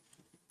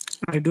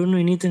 I don't know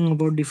anything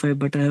about DeFi,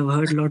 but I have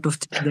heard a lot of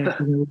things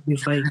about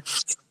DeFi.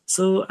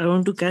 So I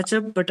want to catch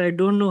up, but I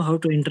don't know how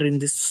to enter in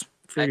this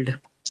field.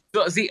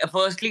 So see,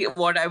 firstly,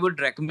 what I would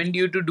recommend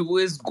you to do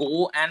is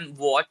go and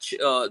watch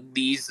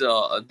this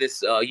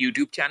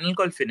YouTube channel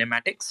called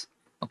Finematics.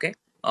 Okay.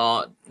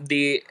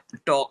 They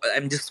talk.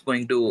 I'm just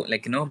going to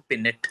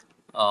pin it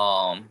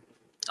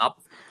up.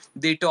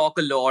 They talk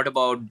a lot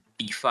about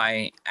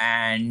DeFi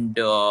and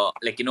all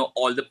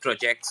the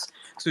projects.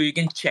 So you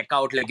can check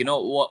out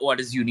what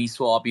is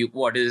Uniswap,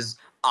 what is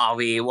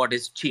Aave, what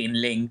is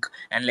Chainlink,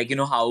 and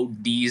how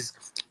these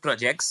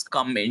projects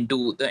come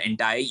into the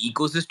entire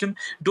ecosystem.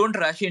 Don't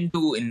rush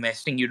into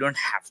investing. You don't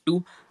have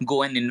to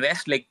go and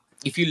invest. Like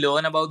if you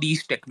learn about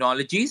these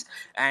technologies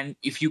and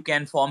if you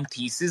can form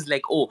thesis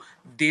like, oh,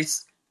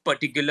 this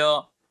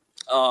particular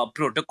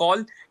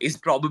protocol is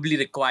probably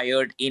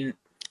required in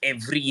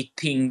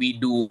everything we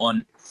do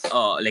on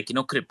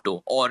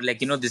crypto, or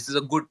this is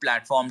a good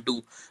platform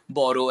to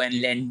borrow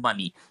and lend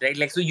money, right?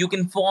 Like, so you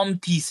can form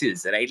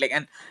thesis, right? Like,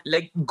 and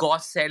like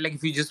Goss said, like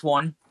if you just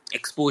want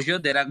exposure,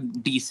 there are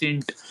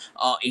decent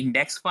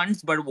index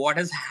funds, but what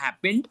has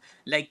happened,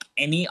 like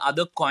any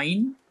other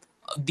coin,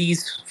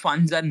 these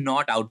funds are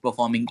not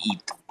outperforming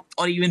ETH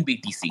or even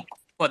BTC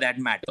for that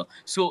matter.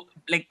 So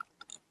like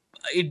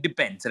it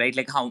depends, right?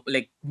 Like how,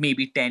 like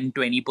maybe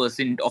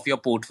 10-20% of your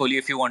portfolio,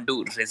 if you want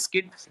to risk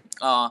it,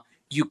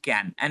 you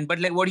can. And but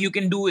like what you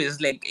can do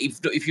is like if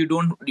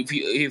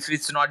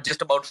it's not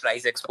just about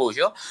price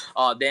exposure,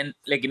 then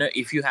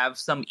if you have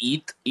some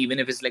ETH, even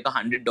if it's like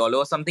 $100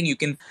 or something, you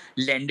can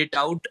lend it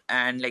out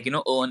and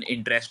earn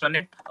interest on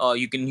it.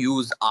 You can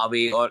use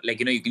Aave, or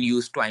you can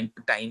use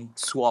time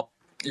swap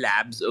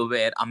labs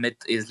where Amit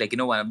is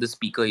one of the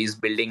speaker. He's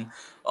building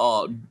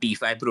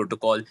DeFi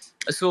protocol.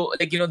 So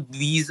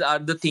these are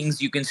the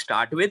things you can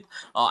start with.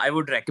 I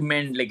would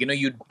recommend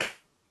you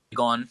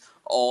Polygon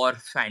or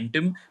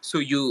Phantom, so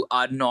you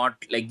are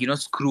not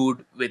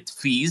screwed with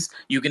fees.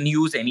 You can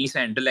use any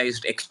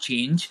centralized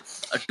exchange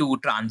to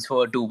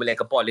transfer to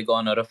a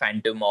Polygon or a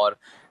Phantom, or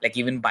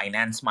even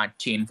Binance Smart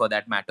Chain for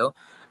that matter,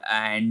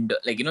 and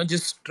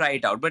just try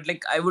it out. But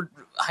I would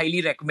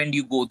highly recommend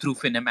you go through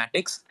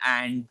Finematics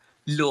and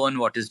learn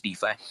what is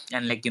DeFi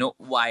and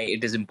why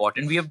it is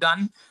important. We have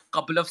done a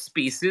couple of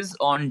spaces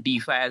on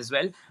DeFi as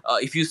well.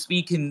 If you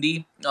speak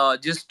Hindi,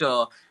 just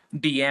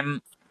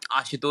DM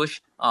Ashutosh,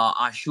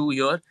 Ashu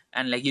here,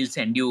 and he'll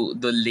send you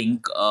the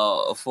link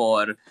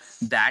for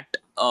that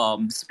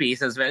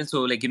space as well.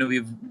 So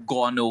we've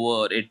gone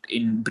over it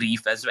in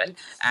brief as well.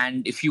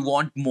 And if you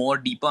want more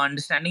deeper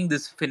understanding,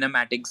 this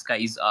Finematics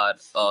guys are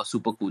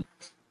super cool.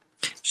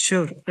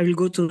 Sure, I will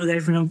go through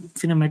that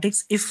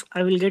Finematics. If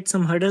I will get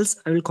some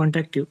hurdles, I will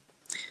contact you.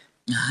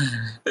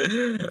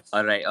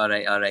 All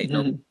right.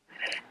 No.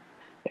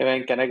 Hey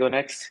man, can I go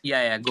next?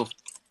 Yeah, go.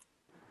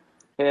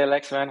 Hey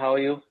Alex, man, how are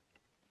you?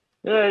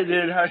 Hey,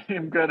 dude,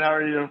 I'm good. How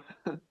are you?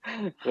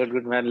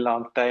 Good man,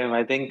 long time.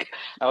 I think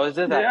I was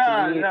just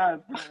Yeah. It's been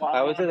a while.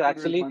 I was just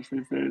actually,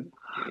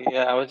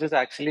 I was just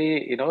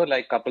actually,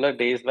 couple of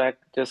days back,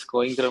 just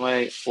going through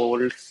my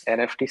old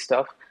NFT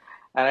stuff,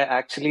 and I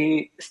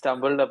actually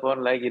stumbled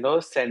upon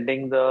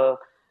sending the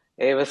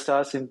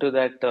Avastars into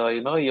that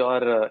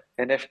your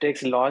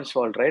NFTX launch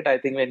vault, right? I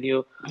think when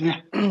you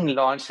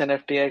launched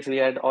NFTX, we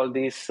had all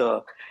these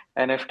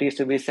NFTs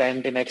to be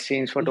sent in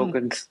exchange for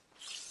tokens.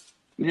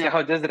 Yeah, I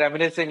was just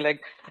reminiscing,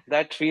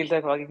 that feels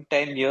like fucking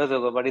 10 years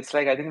ago, but it's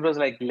I think it was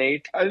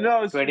late. I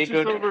know, it's 2020.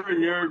 just over a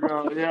year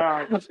ago.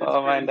 Yeah.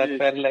 Oh man, that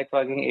felt like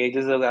fucking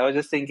ages ago. I was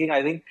just thinking,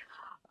 I think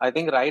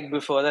right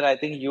before that, I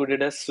think you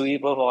did a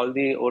sweep of all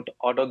the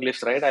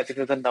autoglyphs, right? I think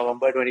it was in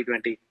November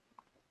 2020.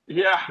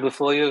 Yeah.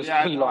 Before you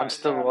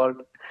launched the vault.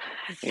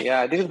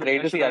 Yeah, I think it's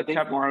great to see. I think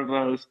kept more of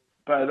those.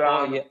 But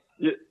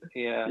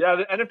yeah,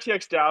 the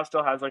NFTX DAO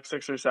still has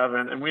 6 or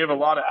 7, and we have a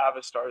lot of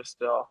Avastars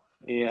still.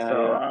 Yeah,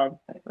 so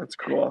that's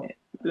cool.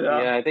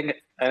 Yeah, I think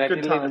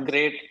it's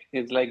great.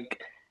 It's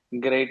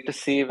great to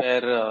see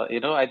where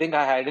I think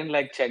I hadn't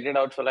checked it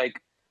out for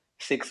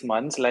 6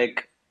 months,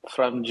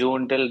 from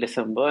June till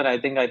December, and I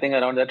think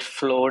around that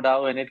flow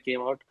DAO when it came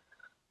out,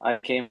 I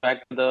came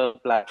back to the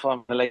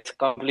platform. It's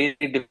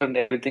completely different.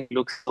 Everything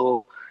looks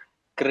so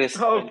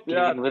crisp and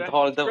clean with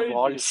all the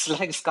vaults.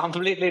 It's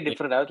completely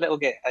different. I was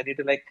okay, I need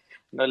to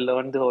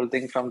learn the whole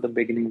thing from the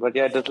beginning. But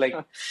yeah, it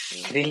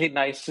was really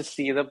nice to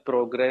see the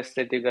progress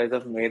that you guys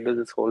have made with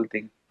this whole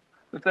thing.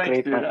 Thanks,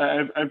 great, dude.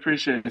 I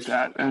appreciate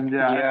that. And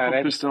I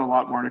hope there's still a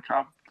lot more to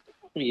come.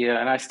 Yeah,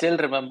 and I still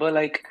remember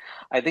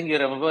I think you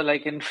remember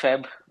in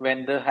Feb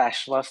when the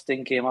hash mask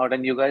thing came out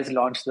and you guys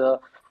launched the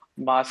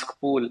mask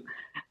pool.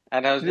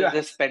 And I was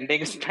just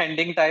spending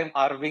time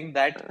arming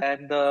that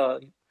and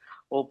the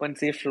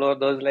OpenSea floor.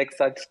 Those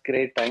such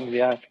great times.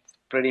 Yeah,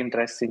 pretty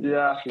interesting.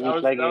 Yeah,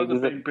 that was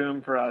a big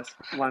boom for us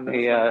when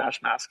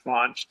hash mask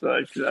launched.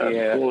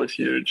 The pool was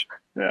huge.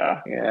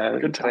 Yeah,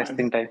 good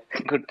interesting time.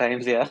 Good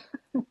times. Yeah.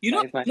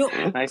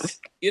 Nice.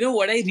 You know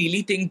what I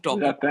really think?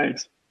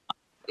 Thanks.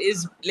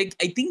 Is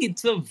I think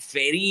it's a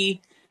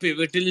very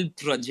pivotal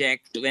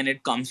project when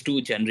it comes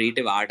to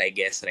generative art, I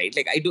guess, right?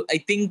 I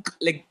think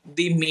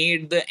they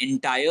made the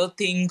entire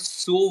thing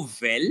so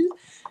well.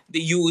 They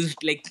used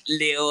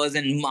layers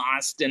and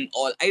masks and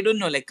all. I don't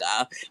know,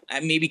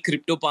 maybe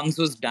CryptoPunks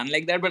was done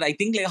like that, but I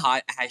think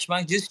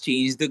Hashmark just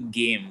changed the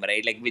game,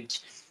 right? Which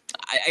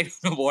I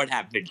don't know what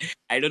happened.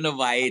 I don't know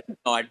why it's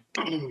not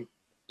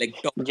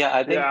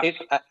Yeah,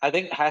 I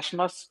think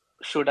Hashmark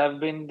should have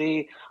been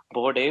the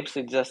Bored Apes.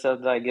 It's just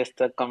that I guess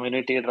the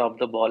community dropped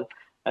the ball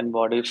and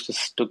Bored Apes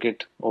just took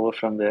it over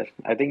from there.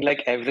 I think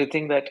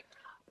everything that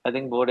I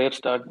think Bored Apes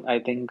started, I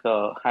think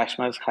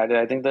Hashmark had it.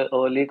 I think the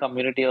early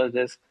community was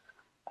just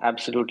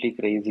absolutely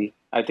crazy.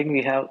 I think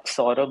we have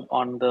Saurabh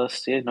on the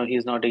stage. No,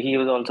 he's not. He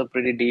was also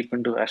pretty deep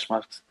into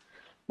Hashmarks.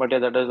 But yeah,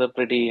 that was a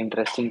pretty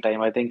interesting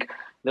time. I think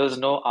there was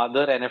no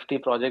other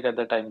NFT project at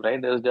the time,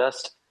 right? There was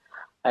just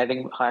I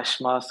think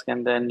Hashmask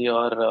and then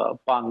your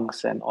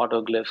punks and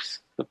autoglyphs.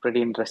 A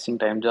pretty interesting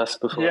time just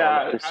before.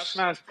 Yeah,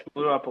 Hashmask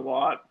blew up a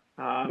lot.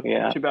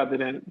 Too bad they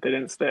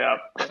didn't stay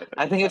up.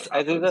 I think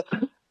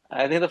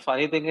the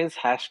funny thing is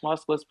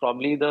Hashmask was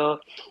probably the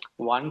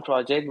one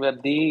project where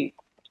the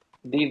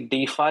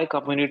DeFi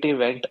community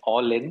went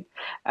all in,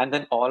 and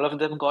then all of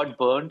them got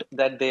burned.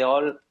 That they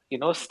all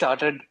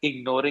started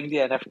ignoring the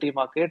NFT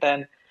market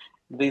and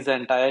this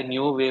entire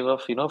new wave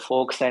of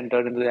folks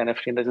entered into the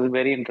NFT. This is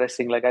very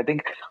interesting. I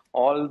think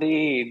all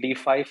the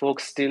DeFi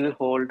folks still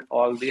hold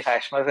all the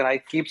hash marks, and I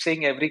keep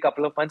saying every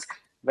couple of months,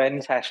 when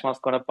is hash marks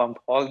gonna pump?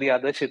 All the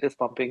other shit is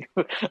pumping.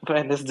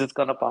 When is this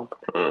gonna pump?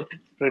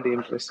 Pretty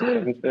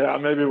interesting. Yeah,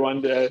 maybe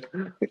one day.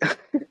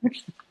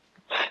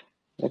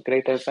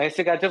 Great. Nice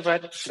to catch up,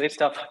 man. Great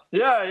stuff.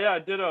 Yeah,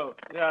 ditto.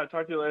 Yeah,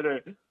 talk to you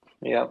later.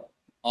 Yeah.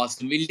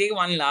 Awesome. We'll take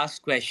one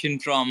last question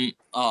from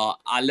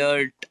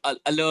Alert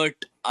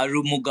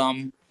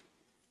Arumugam,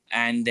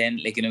 and then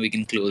we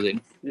can close it.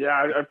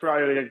 Yeah, I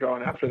probably gotta get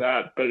going after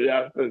that, but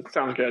yeah, it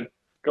sounds good.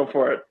 Go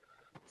for it.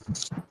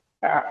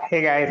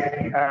 Hey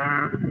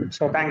guys,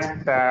 so thanks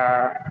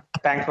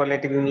for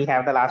letting me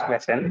have the last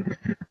question.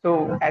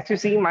 So as you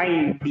see my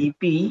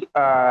DP,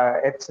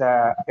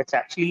 it's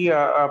actually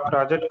a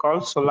project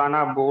called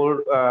Solana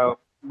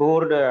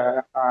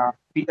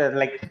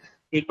like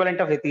equivalent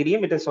of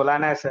Ethereum. It is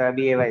Solana's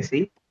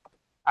BAYC.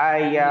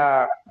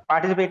 I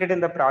participated in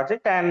the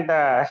project, and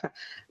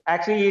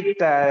actually it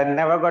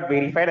never got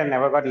verified and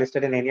never got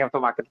listed in any of the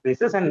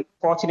marketplaces. And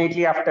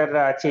fortunately,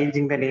 after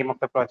changing the name of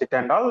the project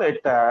and all,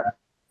 it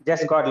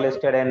just got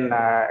listed in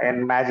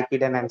Magic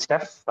Eden and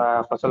stuff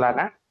for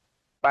Solana.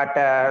 But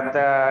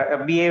the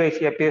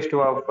BAYC appears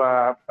to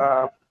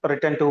have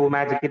returned to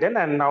Magic Eden,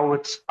 and now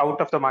it's out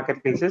of the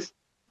marketplaces.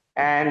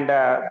 And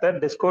the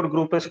Discord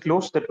group is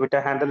closed. The Twitter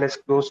handle is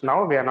closed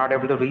now. We are not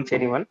able to reach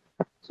anyone.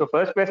 So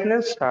first question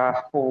is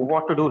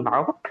what to do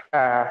now?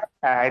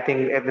 I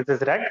think this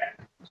is right.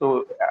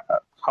 So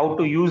how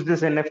to use this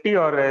NFT,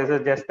 or is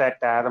it just that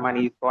the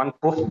money is gone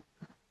poof?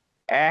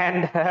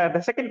 And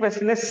the second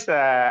question is,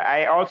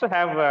 I also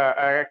have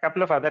a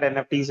couple of other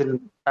NFTs in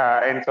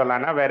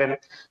Solana, wherein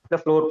the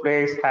floor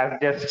price has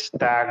just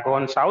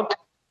gone south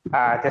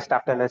just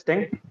after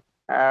listing.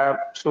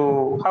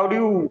 So how do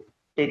you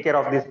take care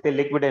of the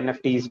liquid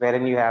NFTs,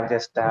 wherein you have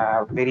just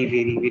very,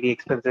 very, very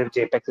expensive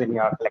JPEGs in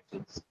your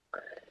collections?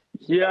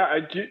 Yeah, I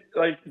do.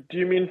 Do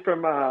you mean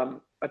from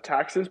a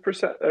taxes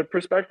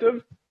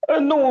perspective?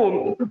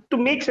 No, to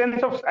make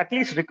sense of at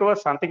least recover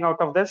something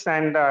out of this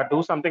and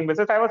do something with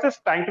it. I was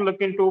just trying to look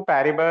into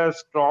Paribas,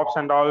 drops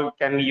and all.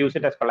 Can we use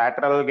it as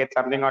collateral, get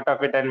something out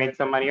of it and make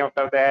some money out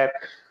of there?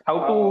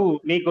 How to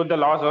make good the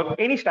laws, or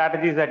any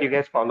strategies that you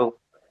guys follow?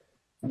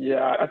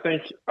 Yeah,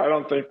 I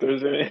don't think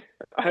there's any.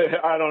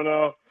 I don't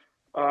know.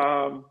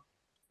 I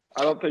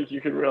don't think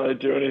you could really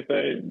do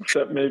anything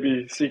except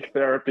maybe seek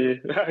therapy.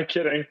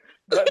 Kidding.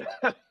 But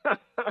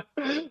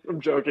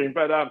I'm joking.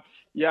 But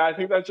yeah, I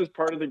think that's just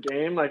part of the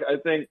game. I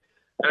think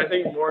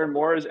more and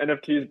more as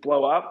NFTs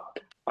blow up,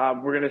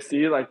 we're gonna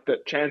see the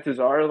chances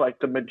are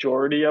the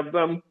majority of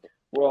them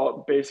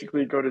will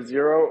basically go to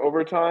zero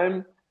over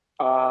time,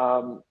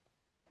 or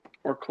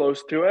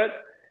close to it.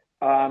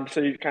 So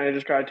you kind of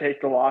just gotta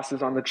take the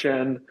losses on the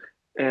chin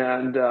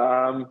and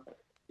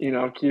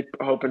keep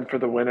hoping for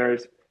the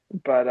winners.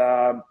 But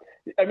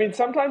I mean,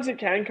 sometimes it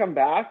can come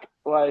back.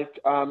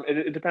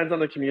 It depends on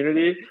the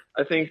community.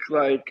 I think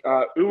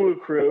Uwu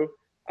Crew,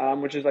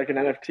 which is an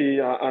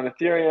NFT on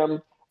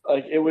Ethereum,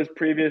 it was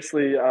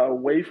previously a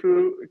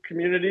Waifu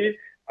community,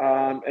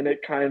 and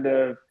it kind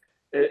of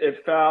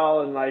it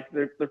fell, and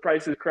the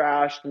prices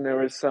crashed, and there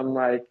was some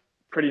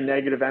pretty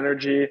negative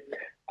energy.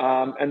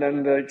 And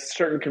then the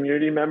certain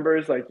community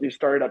members, you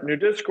started up new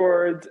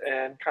Discords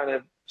and kind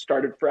of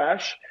started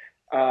fresh.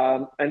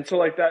 And so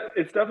that,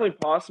 it's definitely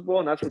possible.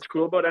 And that's what's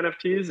cool about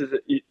NFTs is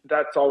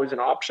that's always an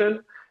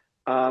option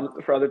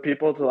for other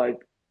people to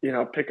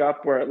pick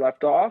up where it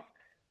left off.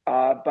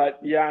 But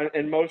yeah,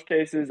 in most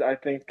cases, I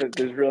think that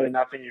there's really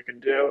nothing you can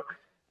do.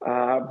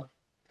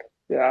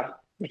 Yeah,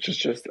 which is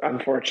just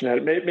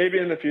unfortunate. Maybe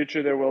in the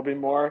future there will be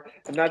more.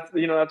 And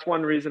that's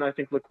one reason I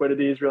think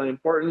liquidity is really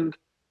important.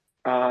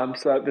 So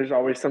that there's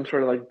always some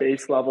sort of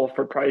base level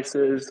for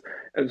prices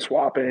and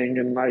swapping,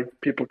 and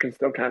people can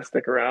still kind of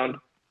stick around.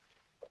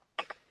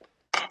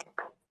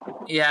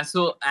 Yeah,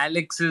 so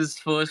Alex's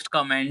first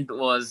comment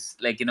was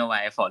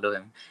why I follow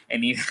him.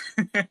 Anyway,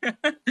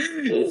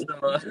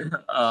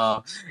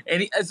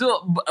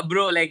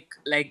 bro,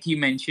 like he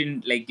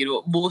mentioned,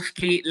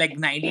 mostly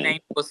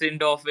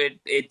 99% of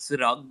it's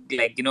rug,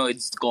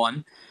 it's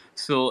gone.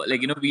 So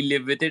we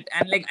live with it,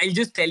 and I'll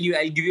just tell you,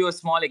 I'll give you a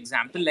small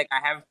example.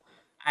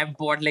 I've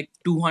bought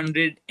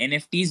 200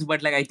 NFTs,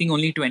 but I think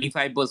only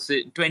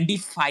 25%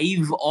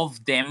 25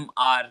 of them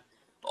are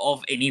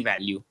of any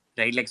value.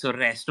 Right, so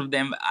rest of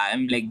them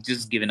I'm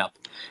just given up.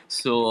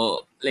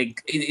 So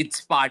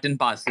it's part and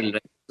parcel,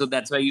 right? So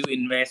that's why you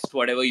invest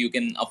whatever you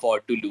can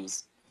afford to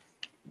lose.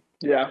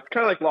 Yeah, it's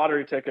kind of like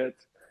lottery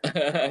tickets.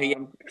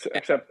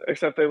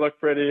 Except they look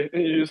pretty. You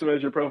use them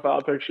as your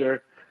profile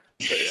picture.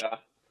 But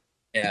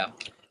yeah.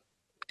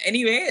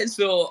 Anyway,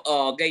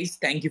 so guys,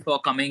 thank you for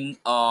coming.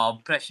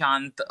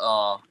 Prashant,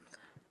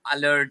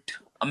 Alert,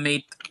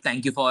 Amit,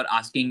 thank you for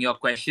asking your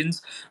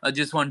questions. I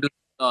just want to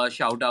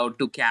shout out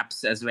to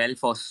Caps as well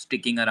for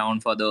sticking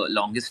around for the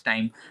longest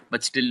time,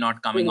 but still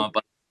not coming up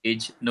on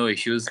stage. No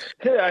issues.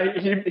 Yeah,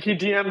 he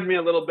DM'd me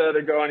a little bit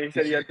ago, and he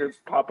said he had to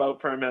pop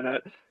out for a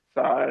minute.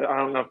 So I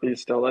don't know if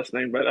he's still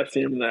listening, but I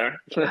see him there.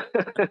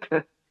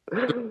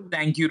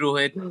 Thank you,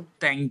 Rohit.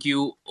 Thank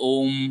you,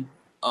 Om,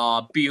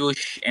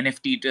 Piyush,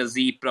 NFT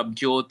Tazi,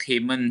 Prabjot,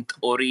 Hemant,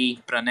 Ori,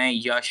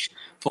 Pranay, Yash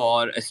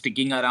for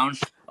sticking around.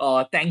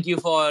 Thank you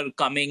for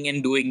coming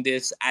and doing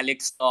this,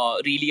 Alex.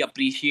 Really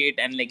appreciate,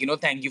 and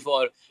thank you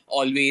for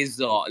always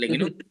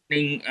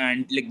listening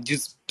and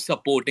just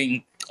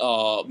supporting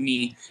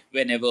me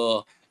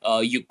whenever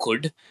you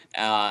could.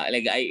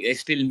 Like I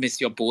still miss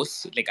your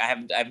posts. Like I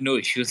have no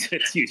issues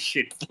with you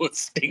shit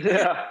posting.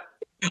 Yeah.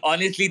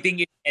 Honestly,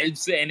 think it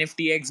helps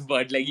NFTX,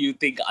 but like you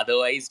think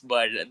otherwise.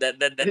 But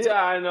that's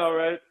yeah, I know,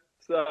 right?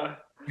 So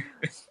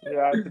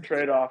yeah, it's a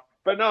trade-off.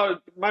 But no,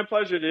 my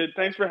pleasure, dude.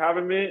 Thanks for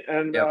having me,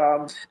 and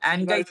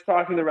and nice guys,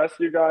 talking to the rest of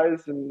you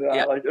guys, and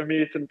like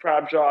Amit and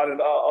Prabjot, and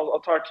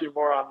I'll talk to you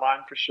more online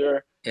for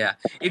sure. Yeah.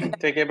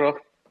 Take care, bro.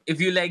 If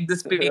you like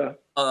this page,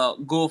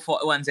 go for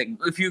 1 second.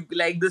 If you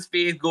like this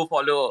page, go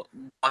follow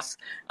us,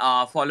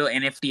 follow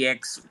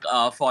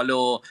NFTX,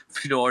 follow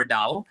Floor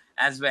DAO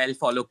as well,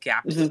 follow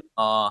Caps.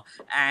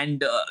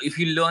 And if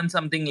you learn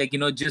something, like,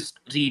 just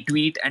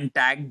retweet and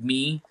tag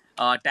me.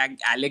 Tag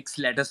Alex.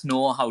 Let us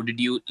know how did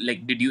you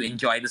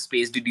enjoy the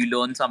space? Did you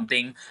learn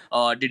something?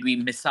 Did we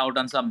miss out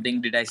on something?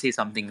 Did I say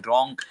something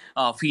wrong?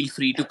 Feel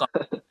free to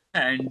come.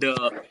 And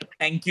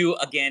thank you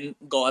again,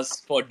 Gauss,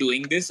 for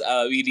doing this.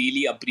 We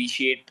really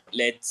appreciate.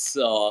 Let's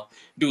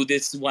do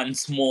this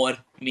once more,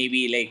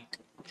 maybe like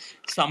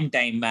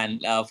sometime,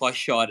 man, for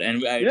sure.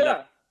 And I'd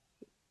love.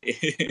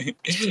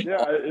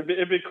 Yeah,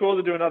 it'd be cool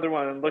to do another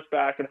one and look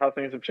back at how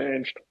things have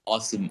changed.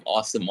 Awesome.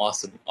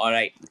 All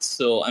right,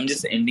 so I'm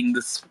just ending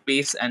this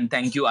space, and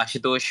thank you,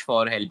 Ashutosh,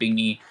 for helping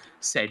me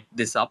set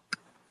this up.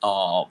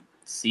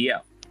 See ya.